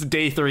 It's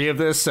day 3 of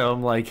this, so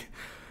I'm like,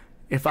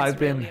 if I've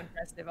been really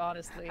impressive,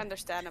 honestly.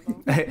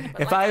 Understandable. If but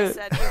like I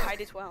said, you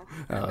hide it well.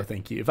 Oh,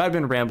 thank you. If I've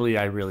been rambly,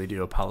 I really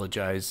do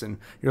apologize. And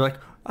you're like,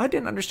 I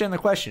didn't understand the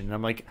question. And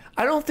I'm like,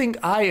 I don't think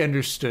I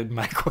understood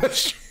my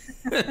question.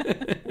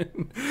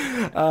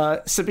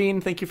 Sabine,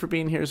 thank you for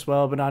being here as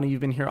well. Banani,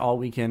 you've been here all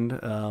weekend.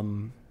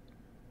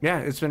 Yeah,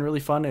 it's been really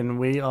fun, and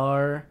we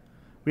have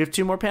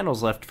 2 more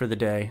panels left for the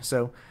day.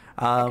 So.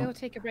 Go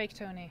take a break,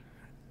 Tony.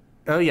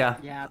 Oh, yeah.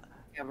 Yeah,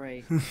 take a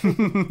break.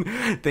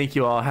 Thank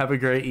you all. Have a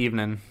great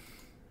evening.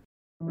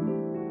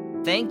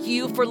 Thank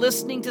you for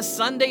listening to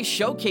Sunday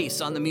Showcase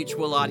on the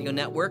Mutual Audio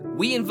Network.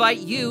 We invite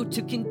you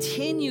to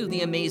continue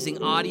the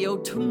amazing audio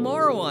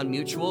tomorrow on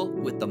Mutual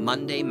with the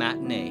Monday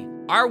Matinee,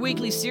 our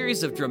weekly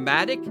series of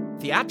dramatic,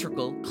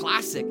 theatrical,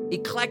 classic,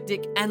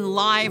 eclectic, and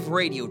live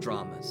radio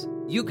dramas.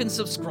 You can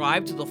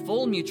subscribe to the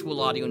full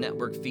Mutual Audio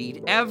Network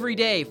feed every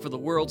day for the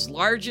world's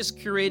largest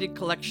curated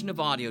collection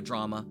of audio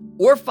drama,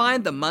 or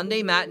find the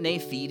Monday Matinee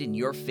feed in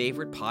your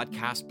favorite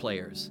podcast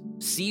players.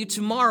 See you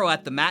tomorrow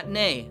at the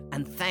Matinee,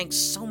 and thanks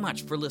so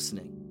much for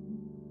listening.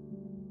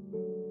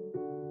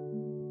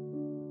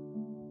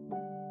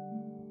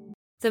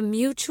 The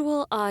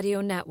Mutual Audio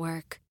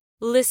Network.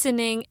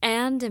 Listening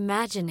and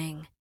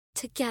imagining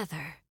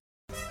together.